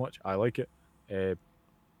on it so much. I like it.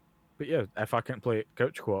 But yeah, if I can't play it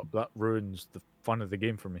couch co-op, that ruins the fun of the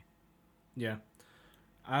game for me. Yeah.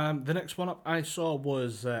 The next one up I saw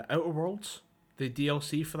was Outer Worlds, the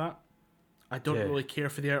DLC for that. I don't really care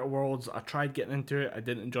for the Outer Worlds. I tried getting into it. I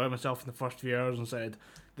didn't enjoy myself in the first few hours and said,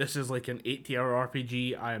 this is like an 80-hour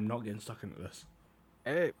RPG. I am not getting stuck into this.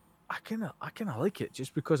 I kind of like it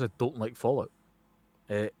just because I don't like Fallout.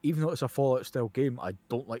 Even though it's a Fallout style game, I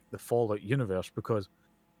don't like the Fallout universe because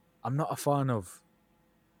I'm not a fan of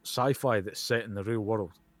sci-fi that's set in the real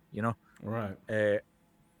world, you know? Right. It's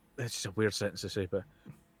just a weird sentence to say, but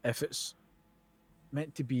if it's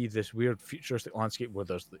meant to be this weird futuristic landscape where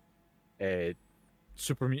there's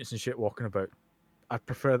super mutants and shit walking about, I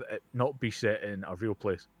prefer that it not be set in a real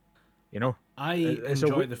place, you know? I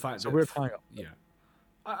enjoy the fact that... It's a weird hang-up. Yeah.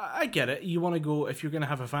 I get it. You want to go, if you're going to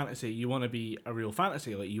have a fantasy, you want to be a real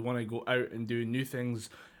fantasy. Like, you want to go out and do new things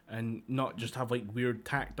and not just have like weird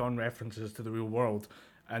tacked on references to the real world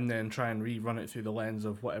and then try and rerun it through the lens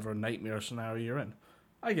of whatever nightmare scenario you're in.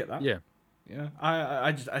 I get that. Yeah. Yeah.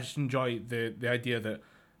 I just enjoy the idea that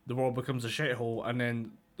the world becomes a shithole and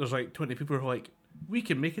then there's like 20 people who are like, we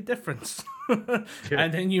can make a difference.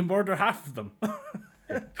 And then you murder half of them.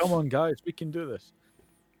 Come on, guys, we can do this.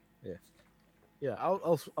 Yeah, yeah.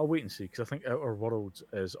 I'll wait and see because I think Outer Worlds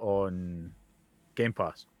is on Game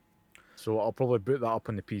Pass, so I'll probably boot that up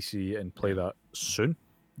on the PC and play that soon.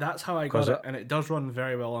 That's how I got it, and it does run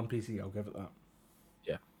very well on PC. I'll give it that.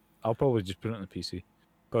 Yeah, I'll probably just put it on the PC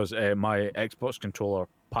because my Xbox controller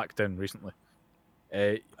packed in recently.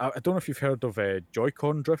 I don't know if you've heard of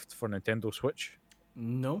Joy-Con drift for Nintendo Switch.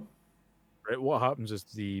 No. Right, what happens is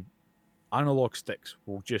the analog sticks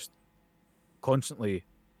will just constantly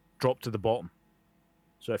drop to the bottom.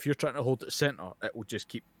 So if you're trying to hold it center, it will just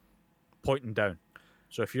keep pointing down.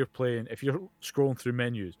 So if you're scrolling through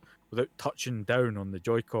menus without touching down on the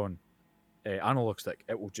Joy-Con analog stick,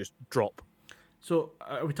 it will just drop. So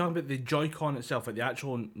are we talking about the Joy-Con itself, like the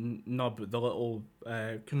actual nub, the little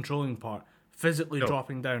controlling part, physically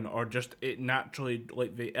dropping down, or just it naturally,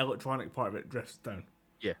 like the electronic part of it drifts down?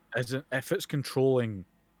 Yeah, as in, if it's controlling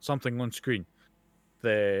something on screen,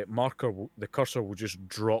 the cursor will just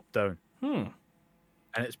drop down.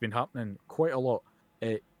 And it's been happening quite a lot.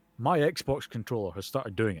 My Xbox controller has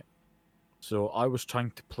started doing it. So I was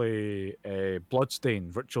trying to play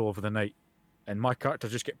Bloodstained Ritual of the Night, and my character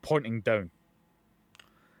just kept pointing down.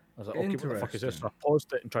 I was like, okay, what the fuck is this? So I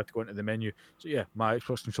paused it and tried to go into the menu. So yeah, my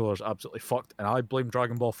Xbox controller is absolutely fucked, and I blame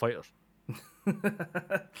Dragon Ball FighterZ.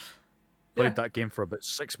 Played that game for about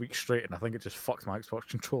 6 weeks straight, and I think it just fucked my Xbox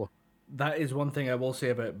controller. That is one thing I will say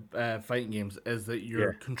about fighting games, is that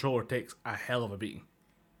your controller takes a hell of a beating.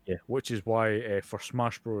 Yeah, which is why for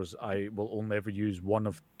Smash Bros. I will only ever use one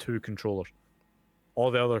of two controllers.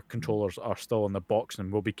 All the other controllers are still in the box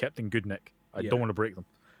and will be kept in good nick. I don't want to break them.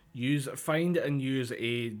 Find and use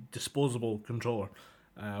a disposable controller.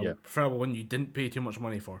 Preferable one you didn't pay too much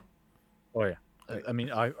money for. Oh yeah. I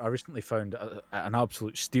mean, I recently found an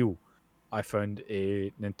absolute steal. I found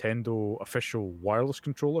a Nintendo official wireless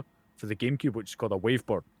controller for the GameCube, which is called a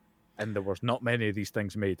Wavebird, and there was not many of these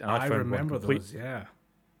things made. And I found remember those, yeah.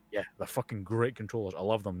 Yeah, they're fucking great controllers. I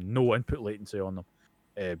love them. No input latency on them.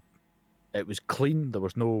 It was clean. There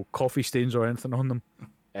was no coffee stains or anything on them.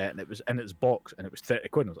 And it was in its box, and it was 30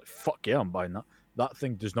 quid. And I was like, fuck yeah, I'm buying that. That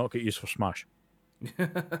thing does not get used for Smash.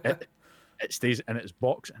 It stays in its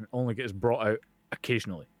box and only gets brought out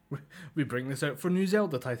occasionally. We bring this out for new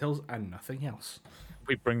Zelda titles and nothing else.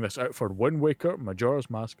 We bring this out for Wind Waker, Majora's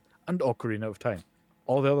Mask, and Ocarina of Time.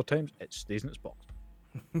 All the other times, it stays in its box.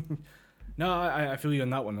 No, I feel you on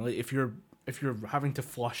that one. Like, if you're having to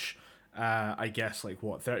flush, I guess, like,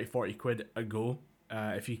 30, 40 quid a go,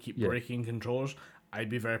 if you keep breaking controllers, I'd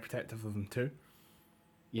be very protective of them too.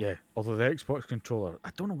 Yeah, although the Xbox controller, I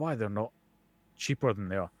don't know why they're not cheaper than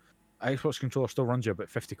they are. Xbox controller still runs you about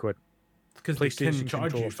 50 quid. Because they can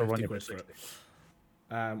charge you 50 quid for it.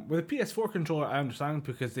 With the PS4 controller, I understand,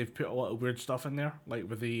 because they've put a lot of weird stuff in there, like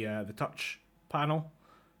with the touch panel.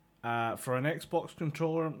 For an Xbox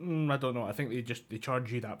controller, I don't know. I think they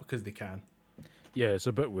charge you that because they can. Yeah, it's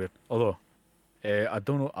a bit weird. Although, I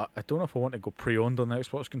don't know. I don't know if I want to go pre-owned on the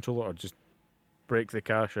Xbox controller or just break the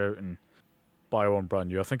cash out and buy one brand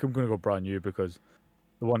new. I think I'm going to go brand new because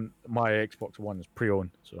my Xbox One is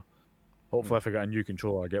pre-owned. So hopefully, if I get a new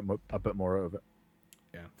controller, I get a bit more out of it.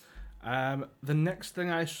 Yeah. The next thing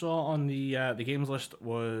I saw on the games list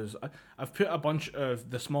was I've put a bunch of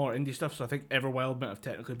the smaller indie stuff, so I think Everwild might have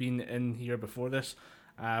technically been in here before this.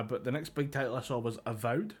 But the next big title I saw was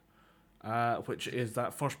Avowed, which is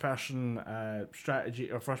that first-person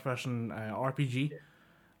strategy or first-person RPG.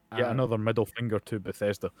 Yeah, another middle finger to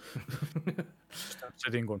Bethesda. Start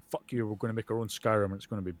sitting and going, fuck you, we're going to make our own Skyrim and it's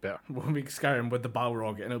going to be better. We'll make Skyrim with the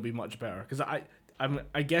Balrog and it'll be much better. Because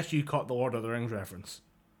I guess you caught the Lord of the Rings reference.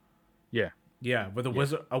 Yeah. Yeah, with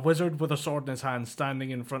a wizard with a sword in his hand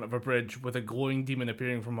standing in front of a bridge with a glowing demon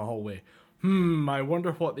appearing from a hallway. I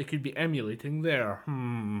wonder what they could be emulating there. Yeah,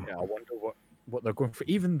 I wonder what they're going for.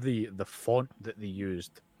 Even the font that they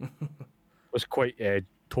used was quite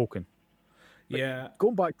token. Like, yeah.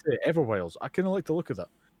 Going back to Everwilds, I kind of like the look of that.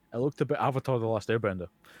 It looked a bit Avatar: The Last Airbender.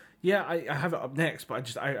 Yeah, I have it up next,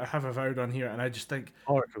 but I have Avowed on here, and I just think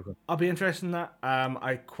cool. I'll be interested in that.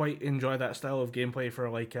 I quite enjoy that style of gameplay for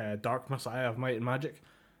like Dark Messiah of Might and Magic.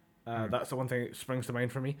 That's the one thing that springs to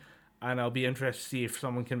mind for me, and I'll be interested to see if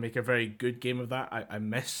someone can make a very good game of that. I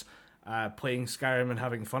miss playing Skyrim and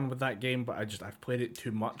having fun with that game, but I've played it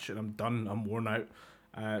too much and I'm done. I'm worn out.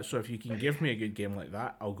 So if you can give me a good game like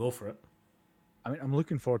that, I'll go for it. I mean, I'm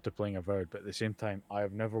looking forward to playing Avowed, but at the same time, I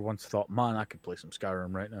have never once thought, man, I could play some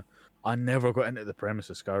Skyrim right now. I never got into the premise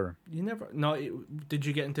of Skyrim. You never? No. Did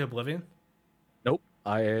you get into Oblivion? Nope,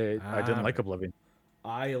 I didn't like Oblivion.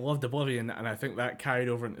 I loved Oblivion, and I think that carried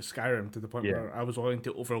over into Skyrim to the point where I was willing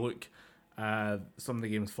to overlook some of the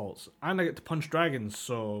game's faults. And I get to punch dragons,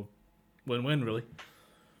 so win-win, really.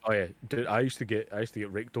 Oh yeah, dude, I used to get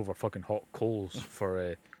raked over fucking hot coals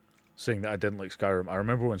for saying that I didn't like Skyrim. I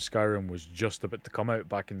remember when Skyrim was just about to come out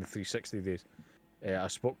back in the 360 days. I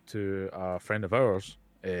spoke to a friend of ours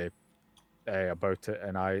about it,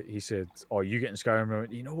 and he said, "Oh, you getting Skyrim?" I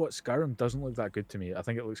went, "You know what? Skyrim doesn't look that good to me. I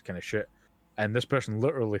think it looks kind of shit." And this person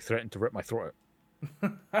literally threatened to rip my throat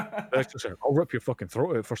out. I'll rip your fucking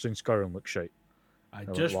throat out for saying Skyrim looks shite. I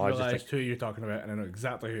just realised who you're talking about, and I know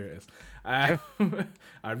exactly who it is. I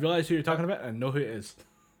realised who you're talking about, and I know who it is.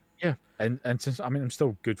 Yeah, and since I'm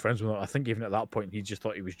still good friends with him. I think even at that point he just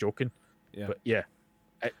thought he was joking. Yeah, but yeah,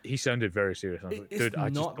 he sounded very serious. I was like, dude, I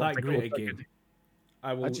just don't think it looks that good.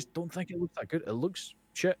 I just don't think it looks that good. It looks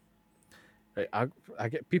shit. I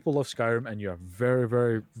get people love Skyrim, and you are very,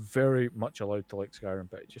 very, very much allowed to like Skyrim,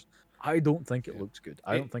 but I don't think it looks good.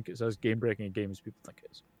 I don't think it's as game breaking a game as people think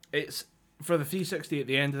it is. It's for the 360 at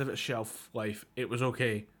the end of its shelf life. It was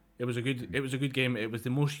okay. It was a good game. It was the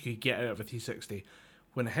most you could get out of a 360.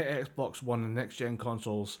 When it hit Xbox One and next gen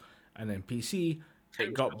consoles, and then PC,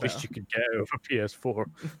 it got better. At least you could get out of a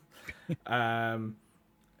PS4.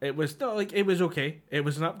 It was still it was okay. It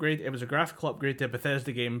was an upgrade. It was a graphical upgrade to a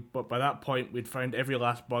Bethesda game, but by that point we'd found every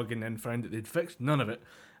last bug and then found that they'd fixed none of it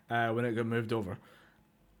when it got moved over.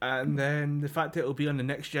 And then the fact that it'll be on the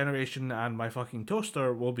next generation and my fucking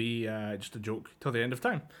toaster will be just a joke till the end of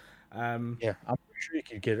time. Yeah, I'm pretty sure you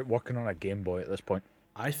could get it working on a Game Boy at this point.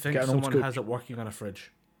 I think someone has it working on a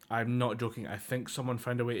fridge. I'm not joking. I think someone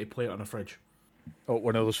found a way to play it on a fridge. Oh,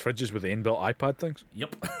 one of those fridges with the inbuilt iPad things?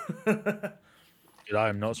 Yep. I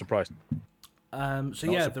am not surprised. There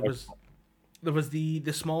was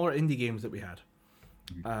the smaller indie games that we had.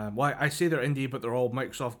 Well, I say they're indie, but they're all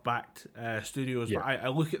Microsoft-backed studios. Yeah. But I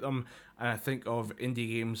look at them and I think of indie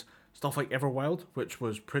games, stuff like Everwild, which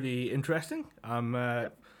was pretty interesting.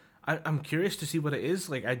 I'm curious to see what it is.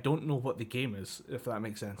 Like, I don't know what the game is, if that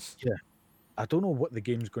makes sense. Yeah, I don't know what the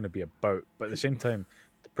game's going to be about, but at the same time,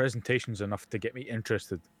 the presentation's enough to get me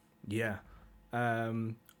interested. Yeah.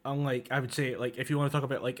 Unlike, I would say, like, if you want to talk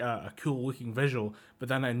about like a cool looking visual, but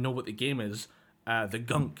then I know what the game is, the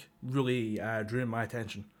Gunk really drew my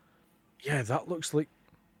attention. Yeah, that looks like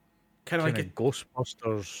kind of like a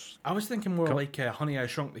Ghostbusters. I was thinking more like Honey, I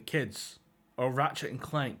Shrunk the Kids or Ratchet and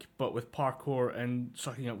Clank, but with parkour and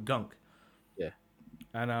sucking up gunk. Yeah,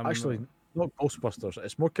 and actually, not Ghostbusters.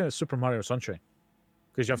 It's more kind of Super Mario Sunshine,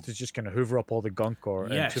 because you have to just kind of hoover up all the gunk, or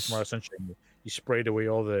in Super Mario Sunshine, you sprayed away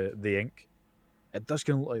all the ink. It does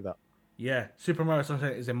kind of look like that. Yeah, Super Mario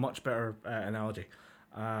Sunshine is a much better analogy.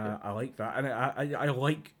 I like that, and I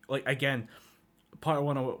like again, part of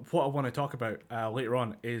what I want to talk about later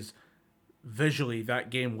on is visually that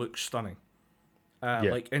game looks stunning.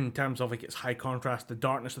 Like in terms of like its high contrast, the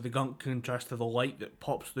darkness of the gunk contrast to the light that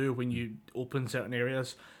pops through when you open certain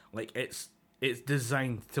areas. Like it's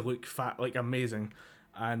designed to look amazing.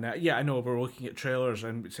 And I know we're looking at trailers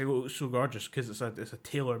and say, "Oh, it looks so gorgeous," because it's a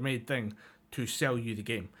tailor-made thing to sell you the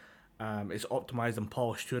game. It's optimized and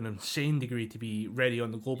polished to an insane degree to be ready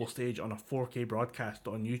on the global stage on a 4K broadcast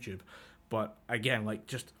on YouTube. But again, like,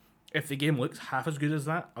 just if the game looks half as good as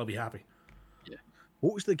that, I'll be happy. Yeah.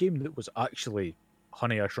 What was the game that was actually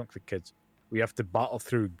Honey, I Shrunk the Kids? We have to battle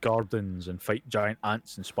through gardens and fight giant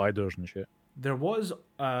ants and spiders and shit. There was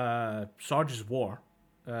Sarge's War.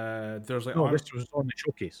 There's like this was on the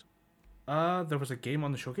showcase. There was a game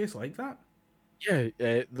on the showcase like that. Yeah,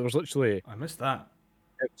 there was literally. I missed that.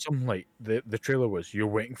 Something like the trailer was, "You're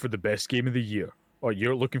waiting for the best game of the year," or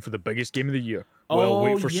 "You're looking for the biggest game of the year." Well,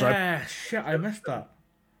 wait for shit! I missed that.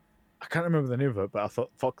 I can't remember the name of it, but I thought,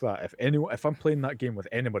 fuck that. If I'm playing that game with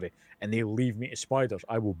anybody and they leave me to spiders,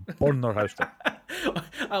 I will burn their house down.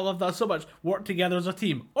 I love that so much. Work together as a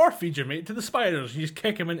team, or feed your mate to the spiders. You just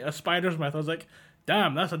kick him into a spider's mouth. I was like,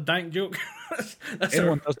 damn, that's a dank joke.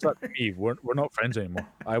 Anyone does that to me, we're not friends anymore.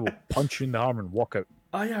 I will punch you in the arm and walk out.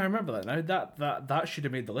 Oh yeah, I remember that now. That should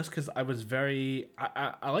have made the list, because I was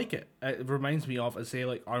I like it. It reminds me of, say,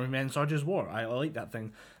 like Army Men Sarge's War. I like that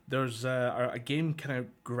thing. There's a game kind of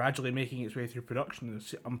gradually making its way through production.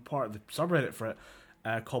 I'm part of the subreddit for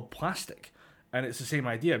it, called Plastic, and it's the same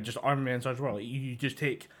idea of just Army Men Sarge's War. Like, you just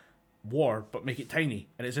take war but make it tiny,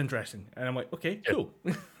 and it's interesting. And I'm like, okay, cool.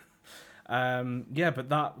 Yeah, but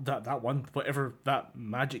that one, whatever that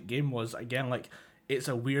Magic game was, again, like, it's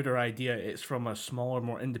a weirder idea. It's from a smaller,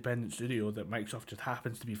 more independent studio that Microsoft just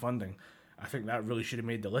happens to be funding. I think that really should have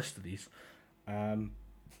made the list of these. Then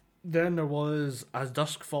there was As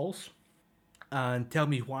Dusk Falls and Tell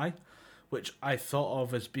Me Why, which I thought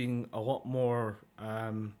of as being a lot more.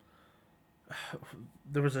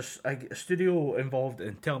 There was a studio involved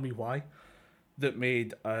in Tell Me Why that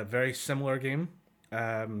made a very similar game,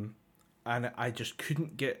 and I just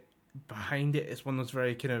couldn't get behind it. It's one of those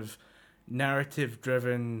very kind of narrative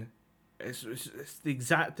driven. It's the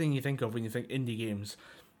exact thing you think of when you think indie games.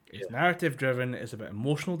 It's narrative driven. It's about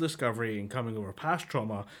emotional discovery and coming over past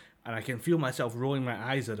trauma, and I can feel myself rolling my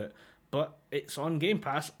eyes at it. But it's on Game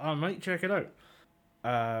Pass. I might check it out.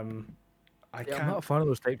 I Yeah, can't. I'm not a fan of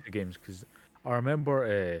those types of games because I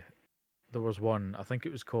remember there was one, I think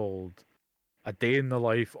it was called A Day in the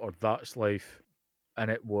Life or That's Life,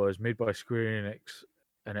 and it was made by Square Enix,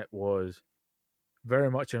 and it was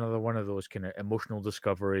very much another one of those kind of emotional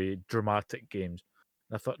discovery, dramatic games.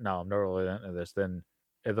 And I thought, no, I'm not really into this. Then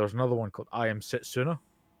there was another one called I Am Setsuna.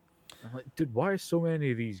 I'm like, dude, why are so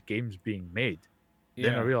many of these games being made?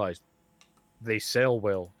 Then I Yeah. realized they sell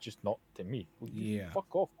well, just not to me. Yeah.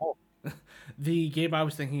 Fuck off. Oh. The game I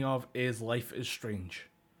was thinking of is Life is Strange.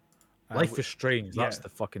 Life is Strange. yeah. That's the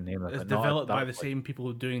fucking name of It's it. Not developed by that, the like, same people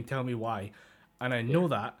who doing Tell Me Why, and I know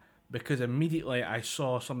that because immediately I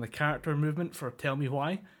saw some of the character movement for Tell Me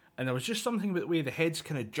Why, and there was just something about the way the heads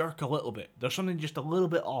kind of jerk a little bit. There's something just a little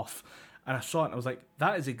bit off, and I saw it and I was like,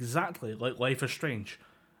 that is exactly like Life is Strange.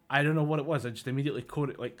 I don't know what it was. I just immediately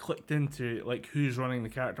coded, like, clicked into like who's running the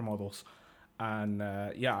character models, and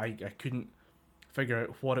I couldn't figure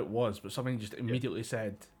out what it was, but something just immediately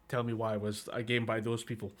said Tell Me Why was a game by those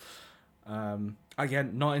people.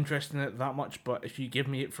 Again, not interested in it that much, but if you give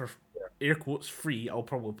me it for air quotes free, I'll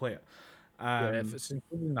probably play it. if it's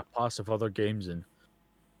included in a pass of other games, and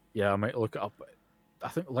I might look it up. I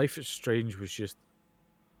think Life is Strange was just,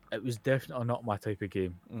 it was definitely not my type of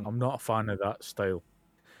game. I'm not a fan of that style.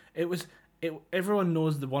 It was it. Everyone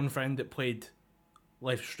knows the one friend that played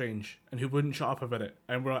Life is Strange and who wouldn't shut up about it.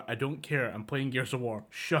 And we're like, I don't care. I'm playing Gears of War.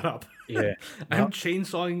 Shut up. Yeah. I'm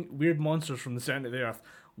chainsawing weird monsters from the center of the earth.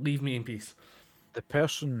 Leave me in peace. The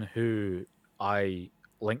person who I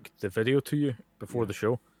linked the video to you before the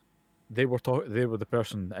show, they were the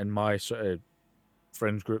person in my sort of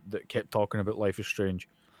friends group that kept talking about Life is Strange.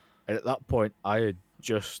 And at that point, I had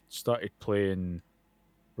just started playing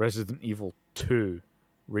Resident Evil 2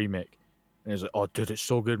 remake. And he was like, oh, dude, it's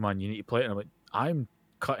so good, man. You need to play it. And I'm like, I'm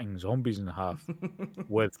cutting zombies in half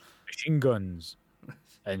with machine guns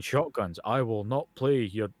and shotguns. I will not play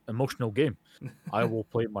your emotional game. I will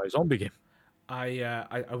play my zombie game.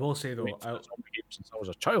 I will say though, Zombie game since I was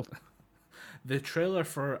a child. the trailer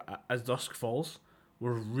for As Dusk Falls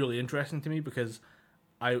were really interesting to me because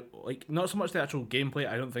I like not so much the actual gameplay.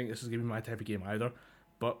 I don't think this is gonna be my type of game either,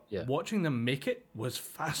 but watching them make it was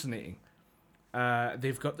fascinating.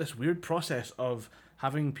 They've got this weird process of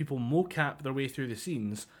having people mocap their way through the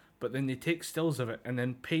scenes, but then they take stills of it and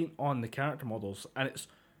then paint on the character models, and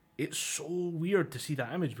it's so weird to see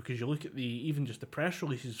that image because you look at the even just the press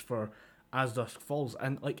releases for As Dusk Falls,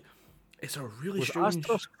 and like it's a really strange. As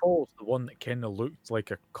Dusk Falls the one that kind of looked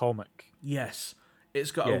like a comic? Yes,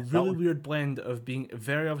 it's got a really weird blend of being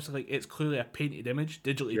very obviously like it's clearly a painted image,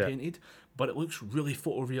 digitally painted, but it looks really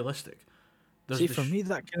photorealistic. See, for me,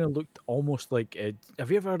 that kind of looked almost like.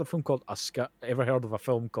 Have you ever heard of a film called Ever heard of a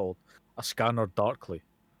film called A Scanner Darkly?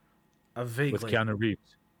 Vaguely. With Keanu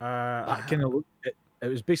Reeves. That kind of looked. It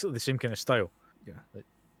was basically the same kind of style. Yeah. Like,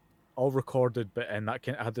 all recorded, but and that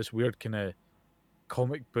kind of had this weird kind of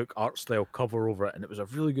comic book art style cover over it, and it was a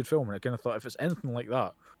really good film. And I kind of thought if it's anything like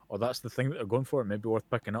that, or that's the thing that they're going for, it may be worth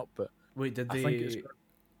picking up. But wait, did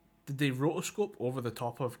they rotoscope over the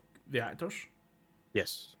top of the actors?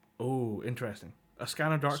 Yes. Oh, interesting. A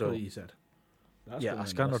Scanner Darkly, you said. That's A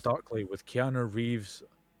Scanner Darkly with Keanu Reeves.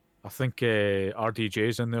 I think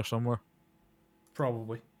RDJ's in there somewhere.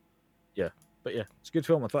 Probably. Yeah. But yeah, it's a good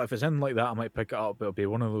film. I thought if it's anything like that, I might pick it up. But it'll be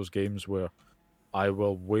one of those games where I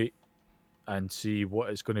will wait and see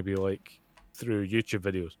what it's going to be like through YouTube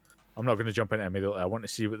videos. I'm not going to jump into it immediately. I want to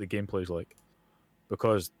see what the gameplay's like.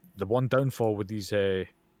 Because the one downfall with these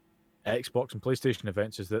Xbox and PlayStation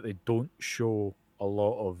events is that they don't show a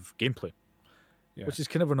lot of gameplay, which is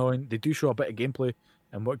kind of annoying. They do show a bit of gameplay,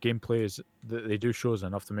 and what gameplay is that they do show is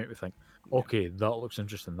enough to make me think, okay, that looks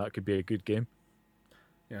interesting. That could be a good game.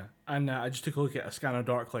 Yeah, and I just took a look at A Scanner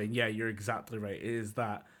Darkly, and yeah, you're exactly right. It is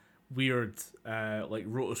that weird, like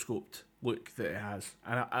rotoscoped look that it has,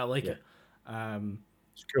 and I like it.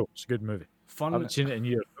 It's cool. It's a good movie. Fun. I haven't seen it in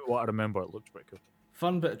years. But what I remember, it looked pretty cool.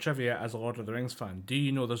 Fun bit of trivia as a Lord of the Rings fan. Do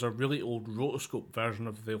you know there's a really old rotoscope version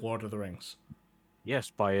of the Lord of the Rings?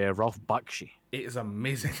 Yes, by Ralph Bakshi. It is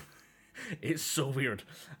amazing. It's so weird.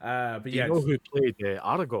 But Do yeah, you know who played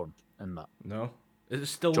Aragorn in that? no, is it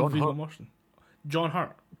still John Viggo Hurt. Mortensen? John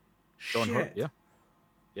Hurt. John Hurt, Shit.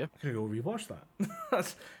 yeah. I'm gonna go rewatch that.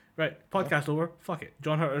 That's right. Podcast over. Fuck it.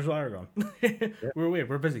 John Hurt is Aragorn. We're away.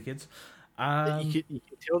 We're busy, kids. You can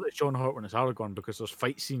tell that it's John Hurt when it's Aragorn because there's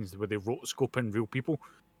fight scenes where they rotoscope in real people,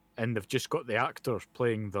 and they've just got the actors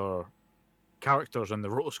playing their characters in the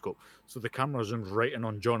rotoscope, so the camera zooms right in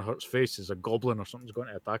on John Hurt's face as a goblin or something's going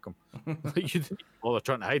to attack him. Like, you didn't bother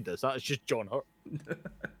trying to hide this. That is just John Hurt.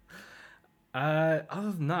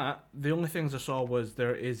 Other than that, the only things I saw was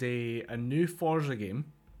there is a new Forza game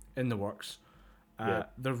in the works. Yeah.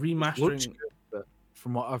 They're Looks remastering. good, but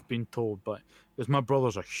from what I've been told, but because my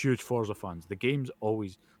brothers are huge Forza fans, the games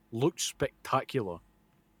always look spectacular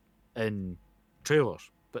in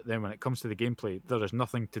trailers, but then when it comes to the gameplay, there is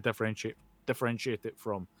nothing to differentiate it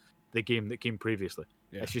from the game that came previously.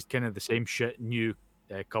 Yeah. It's just kind of the same shit, new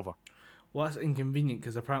cover. Well, that's inconvenient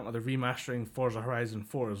because apparently they're remastering Forza Horizon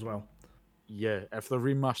 4 as well. Yeah, if they're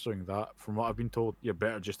remastering that, from what I've been told, you're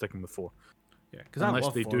better just sticking with 4. Yeah, because I Unless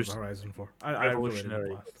love they do Forza Horizon 4. I really Revolutionary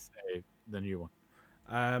did with the new one.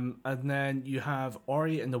 And then you have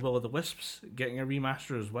Ori and the Will of the Wisps getting a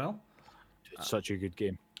remaster as well. It's such a good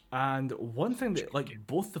game. And one thing that, like,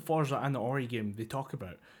 both the Forza and the Ori game they talk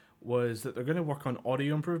about was that they're going to work on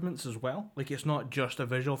audio improvements as well. Like, it's not just a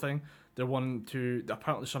visual thing. They're wanting to,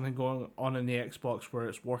 apparently something going on in the Xbox where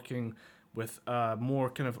it's working with more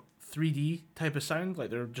kind of 3D type of sound. Like,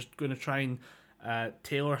 they're just going to try and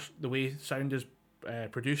tailor the way sound is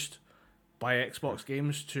produced by Xbox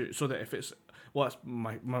games to so that if it's... Well, that's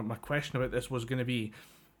my question about this was going to be,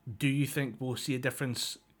 do you think we'll see a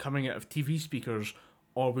difference coming out of TV speakers,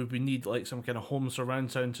 or would we need like some kind of home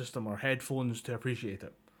surround sound system or headphones to appreciate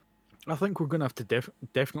it? I think we're going to have to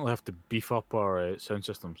definitely have to beef up our sound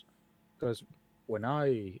systems, because when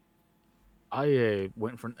I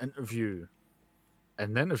went for an interview,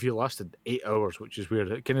 and the interview lasted 8 hours, which is weird.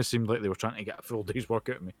 It kind of seemed like they were trying to get a full day's work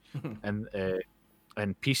out of me, and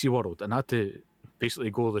in PC World, and I had to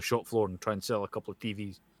basically go to the shop floor and try and sell a couple of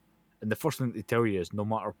TVs. And the first thing they tell you is no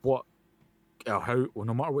matter what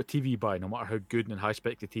TV you buy, no matter how good and high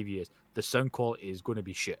spec the TV is, the sound quality is going to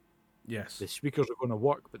be shit. Yes. The speakers are going to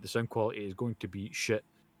work, but the sound quality is going to be shit.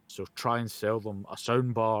 So try and sell them a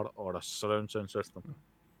sound bar or a surround sound system,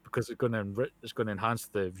 because it's going to enhance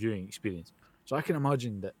the viewing experience. So I can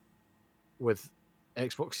imagine that with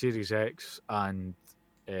Xbox Series X and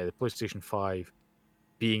the PlayStation 5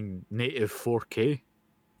 being native 4K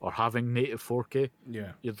or having native 4K,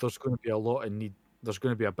 there's going to be a lot of need. There's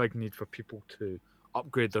going to be a big need for people to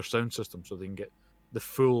upgrade their sound system so they can get the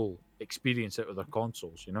full experience out of their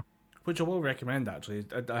consoles, you know? Which I will recommend, actually.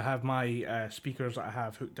 I have my speakers that I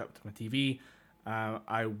have hooked up to my TV.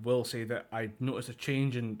 I will say that I noticed a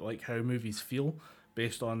change in like how movies feel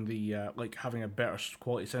based on the like having a better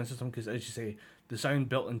quality sound system, because as you say, the sound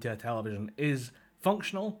built into a television is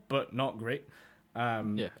functional but not great.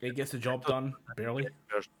 It gets the job done barely.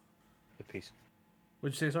 The piece.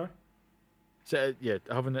 What'd you say, sorry? So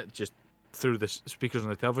having it just through the speakers on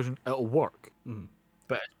the television, it'll work,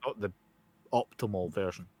 but it's not the optimal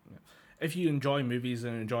version. If you enjoy movies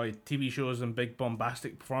and enjoy TV shows and big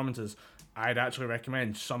bombastic performances, I'd actually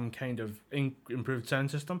recommend some kind of improved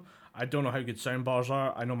sound system. I don't know how good sound bars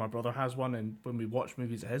are. I know my brother has one, and when we watch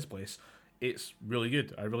movies at his place, it's really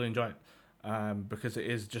good. I really enjoy it because it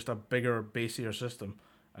is just a bigger, bassier system,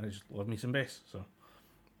 and I just love me some bass. So,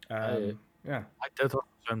 yeah. I did have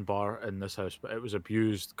a sound bar in this house, but it was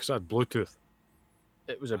abused because I had Bluetooth.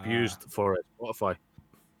 It was abused for Spotify.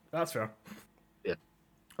 That's fair. Yeah.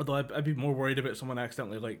 Although I'd be more worried about someone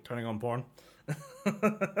accidentally like turning on porn.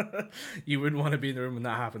 You wouldn't want to be in the room when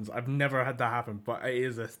that happens. I've never had that happen, but it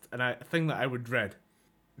is a thing that I would dread.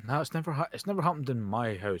 No, it's never happened in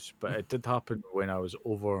my house, but it did happen when I was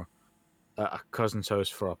over at a cousin's house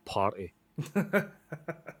for a party.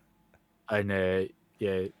 And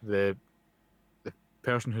the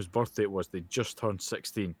person whose birthday it was, they just turned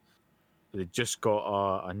 16. They just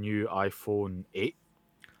got a new iPhone 8.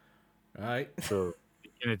 Right. So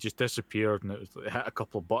it just disappeared, and it hit a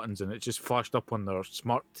couple of buttons, and it just flashed up on their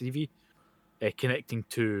smart TV, connecting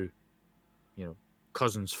to,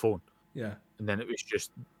 cousin's phone. Yeah. And then it was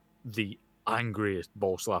just the angriest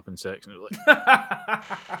ball slapping section. It was like,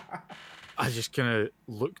 I just kind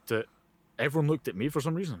of everyone looked at me for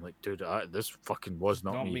some reason. I'm like, dude, this fucking was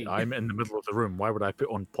not me. I'm in the middle of the room. Why would I put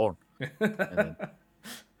on porn? And then,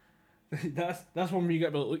 That's one where you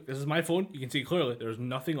get, look, this is my phone. You can see clearly there's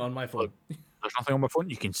nothing on my phone. There's nothing on my phone.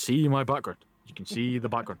 You can see my background. You can see the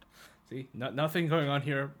background. See, nothing going on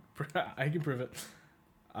here. I can prove it.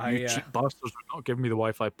 You cheap bastards would not give me the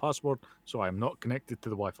Wi-Fi password, so I am not connected to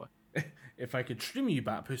the Wi-Fi. If I could stream you,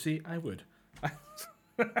 Bat Pussy, I would. I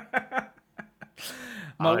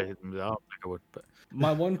don't think I would, but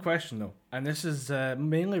My one question, though, and this is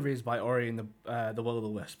mainly raised by Ori and the Will o' the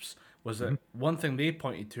Wisps, was that one thing they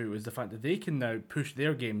pointed to is the fact that they can now push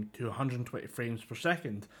their game to 120 frames per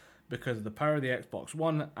second because of the power of the Xbox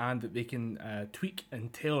One, and that they can tweak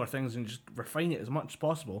and tailor things and just refine it as much as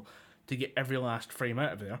possible to get every last frame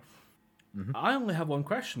out of there. I only have one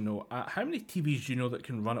question, though. How many TVs do you know that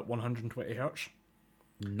can run at 120 hertz?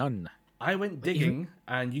 none. I went digging,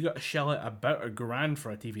 and you got to shell out about $1,000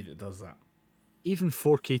 for a TV that does that. Even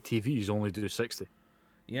 4K TVs only do 60.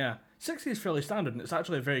 Yeah, 60 is fairly standard, and it's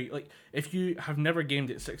actually a very, like, if you have never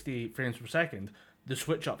gamed at 60 frames per second, the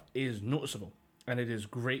switch up is noticeable, and it is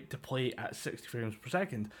great to play at 60 frames per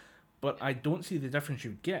second, but I don't see the difference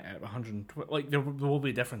you would get at 120. Like, there will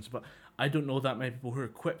be a difference, but I don't know that many people who are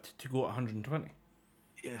equipped to go at 120.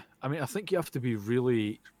 Yeah, I mean, I think you have to be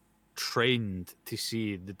really trained to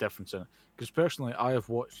see the difference in it. Because personally, I have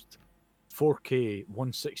watched 4K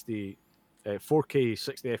 160, 4K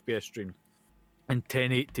 60 FPS streams and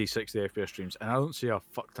 1080 60 FPS streams, and I don't see a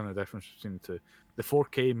fuck ton of difference between the two. The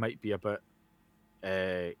 4K might be a bit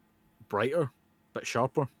brighter, a bit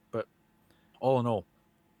sharper, but all in all,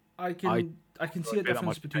 I can see a pay that difference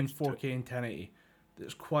much between attention to 4K and 1080.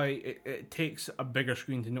 That's quite. It takes a bigger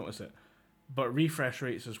screen to notice it, but refresh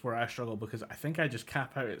rates is where I struggle because I think I just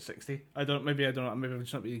cap out at 60. Maybe I don't know. Maybe I'm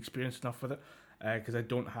just not being experienced enough with it because I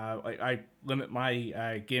don't have. I limit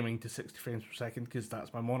my gaming to 60 frames per second because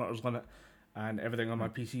that's my monitor's limit, and everything on my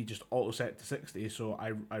PC just auto set to 60. So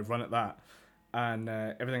I run at that, and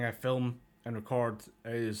everything I film and record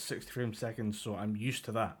is 60 frames per second. So I'm used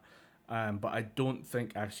to that. But I don't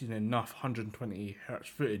think I've seen enough 120 hertz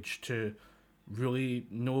footage to really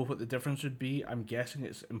know what the difference would be. I'm guessing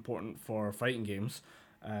it's important for fighting games.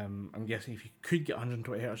 I'm guessing if you could get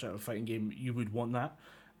 120 hertz out of a fighting game, you would want that.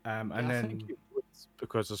 And I then think you would,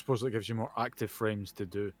 because I suppose it gives you more active frames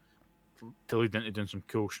to lead into doing some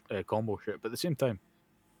cool combo shit. But at the same time,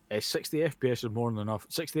 60 FPS is more than enough.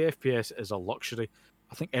 60 FPS is a luxury.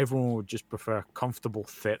 I think everyone would just prefer comfortable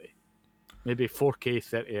 30. Maybe 4K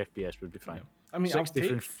 30 FPS would be fine. I mean, I'll 60 take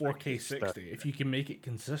frames 4K 60 if you can make it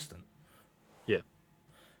consistent. Yeah.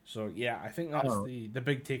 So yeah, I think that's the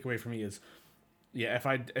big takeaway for me is, yeah,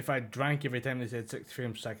 if I drank every time they said 60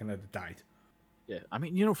 frames per second, I'd have died. Yeah, I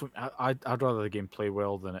mean, I'd rather the game play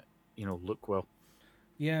well than it, look well.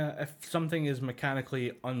 Yeah, if something is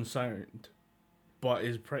mechanically unsound, but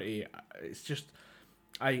is pretty, it's just,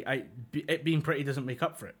 it being pretty doesn't make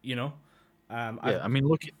up for it, Yeah, I mean,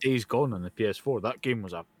 look at Days Gone on the PS4. That game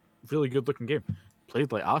was a really good looking game.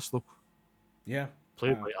 Played like arse though. Yeah.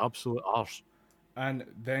 Played like absolute arse. And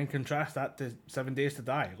then contrast that to 7 Days to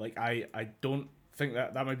Die. Like, I don't think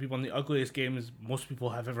that might be one of the ugliest games most people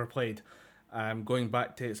have ever played. Going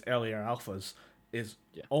back to its earlier alphas is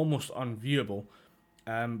almost unviewable.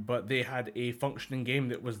 But they had a functioning game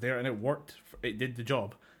that was there and it worked. It did the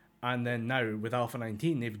job. And then now with Alpha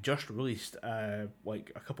 19, they've just released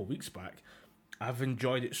like a couple weeks back. I've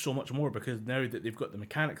enjoyed it so much more because now that they've got the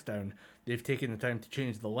mechanics down, they've taken the time to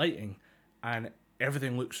change the lighting, and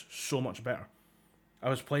everything looks so much better. I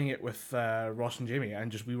was playing it with Ross and Jamie,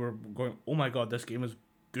 and we were going, "Oh my god, this game is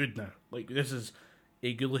good now! Like, this is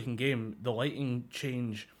a good-looking game." The lighting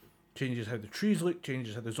changes how the trees look,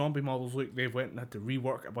 changes how the zombie models look. They've went and had to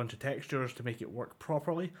rework a bunch of textures to make it work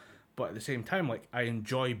properly, but at the same time, like, I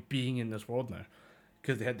enjoy being in this world now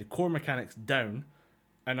because they had the core mechanics down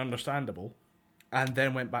and understandable, and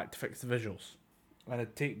then went back to fix the visuals. And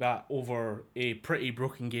I'd take that over a pretty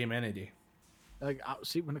broken game any day. Like,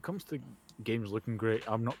 see, when it comes to games looking great,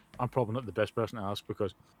 I'm probably not the best person to ask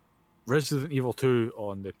because Resident Evil 2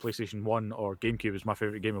 on the PlayStation 1 or GameCube is my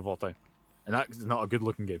favorite game of all time, and that is not a good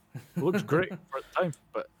looking game. It looks great for the time,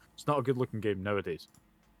 but it's not a good looking game nowadays.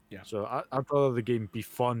 Yeah. So I'd rather the game be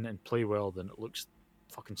fun and play well than it looks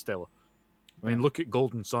fucking stellar. I mean, look at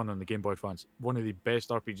Golden Sun on the Game Boy Advance, one of the best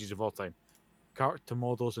RPGs of all time. Character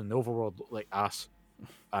models in the overworld look like ass,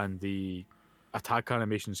 and the attack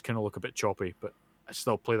animations kind of look a bit choppy, but I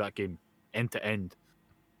still play that game end to end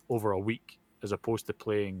over a week as opposed to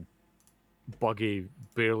playing buggy,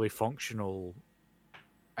 barely functional,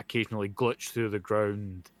 occasionally glitch through the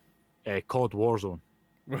ground COD Warzone.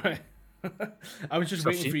 Right. I was just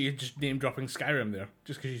waiting for you just name dropping Skyrim there,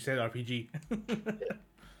 just because you said RPG.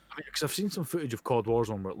 Because I've seen some footage of COD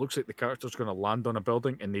Warzone where it looks like the character's going to land on a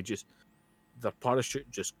building and their parachute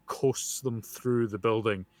just coasts them through the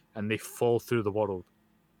building and they fall through the world.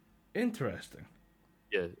 Interesting.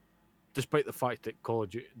 Yeah, despite the fact that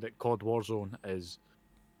COD Warzone is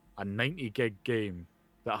a 90 gig game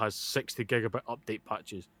that has 60 gigabit update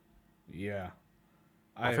patches. Yeah.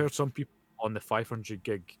 I've heard some people on the 500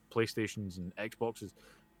 gig PlayStations and Xboxes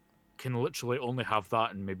can literally only have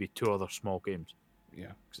that and maybe 2 other small games.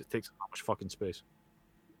 Yeah. Because it takes that much fucking space.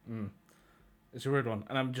 It's a weird one.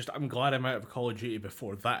 And I'm glad I'm out of Call of Duty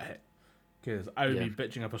before that hit. Because I would be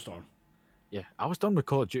bitching up a storm. Yeah, I was done with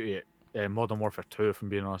Call of Duty Modern Warfare 2, if I'm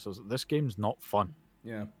being honest. I was like, this game's not fun.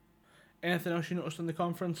 Yeah. Anything else you noticed in the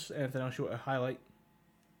conference? Anything else you want to highlight?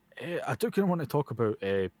 I do kind of want to talk about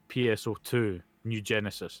PSO2 New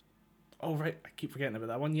Genesis. Oh, right. I keep forgetting about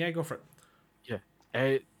that one. Yeah, go for it.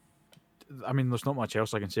 Yeah. I mean, there's not much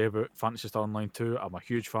else I can say about Phantasy Star Online 2. I'm a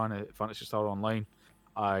huge fan of Phantasy Star Online.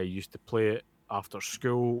 I used to play it after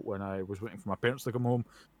school when I was waiting for my parents to come home.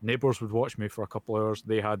 Neighbours would watch me for a couple of hours.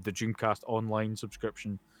 They had the Dreamcast Online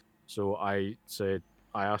subscription. So I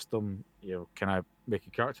asked them, can I make a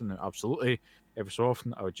character? And absolutely. Every so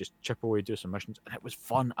often, I would just chip away, do some missions, and it was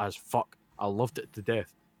fun as fuck. I loved it to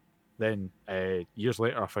death. Then, years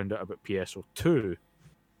later, I found out about PSO2.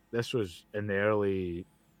 This was in the early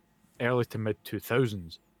to mid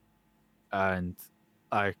 2000s, and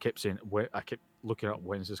I kept saying, I kept looking up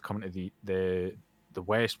when's this coming to the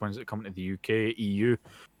West, when's it coming to the UK, EU,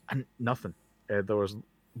 and nothing. There was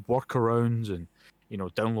workarounds and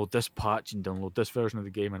download this patch and download this version of the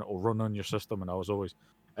game and it'll run on your system. And I was always,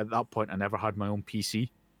 at that point, I never had my own PC.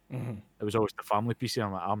 Mm-hmm. It was always the family PC.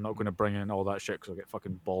 I'm like, I'm not going to bring in all that shit because I'll get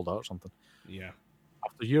fucking balled out or something. Yeah.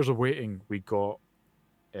 After years of waiting, we got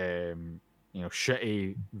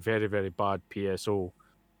shitty, very, very bad PSO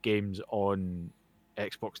games on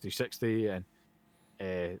Xbox 360, and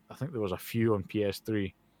I think there was a few on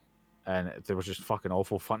PS3, and they were just fucking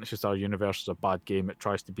awful. Phantasy Star Universe is a bad game. It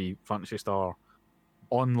tries to be Phantasy Star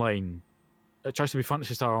Online. It tries to be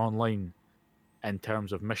Phantasy Star Online in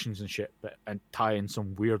terms of missions and shit, and tie in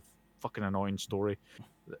some weird, fucking annoying story.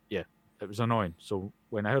 Yeah, it was annoying. So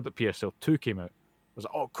when I heard that PSL 2 came out, I was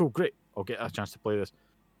like, oh, cool, great. I'll get a chance to play this.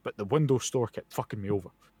 But the Windows Store kept fucking me over.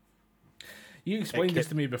 You explained this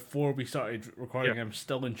to me before we started recording. Yeah. I'm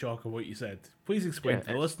still in shock of what you said. Please explain to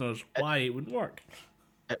the listeners why it wouldn't work.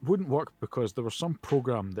 It wouldn't work because there was some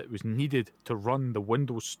program that was needed to run the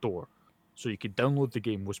Windows Store so you could download the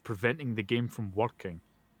game was preventing the game from working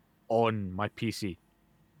on my PC.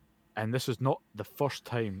 And this is not the first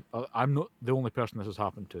time. I'm not the only person this has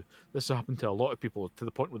happened to. This has happened to a lot of people, to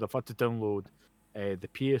the point where they've had to download the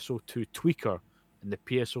PSO2 Tweaker and the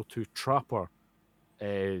PSO2 Trapper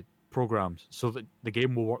programs so that the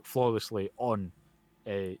game will work flawlessly on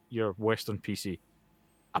your Western PC.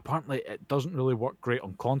 Apparently, it doesn't really work great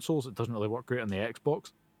on consoles. It doesn't really work great on the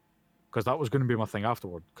Xbox, because that was going to be my thing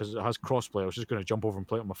afterward, because it has crossplay. I was just going to jump over and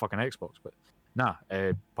play it on my fucking Xbox, but nah,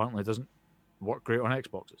 apparently it doesn't work great on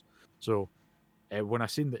Xboxes. So when I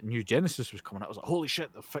seen that New Genesis was coming out, I was like, holy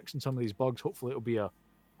shit, they're fixing some of these bugs. Hopefully it'll be a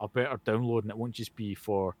better download, and it won't just be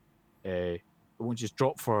for it won't just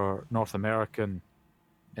drop for North American,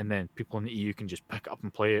 and then people in the EU can just pick it up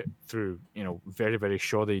and play it through, very, very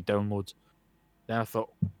shoddy downloads. Then I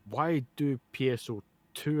thought, why do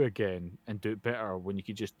PSO2 again and do it better when you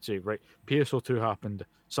could just say, right, PSO2 happened,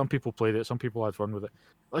 some people played it, some people had fun with it.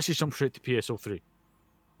 Let's just jump straight to PSO3.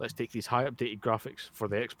 Let's take these high updated graphics for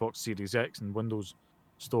the Xbox Series X and Windows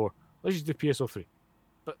Store. Let's just do PSO3.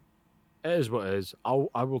 But it is what it is.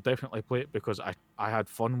 I will definitely play it because I had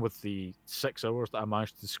fun with the 6 hours that I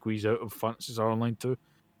managed to squeeze out of Phantasy Star Online 2.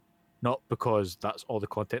 Not because that's all the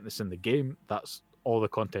content that's in the game. That's all the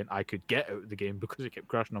content I could get out of the game because it kept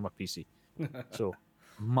crashing on my PC. So,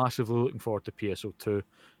 massively looking forward to PSO2,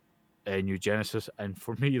 New Genesis. And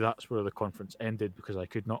for me, that's where the conference ended, because I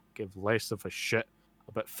could not give less of a shit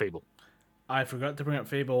about Fable. I forgot to bring up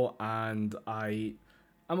Fable, and I'm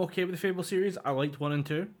okay with the Fable series. I liked 1 and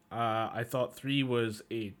 2. I thought 3 was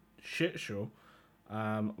a shit show.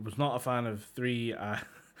 Was not a fan of 3.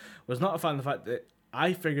 Was not a fan of the fact that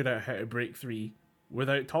I figured out how to break 3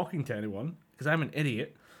 without talking to anyone, because I'm an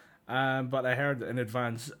idiot. But I heard in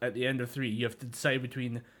advance, at the end of 3, you have to decide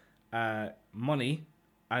between money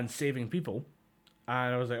and saving people.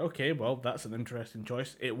 And I was like, okay, well, that's an interesting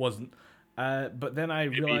choice. It wasn't. But then I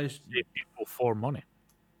realized... Save people for money.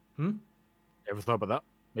 Ever thought about that?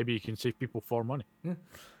 Maybe you can save people for money. Yeah.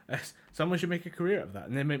 Someone should make a career out of that,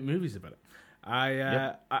 and then make movies about it.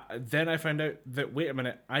 Then I found out that, wait a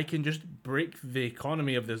minute, I can just break the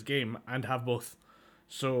economy of this game and have both.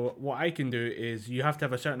 So what I can do is you have to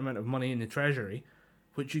have a certain amount of money in the treasury,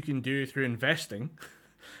 which you can do through investing,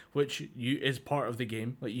 which you is part of the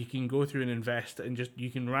game. Like you can go through and invest and just you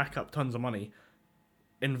can rack up tons of money,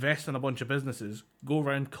 invest in a bunch of businesses, go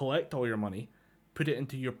around collect all your money, put it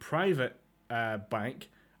into your private bank,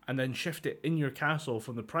 and then shift it in your castle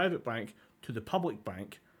from the private bank to the public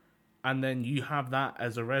bank, and then you have that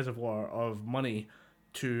as a reservoir of money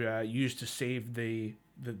to use to save the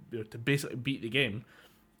to basically beat the game,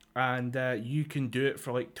 and you can do it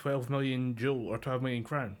for like 12 million jewel or 12 million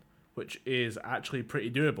crown, which is actually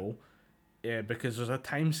pretty doable, because there's a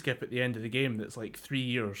time skip at the end of the game that's like 3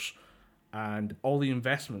 years, and all the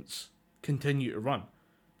investments continue to run,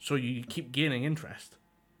 so you keep gaining interest,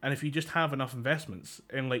 and if you just have enough investments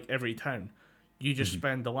in like every town, you just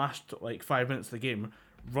spend the last like 5 minutes of the game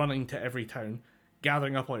running to every town,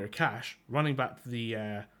 gathering up all your cash, running back to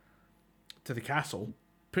the castle,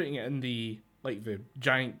 putting it in the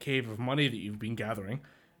giant cave of money that you've been gathering,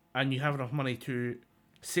 and you have enough money to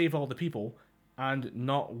save all the people and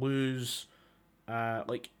not lose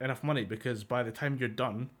enough money, because by the time you're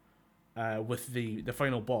done with the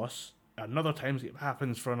final boss, another time skip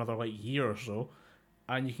happens for another like year or so,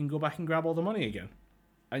 and you can go back and grab all the money again,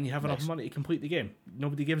 and you have enough money to complete the game.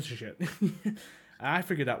 Nobody gives a shit. I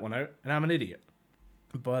figured that one out, and I'm an idiot.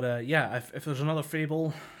 But yeah, if there's another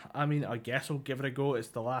Fable, I mean, I guess I'll give it a go. It's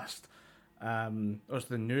the last, it's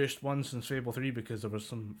the newest one since Fable 3, because there was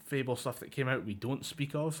some Fable stuff that came out we don't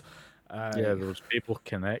speak of. Yeah, there was Fable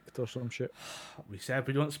Connect or some shit. We said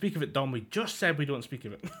we don't speak of it, Dom. We just said we don't speak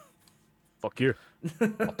of it. Fuck you. I'll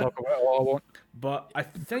talk about it all I want. But I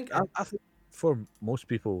think I think for most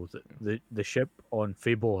people, the ship on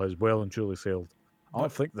Fable has well and truly sailed. I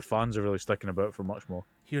don't think the fans are really sticking about for much more.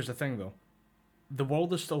 Here's the thing, though. The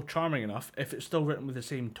world is still charming enough. If it's still written with the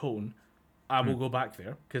same tone, I will go back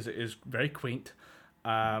there, because it is very quaint.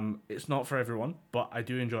 It's not for everyone, but I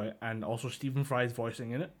do enjoy it. And also Stephen Fry's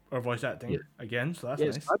voicing in it, or voice acting again, so that's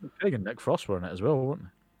nice. Simon Pegg and Nick Frost were in it as well, weren't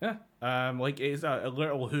they? Yeah. It's a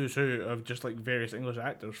literal who's who of just like various English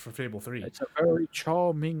actors for Fable 3. It's a very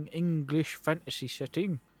charming English fantasy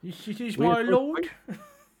setting. It is, my lord.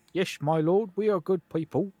 Yes, my lord, we are good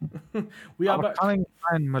people. We are but cunning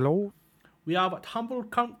man, my lord. We are but humble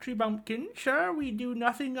country bumpkins, sir. We do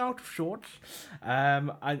nothing out of sorts.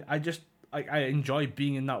 I enjoy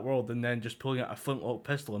being in that world and then just pulling out a flintlock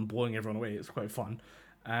pistol and blowing everyone away. It's quite fun.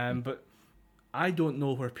 But I don't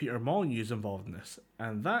know where Peter Molyneux is involved in this,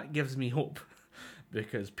 and that gives me hope,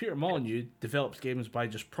 because Peter Molyneux develops games by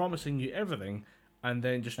just promising you everything and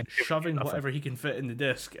then just shoving whatever he can fit in the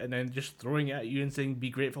disc and then just throwing it at you and saying, "Be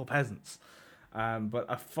grateful, peasants." But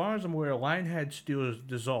as far as I'm aware, Lionhead Studios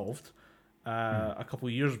dissolved a couple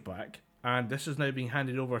of years back, and this is now being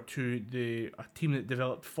handed over to a team that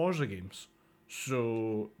developed Forza games.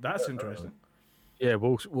 So that's interesting. Yeah,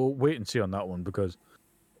 we'll wait and see on that one, because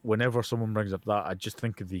whenever someone brings up that, I just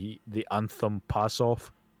think of the Anthem pass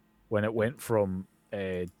off when it went from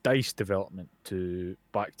DICE development to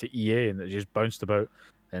back to EA, and it just bounced about,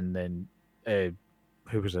 and then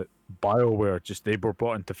who was it? BioWare, just they were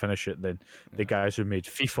brought in to finish it. Then the guys who made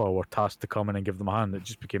FIFA were tasked to come in and give them a hand. It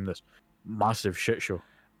just became this massive shit show.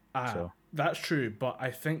 That's true, but I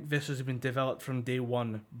think this has been developed from day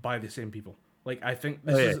one by the same people. Like, I think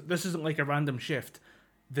this isn't like a random shift.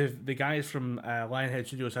 The guys from Lionhead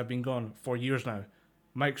Studios have been gone for years now.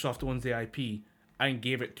 Microsoft owns the IP and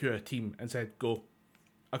gave it to a team and said, "Go,"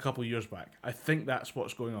 a couple of years back. I think that's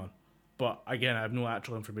what's going on. But again, I have no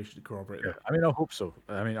actual information to corroborate that. I mean, I hope so.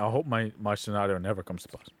 I mean, I hope my scenario never comes to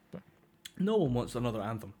pass. But no one wants another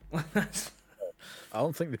Anthem. I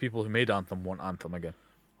don't think the people who made Anthem want Anthem again.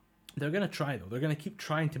 They're going to try, though. They're going to keep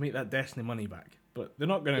trying to make that Destiny money back. But they're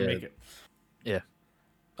not going to make it. Yeah.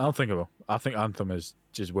 I don't think it will. I think Anthem is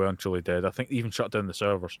just well and truly dead. I think they even shut down the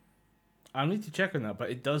servers. I'll need to check on that, but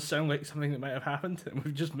it does sound like something that might have happened, and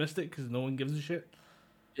we've just missed it because no one gives a shit.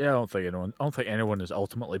 Yeah, I don't think anyone is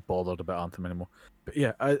ultimately bothered about Anthem anymore. But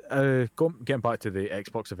yeah, getting back to the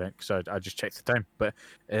Xbox event, because I just checked the time. But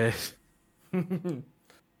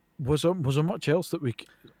was there much else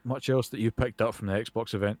that you picked up from the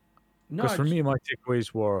Xbox event? No, Because for me, my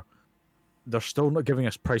takeaways were they're still not giving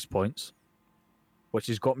us price points, which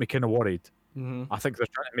has got me kind of worried. Mm-hmm. I think they're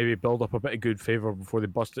trying to maybe build up a bit of good favour before they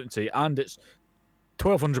bust it and say, and it's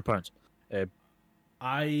 £1,200.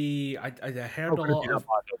 I heard a lot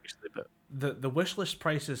of the wish list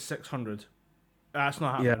price is 600. That's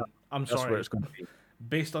not happening. Yeah, I'm that's sorry. where it's going to be.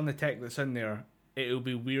 Based on the tech that's in there, it'll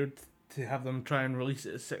be weird to have them try and release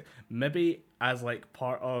it as maybe as like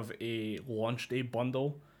part of a launch day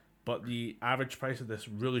bundle, but the average price of this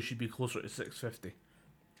really should be closer to 650,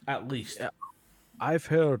 at least. Yeah. I've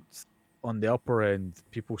heard on the upper end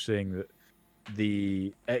people saying that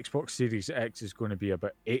the Xbox Series X is going to be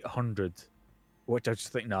about 800, which I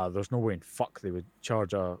just think, nah, there's no way in fuck they would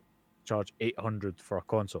charge 800 for a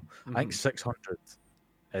console. I think 600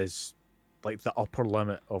 is like the upper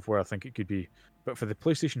limit of where I think it could be. But for the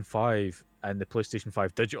PlayStation 5 and the PlayStation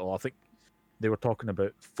 5 digital, I think they were talking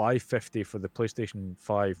about 550 for the PlayStation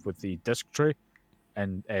 5 with the disc tray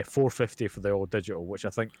and 450 for the all digital, which I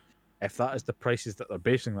think if that is the prices that they're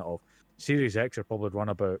basing that off, Series X are probably run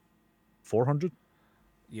about 400.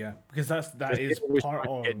 Yeah, because that Because is they always part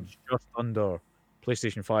try to of. get just under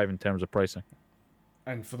PlayStation 5 in terms of pricing.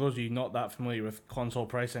 And for those of you not that familiar with console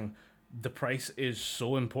pricing, the price is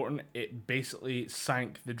so important. It basically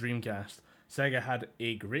sank the Dreamcast. Sega had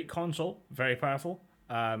a great console, very powerful.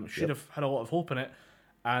 Should have had a lot of hope in it.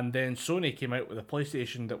 And then Sony came out with a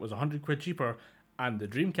PlayStation that was 100 quid cheaper, and the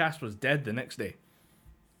Dreamcast was dead the next day.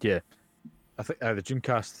 Yeah, I think the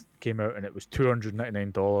Dreamcast came out and it was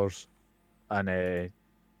 $299, and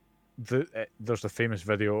there's a famous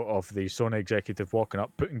video of the Sony executive walking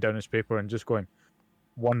up, putting down his paper, and just going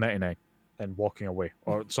 $199 and walking away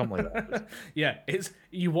or something like that. Yeah, it's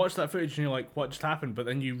you watch that footage and you're like, what just happened? But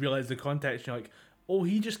then you realize the context. And you're like, oh,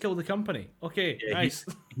 he just killed the company. Okay, Yeah, nice.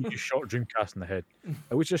 He just shot Dreamcast in the head,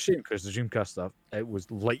 which is a shame because the Dreamcast stuff it was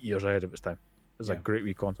light years ahead of its time. It was a great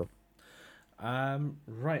wee console.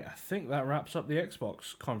 Right, I think that wraps up the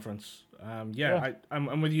Xbox conference.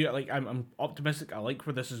 I'm with you. Like, I'm optimistic. I like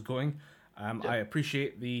where this is going. I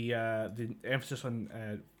appreciate the emphasis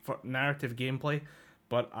on for narrative gameplay,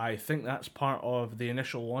 but I think that's part of the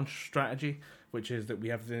initial launch strategy, which is that we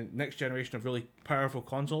have the next generation of really powerful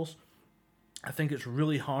consoles. I think it's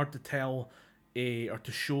really hard to tell or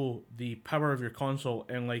to show the power of your console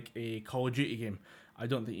in like a Call of Duty game. I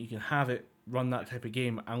don't think you can have it run that type of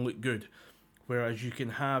game and look good. Whereas you can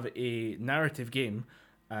have a narrative game,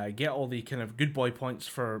 get all the kind of good boy points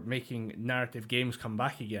for making narrative games come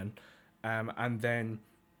back again, and then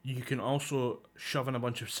you can also shove in a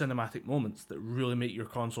bunch of cinematic moments that really make your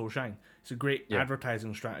console shine. It's a great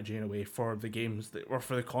advertising strategy in a way for the games or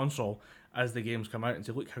for the console as the games come out and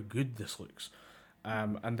say, look how good this looks.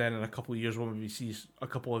 And then in a couple of years, when we see a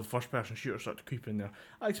couple of first-person shooters start to creep in there,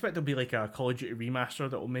 I expect there'll be like a Call of Duty remaster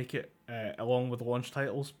that will make it along with the launch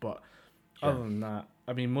titles, but other than that,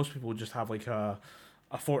 I mean, most people just have like a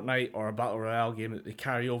Fortnite or a Battle Royale game that they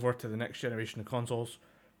carry over to the next generation of consoles.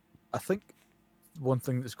 I think one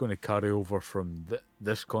thing that's going to carry over from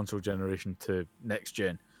this console generation to next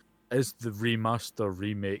gen is the remaster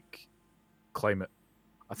remake climate.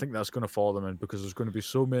 I think that's going to follow them in because there's going to be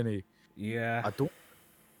so many. Yeah. I don't.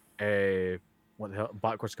 What the hell?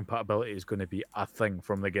 Backwards compatibility is going to be a thing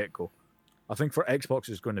from the get go. I think for Xbox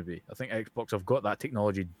it's going to be. I think Xbox have got that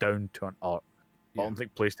technology down to an art. I don't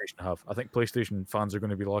think PlayStation have. I think PlayStation fans are going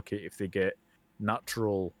to be lucky if they get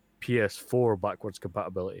natural PS4 backwards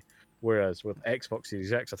compatibility. Whereas with Xbox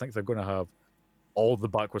Series X, I think they're going to have all the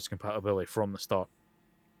backwards compatibility from the start.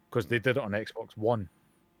 Because they did it on Xbox One.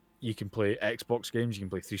 You can play Xbox games, you can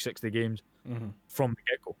play 360 games from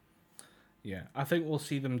the get-go. Yeah, I think we'll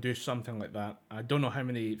see them do something like that. I don't know how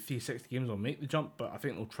many 360 games will make the jump, but I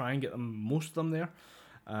think they'll try and get most of them there.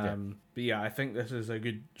 But yeah, I think this is a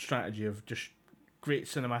good strategy of just great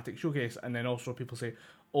cinematic showcase, and then also people say,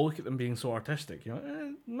 oh, look at them being so artistic. You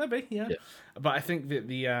know, maybe, yeah. But I think that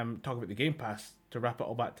the talk about the Game Pass, to wrap it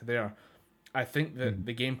all back to there, I think that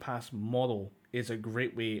the Game Pass model is a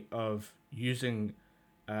great way of using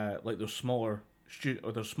like those smaller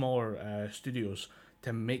studios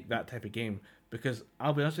to make that type of game. Because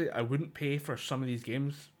I'll be honest with you, I wouldn't pay for some of these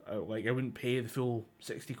games. Like I wouldn't pay the full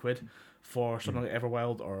 60 quid for something like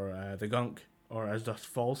Everwild or The Gunk or As Dusk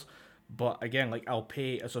Falls. But again, like I'll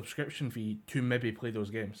pay a subscription fee to maybe play those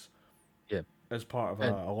games. Yeah, as part of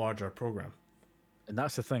a larger program. And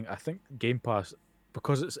that's the thing. I think Game Pass,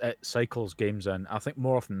 because it cycles games in, I think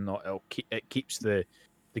more often than not it keeps the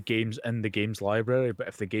games in the game's library. But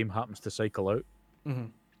if the game happens to cycle out,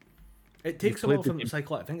 it takes a while for them to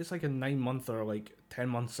cycle out. I think it's like a 9-month or like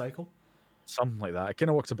 10-month cycle. Something like that. It kind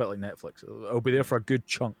of works a bit like Netflix. It'll be there for a good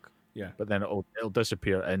chunk. Yeah. But then it'll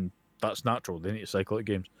disappear, and that's natural. They need to cycle out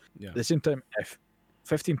games. Yeah. At the same time, if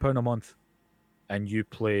 £15 a month and you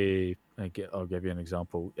play, I'll give you an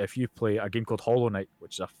example. If you play a game called Hollow Knight,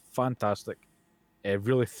 which is a fantastic,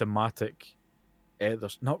 really thematic,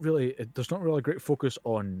 there's not really a great focus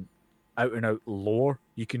on out and out lore.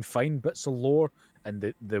 You can find bits of lore,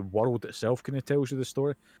 and the world itself kind of tells you the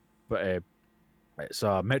story. But it's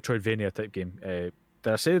a Metroidvania type game. Did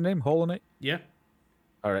I say the name Hollow Knight? Yeah.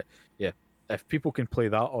 All right. Yeah. If people can play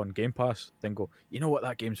that on Game Pass, then go, you know what,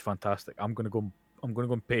 that game's fantastic. I'm gonna go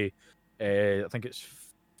and pay I think it's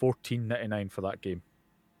 $14.99 for that game.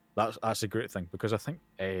 That's a great thing, because I think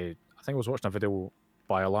I was watching a video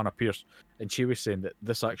by Alana Pierce, and she was saying that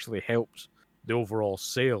this actually helps the overall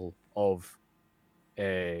sale of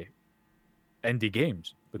indie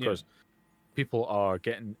games, because people are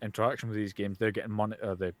getting interaction with these games. They're getting money.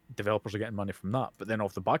 The developers are getting money from that. But then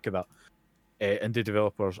off the back of that, indie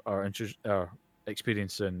developers are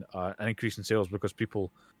experiencing an increase in sales, because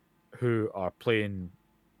people who are playing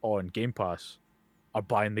on Game Pass are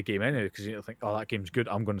buying the game anyway, because you think, oh, that game's good,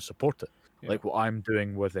 I'm going to support it. Like what I'm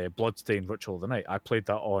doing with Bloodstained Ritual of the Night. I played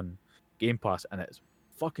that on Game Pass, and it's a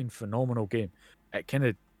fucking phenomenal game. It kind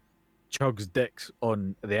of chugs dicks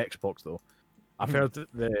on the Xbox, though. I've heard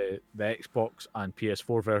that the Xbox and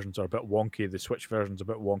PS4 versions are a bit wonky. The Switch version's a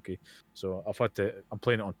bit wonky. So I'm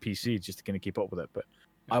playing it on PC just to kind of keep up with it. But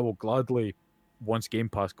I will gladly, once Game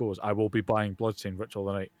Pass goes, I will be buying Bloodstained Ritual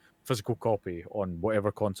of the Night physical copy on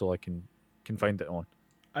whatever console I can find it on.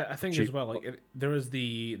 I think as well, like there is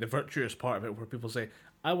the virtuous part of it where people say,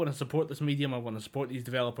 I want to support this medium, I want to support these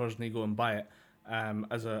developers, and they go and buy it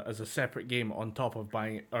as a separate game on top of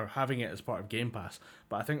buying it or having it as part of Game Pass.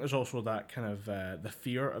 But I think there's also that kind of the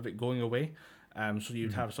fear of it going away. So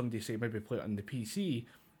you'd have somebody say maybe play it on the PC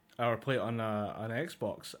or play it on an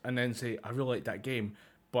Xbox, and then say, I really like that game,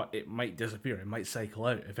 but it might disappear, it might cycle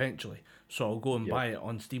out eventually. So I'll go and buy it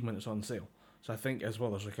on Steam when it's on sale. So I think as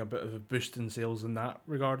well there's like a bit of a boost in sales in that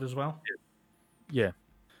regard as well. Yeah,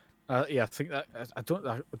 I think that I don't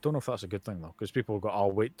know if that's a good thing though, because people go,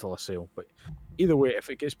 I'll wait till a sale. But either way,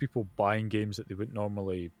 if it gets people buying games that they wouldn't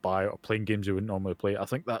normally buy or playing games they wouldn't normally play, I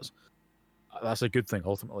think that's a good thing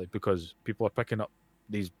ultimately, because people are picking up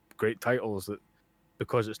these great titles that,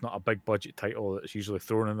 because it's not a big budget title that's usually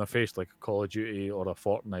thrown in their face, like a Call of Duty or a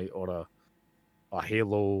Fortnite or a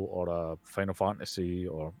Halo or a Final Fantasy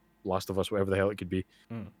or Last of Us, whatever the hell it could be.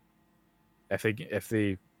 If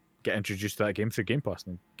they get introduced to that game through Game Pass,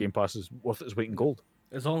 then Game Pass is worth its weight in gold.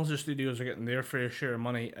 As long as the studios are getting their fair share of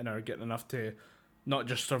money and are getting enough to not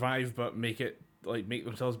just survive but make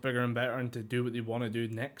themselves bigger and better and to do what they want to do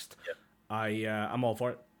next, I'm all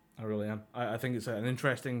for it. I really am. I think it's an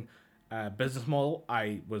interesting business model.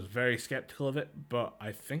 I was very skeptical of it, but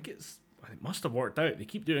I think it must have worked out. They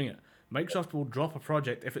keep doing it. Microsoft will drop a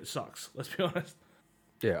project if it sucks. Let's be honest.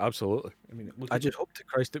 Yeah, absolutely. I mean, I just hope to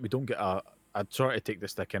Christ that we don't get I'd try to take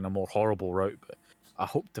this in a more horrible route, but I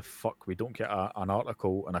hope to fuck we don't get an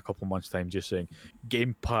article in a couple of months' time just saying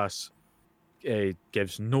Game Pass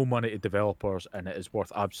gives no money to developers and it is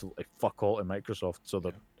worth absolutely fuck all to Microsoft, so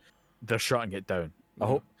they're shutting it down. I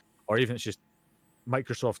hope, or even it's just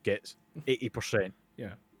Microsoft gets 80%. Yeah,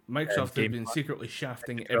 Microsoft has been secretly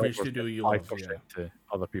shafting every studio you love. To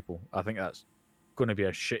other people. I think that's going to be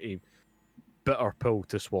a shitty, bitter pill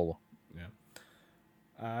to swallow.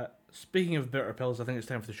 Yeah. Speaking of bitter pills, I think it's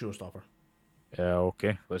time for the showstopper. Yeah.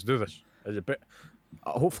 Okay. Let's do this. Is it bit?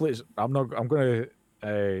 Hopefully, it's. I'm going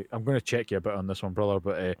to check you a bit on this one, brother.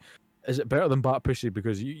 But is it better than Bat Pussy?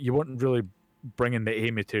 Because you weren't really bringing the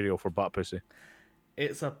A material for Bat Pussy.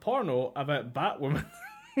 It's a porno about Batwoman.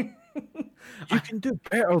 You can do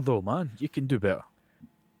better, though, man. You can do better.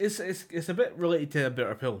 It's a bit related to a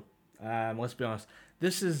bitter pill. Let's be honest.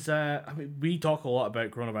 This is. We talk a lot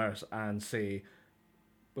about coronavirus and say,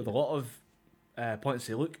 with a lot of points,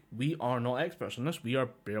 say, look, we are not experts on this. We are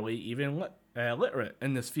barely even literate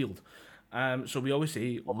in this field. So we always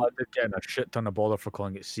say. Well, I did get in a shit ton of bother for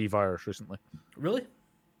calling it C virus recently. Really?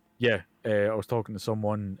 Yeah. I was talking to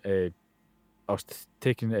someone. I was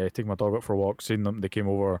taking my dog out for a walk, seeing them. They came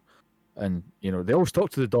over, and they always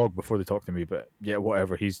talk to the dog before they talk to me. But yeah,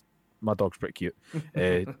 whatever. My dog's pretty cute.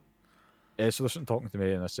 So they're sitting talking to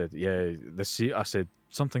me, and I said, "Yeah, I said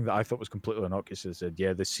something that I thought was completely innocuous. I said,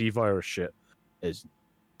 "Yeah, the C virus shit is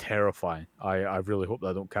terrifying. I really hope that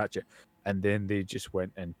I don't catch it." And then they just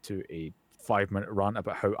went into a 5-minute rant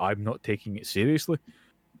about how I'm not taking it seriously.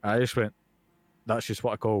 And I just went, "That's just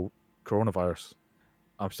what I call coronavirus.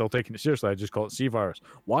 I'm still taking it seriously. I just call it C virus.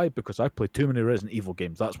 Why? Because I play too many Resident Evil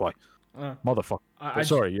games. That's why." Motherfucker.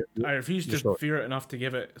 I refuse to fear it enough to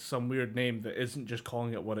give it some weird name that isn't just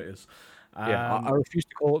calling it what it is. I refuse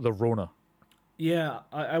to call it the Rona. Yeah,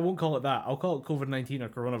 I won't call it that. I'll call it COVID-19 or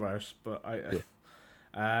coronavirus.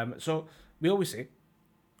 But so we always say,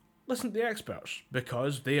 listen to the experts,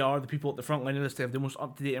 because they are the people at the front line of this. They have the most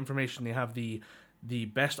up-to-date information. They have the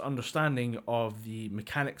best understanding of the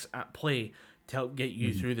mechanics at play to help get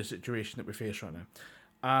you through the situation that we face right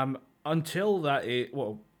now. Until that,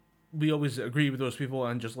 we always agree with those people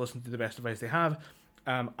and just listen to the best advice they have.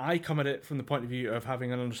 I come at it from the point of view of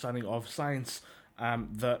having an understanding of science,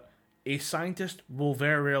 that a scientist will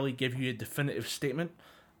very rarely give you a definitive statement.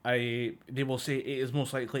 they will say it is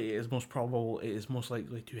most likely, it is most probable, it is most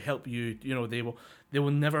likely to help you. You know, they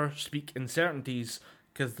will never speak in certainties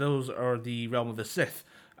because those are the realm of the Sith.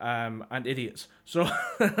 And idiots. So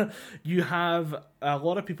you have a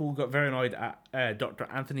lot of people who got very annoyed at Dr.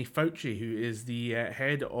 Anthony Fauci, who is the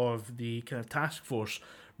head of the kind of task force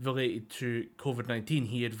related to COVID-19.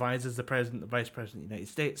 He advises the president, the vice president of the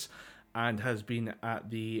United States, and has been at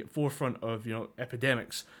the forefront of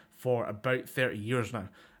epidemics for about 30 years now.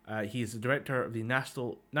 He is the director of the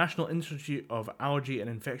National Institute of Allergy and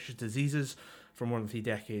Infectious Diseases for more than 3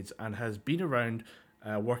 decades and has been around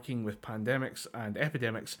working with pandemics and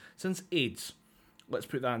epidemics since AIDS. Let's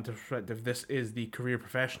put that into perspective. This is the career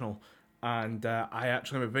professional, and I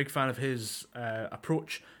actually am a big fan of his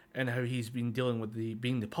approach and how he's been dealing with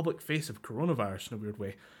being the public face of coronavirus in a weird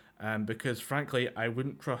way. Because frankly, I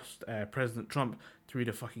wouldn't trust President Trump to read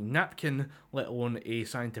a fucking napkin, let alone a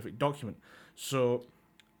scientific document. So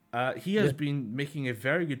he has been making a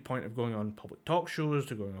very good point of going on public talk shows,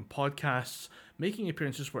 to going on podcasts, making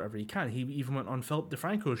appearances wherever he can. He even went on Philip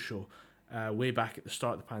DeFranco's show way back at the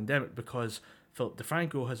start of the pandemic because Philip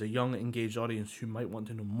DeFranco has a young, engaged audience who might want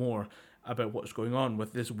to know more about what's going on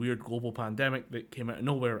with this weird global pandemic that came out of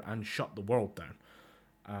nowhere and shut the world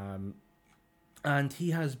down. And he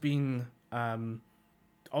has been...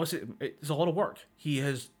 obviously, it's a lot of work. He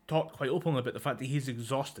has talked quite openly about the fact that he's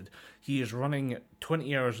exhausted. He is running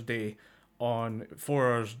 20 hours a day on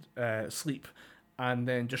 4 hours sleep and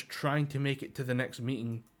then just trying to make it to the next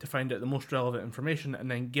meeting to find out the most relevant information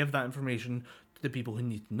and then give that information to the people who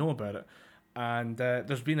need to know about it. And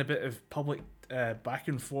there's been a bit of public back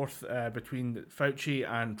and forth between Fauci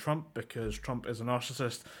and Trump because Trump is a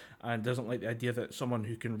narcissist and doesn't like the idea that someone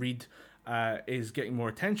who can read is getting more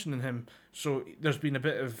attention than him. So there's been a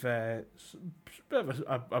bit of a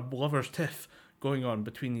lover's tiff going on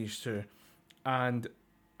between these two. And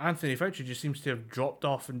Anthony Fauci just seems to have dropped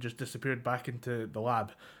off and just disappeared back into the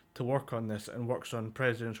lab to work on this and works on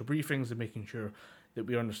presidential briefings and making sure that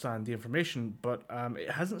we understand the information. But it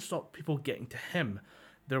hasn't stopped people getting to him.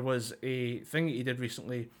 There was a thing that he did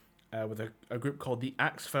recently with a group called the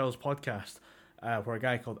Axe Files podcast where a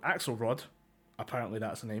guy called Axelrod, apparently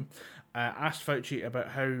that's the name, asked Fauci about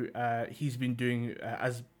how he's been doing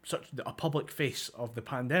as such a public face of the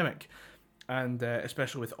pandemic, and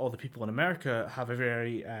especially with all the people in America have a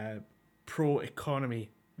very pro-economy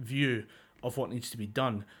view of what needs to be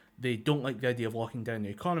done. They don't like the idea of locking down the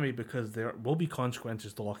economy because there will be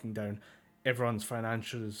consequences to locking down everyone's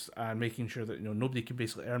financials and making sure that nobody can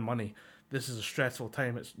basically earn money. This is a stressful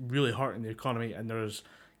time. It's really hurting the economy, and there's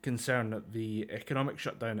concern that the economic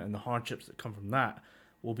shutdown and the hardships that come from that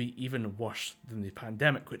will be even worse than the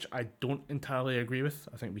pandemic, which I don't entirely agree with.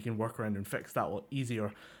 I think we can work around and fix that a lot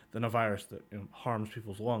easier than a virus that harms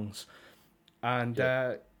people's lungs. And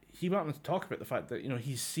he went on to talk about the fact that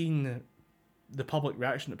he's seen the public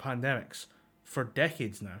reaction to pandemics for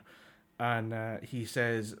decades now. And he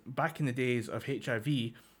says, back in the days of HIV,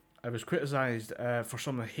 I was criticised for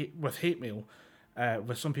some of with hate mail,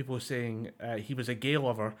 with some people saying he was a gay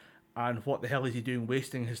lover and what the hell is he doing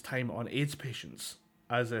wasting his time on AIDS patients,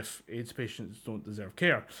 as if AIDS patients don't deserve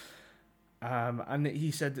care. And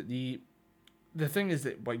he said that the thing is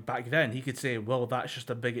that back then he could say, well, that's just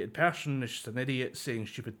a bigoted person, it's just an idiot saying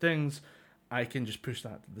stupid things, I can just push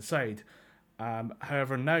that to the side.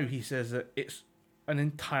 However, now he says that it's an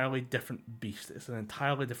entirely different beast, it's an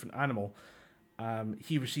entirely different animal.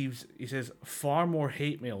 He receives, he says, far more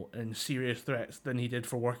hate mail and serious threats than he did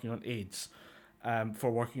for working on AIDS,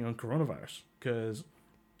 for working on coronavirus. Because,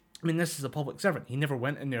 this is a public servant. He never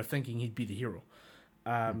went in there thinking he'd be the hero.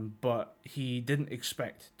 But he didn't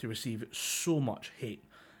expect to receive so much hate.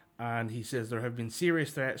 And he says there have been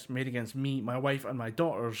serious threats made against me, my wife, and my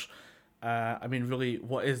daughters. Really,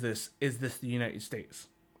 what is this? Is this the United States?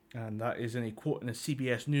 And that is in a quote in a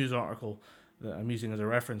CBS News article that I'm using as a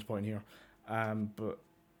reference point here.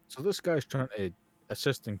 So this guy's trying to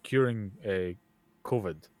assist in curing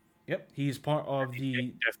COVID. Yep, he's part of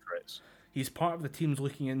death threats. He's part of the teams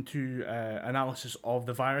looking into analysis of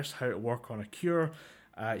the virus, how to work on a cure.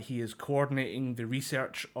 He is coordinating the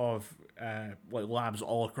research of labs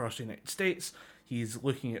all across the United States. He's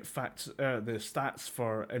looking at the stats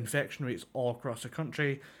for infection rates all across the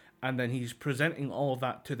country, and then he's presenting all of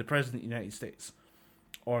that to the President of the United States,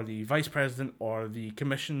 or the Vice President, or the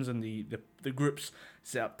commissions and the groups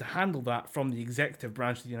set up to handle that from the executive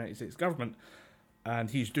branch of the United States government.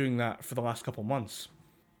 And he's doing that for the last couple of months.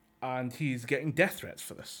 And he's getting death threats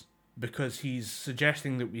for this, because he's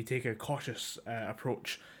suggesting that we take a cautious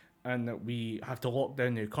approach and that we have to lock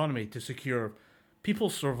down the economy to secure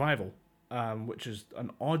people's survival which is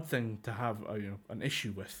an odd thing to have an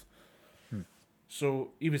issue with. Hmm.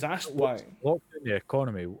 So he was asked why. Lockdown the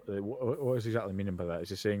economy. What is exactly meaning by that? Is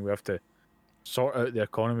he saying we have to sort out the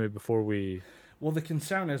economy before we? Well, the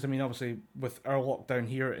concern is, I mean, obviously, with our lockdown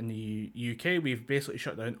here in the UK, we've basically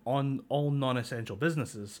shut down on all non-essential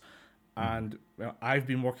businesses. And I've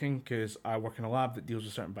been working because I work in a lab that deals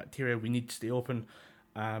with certain bacteria. We need to stay open.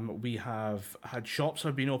 We have had shops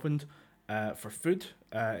have been opened for food.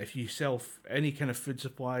 If you sell any kind of food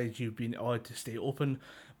supplies, you've been allowed to stay open.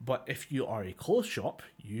 But if you are a closed shop,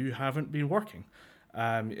 you haven't been working.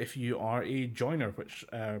 If you are a joiner, which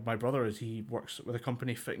my brother is, he works with a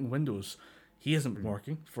company fitting windows. He hasn't been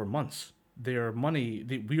working for months. Their money,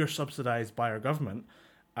 we are subsidised by our government,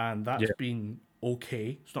 and that's been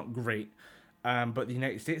okay. It's not great. But the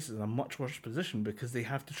United States is in a much worse position because they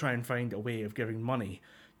have to try and find a way of giving money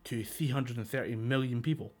to 330 million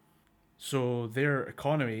people. So their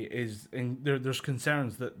economy is in there's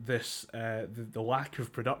concerns that the lack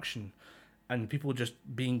of production and people just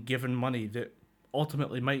being given money that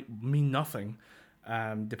ultimately might mean nothing,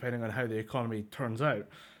 depending on how the economy turns out.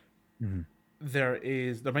 Mm-hmm.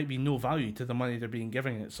 There might be no value to the money they're being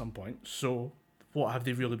given at some point. So what have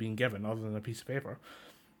they really been given other than a piece of paper?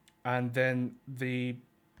 And then the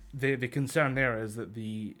concern there is that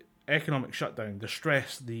the economic shutdown, the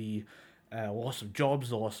stress, the loss of jobs,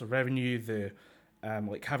 the loss of revenue, the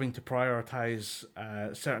like having to prioritize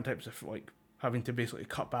certain types of like having to basically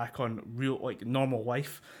cut back on real like normal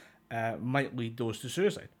life might lead those to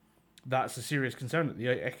suicide. That's a serious concern that the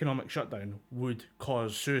economic shutdown would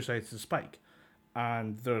cause suicides to spike.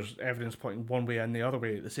 And there's evidence pointing one way and the other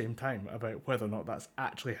way at the same time about whether or not that's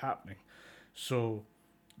actually happening. So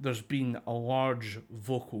there's been a large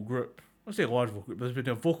vocal group, I say a large vocal group, there's been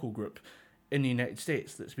a vocal group in the United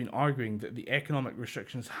States that's been arguing that the economic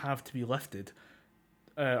restrictions have to be lifted,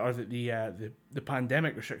 or that the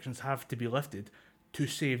pandemic restrictions have to be lifted to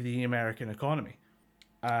save the American economy.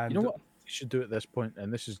 And you know what you should do at this point,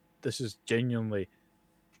 and this is genuinely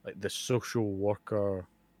like the social worker.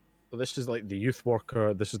 This is like the youth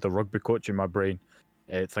worker. This is the rugby coach in my brain,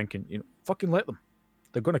 thinking, fucking let them.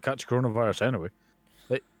 They're going to catch coronavirus anyway.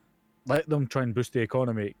 Let them try and boost the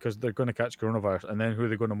economy because they're going to catch coronavirus, and then who are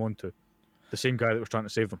they going to moan to? The same guy that was trying to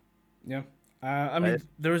save them. Yeah, I mean,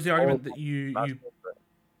 there is the argument that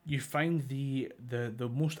you find the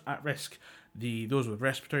most at risk, those with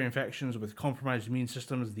respiratory infections, with compromised immune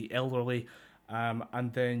systems, the elderly.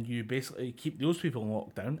 And then you basically keep those people in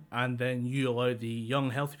lockdown, and then you allow the young,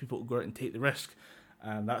 healthy people to go out and take the risk.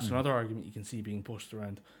 That's another argument you can see being posted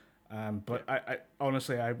around. But I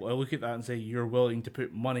honestly, I look at that and say, you're willing to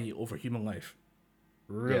put money over human life.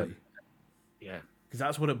 Really? Yeah. Because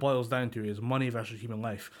that's what it boils down to, is money versus human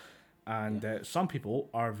life. And some people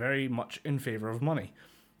are very much in favour of money.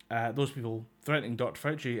 Those people threatening Dr.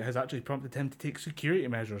 Fauci has actually prompted him to take security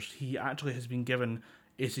measures. He actually has been given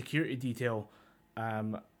a security detail,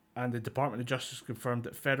 and the Department of Justice confirmed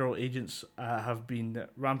that federal agents have been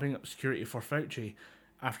ramping up security for Fauci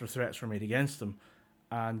after threats were made against him.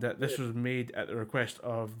 And this was made at the request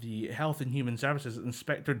of the Health and Human Services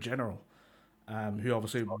Inspector General, who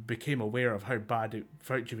obviously became aware of how bad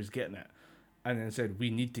Fauci was getting it, and then said, we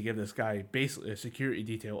need to give this guy basically a security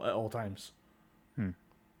detail at all times.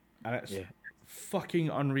 And it's fucking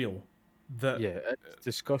unreal. It's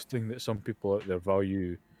disgusting that some people out there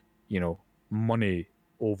value, money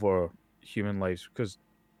over human lives. Because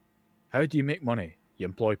how do you make money? You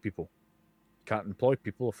employ people. You can't employ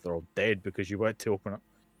people if they're all dead because you want to open up.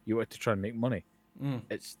 You want to try and make money.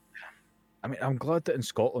 I'm glad that in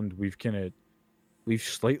Scotland we've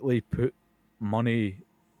slightly put money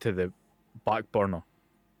to the back burner.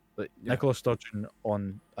 Like Nicola Sturgeon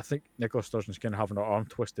I think Nicola Sturgeon's kind of having her arm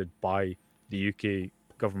twisted by the UK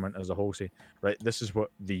government as a whole, say, right, this is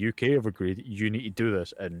what the UK have agreed, you need to do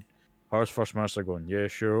this, and her First Minister going, yeah,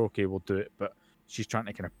 sure, okay, we'll do it, but she's trying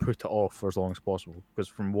to kind of put it off for as long as possible, because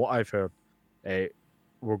from what I've heard,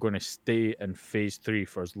 we're going to stay in phase 3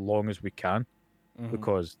 for as long as we can,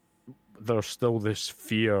 because there's still this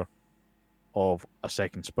fear of a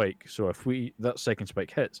second spike. So if that second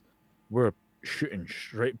spike hits, we're shooting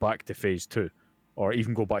straight back to phase 2, or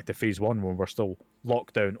even go back to phase 1 when we're still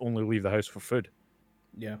locked down, only leave the house for food.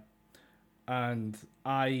 Yeah, and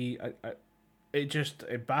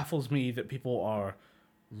it baffles me that people are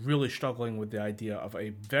really struggling with the idea of a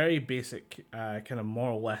very basic kind of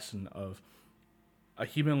moral lesson of a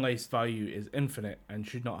human life's value is infinite and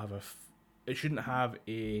should not have it shouldn't have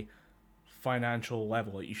a financial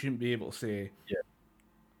level. Like, you shouldn't be able to say,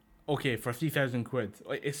 okay, for 3,000 quid,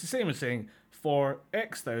 like, it's the same as saying for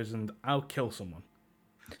X thousand I'll kill someone.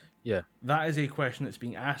 Yeah, That is a question that's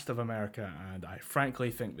being asked of America, and I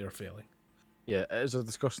frankly think they're failing. yeah. It's a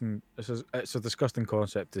disgusting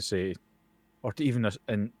concept to say, or to even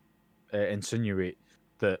insinuate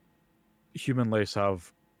that human lives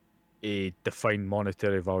have a defined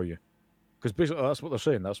monetary value. Because basically, that's what they're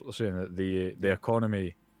saying. That's what they're saying, that the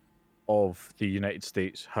economy of the United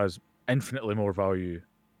States has infinitely more value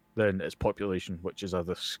than its population, which is a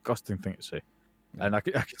disgusting thing to say. Yeah. And I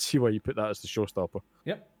can see why you put that as the showstopper.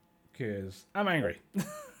 Yep, because I'm angry. It's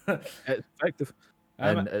effective,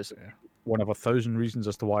 I'm- and it's yeah. one of 1,000 reasons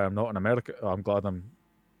as to why I'm not in America. I'm glad I'm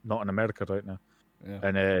not in America right now. Yeah.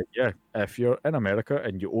 And yeah, if you're in America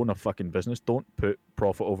and you own a fucking business, don't put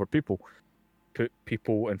profit over people. Put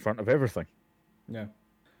people in front of everything. Yeah.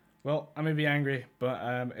 Well, I may be angry,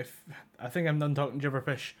 but if I think I'm done talking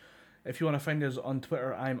gibberpish. If you want to find us on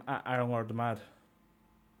Twitter, I'm at IronLordTheMad.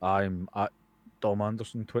 I'm at Dom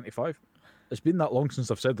Anderson 25. It's been that long since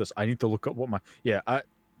I've said this. I need to look up what my at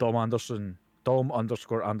Dom _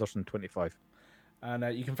 Anderson 25.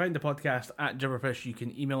 And you can find the podcast at Gibberpish. You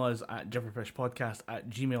can email us at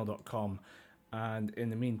gibberpishpodcast@gmail.com. And in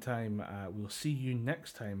the meantime, we'll see you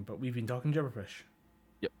next time. But we've been talking Gibberpish.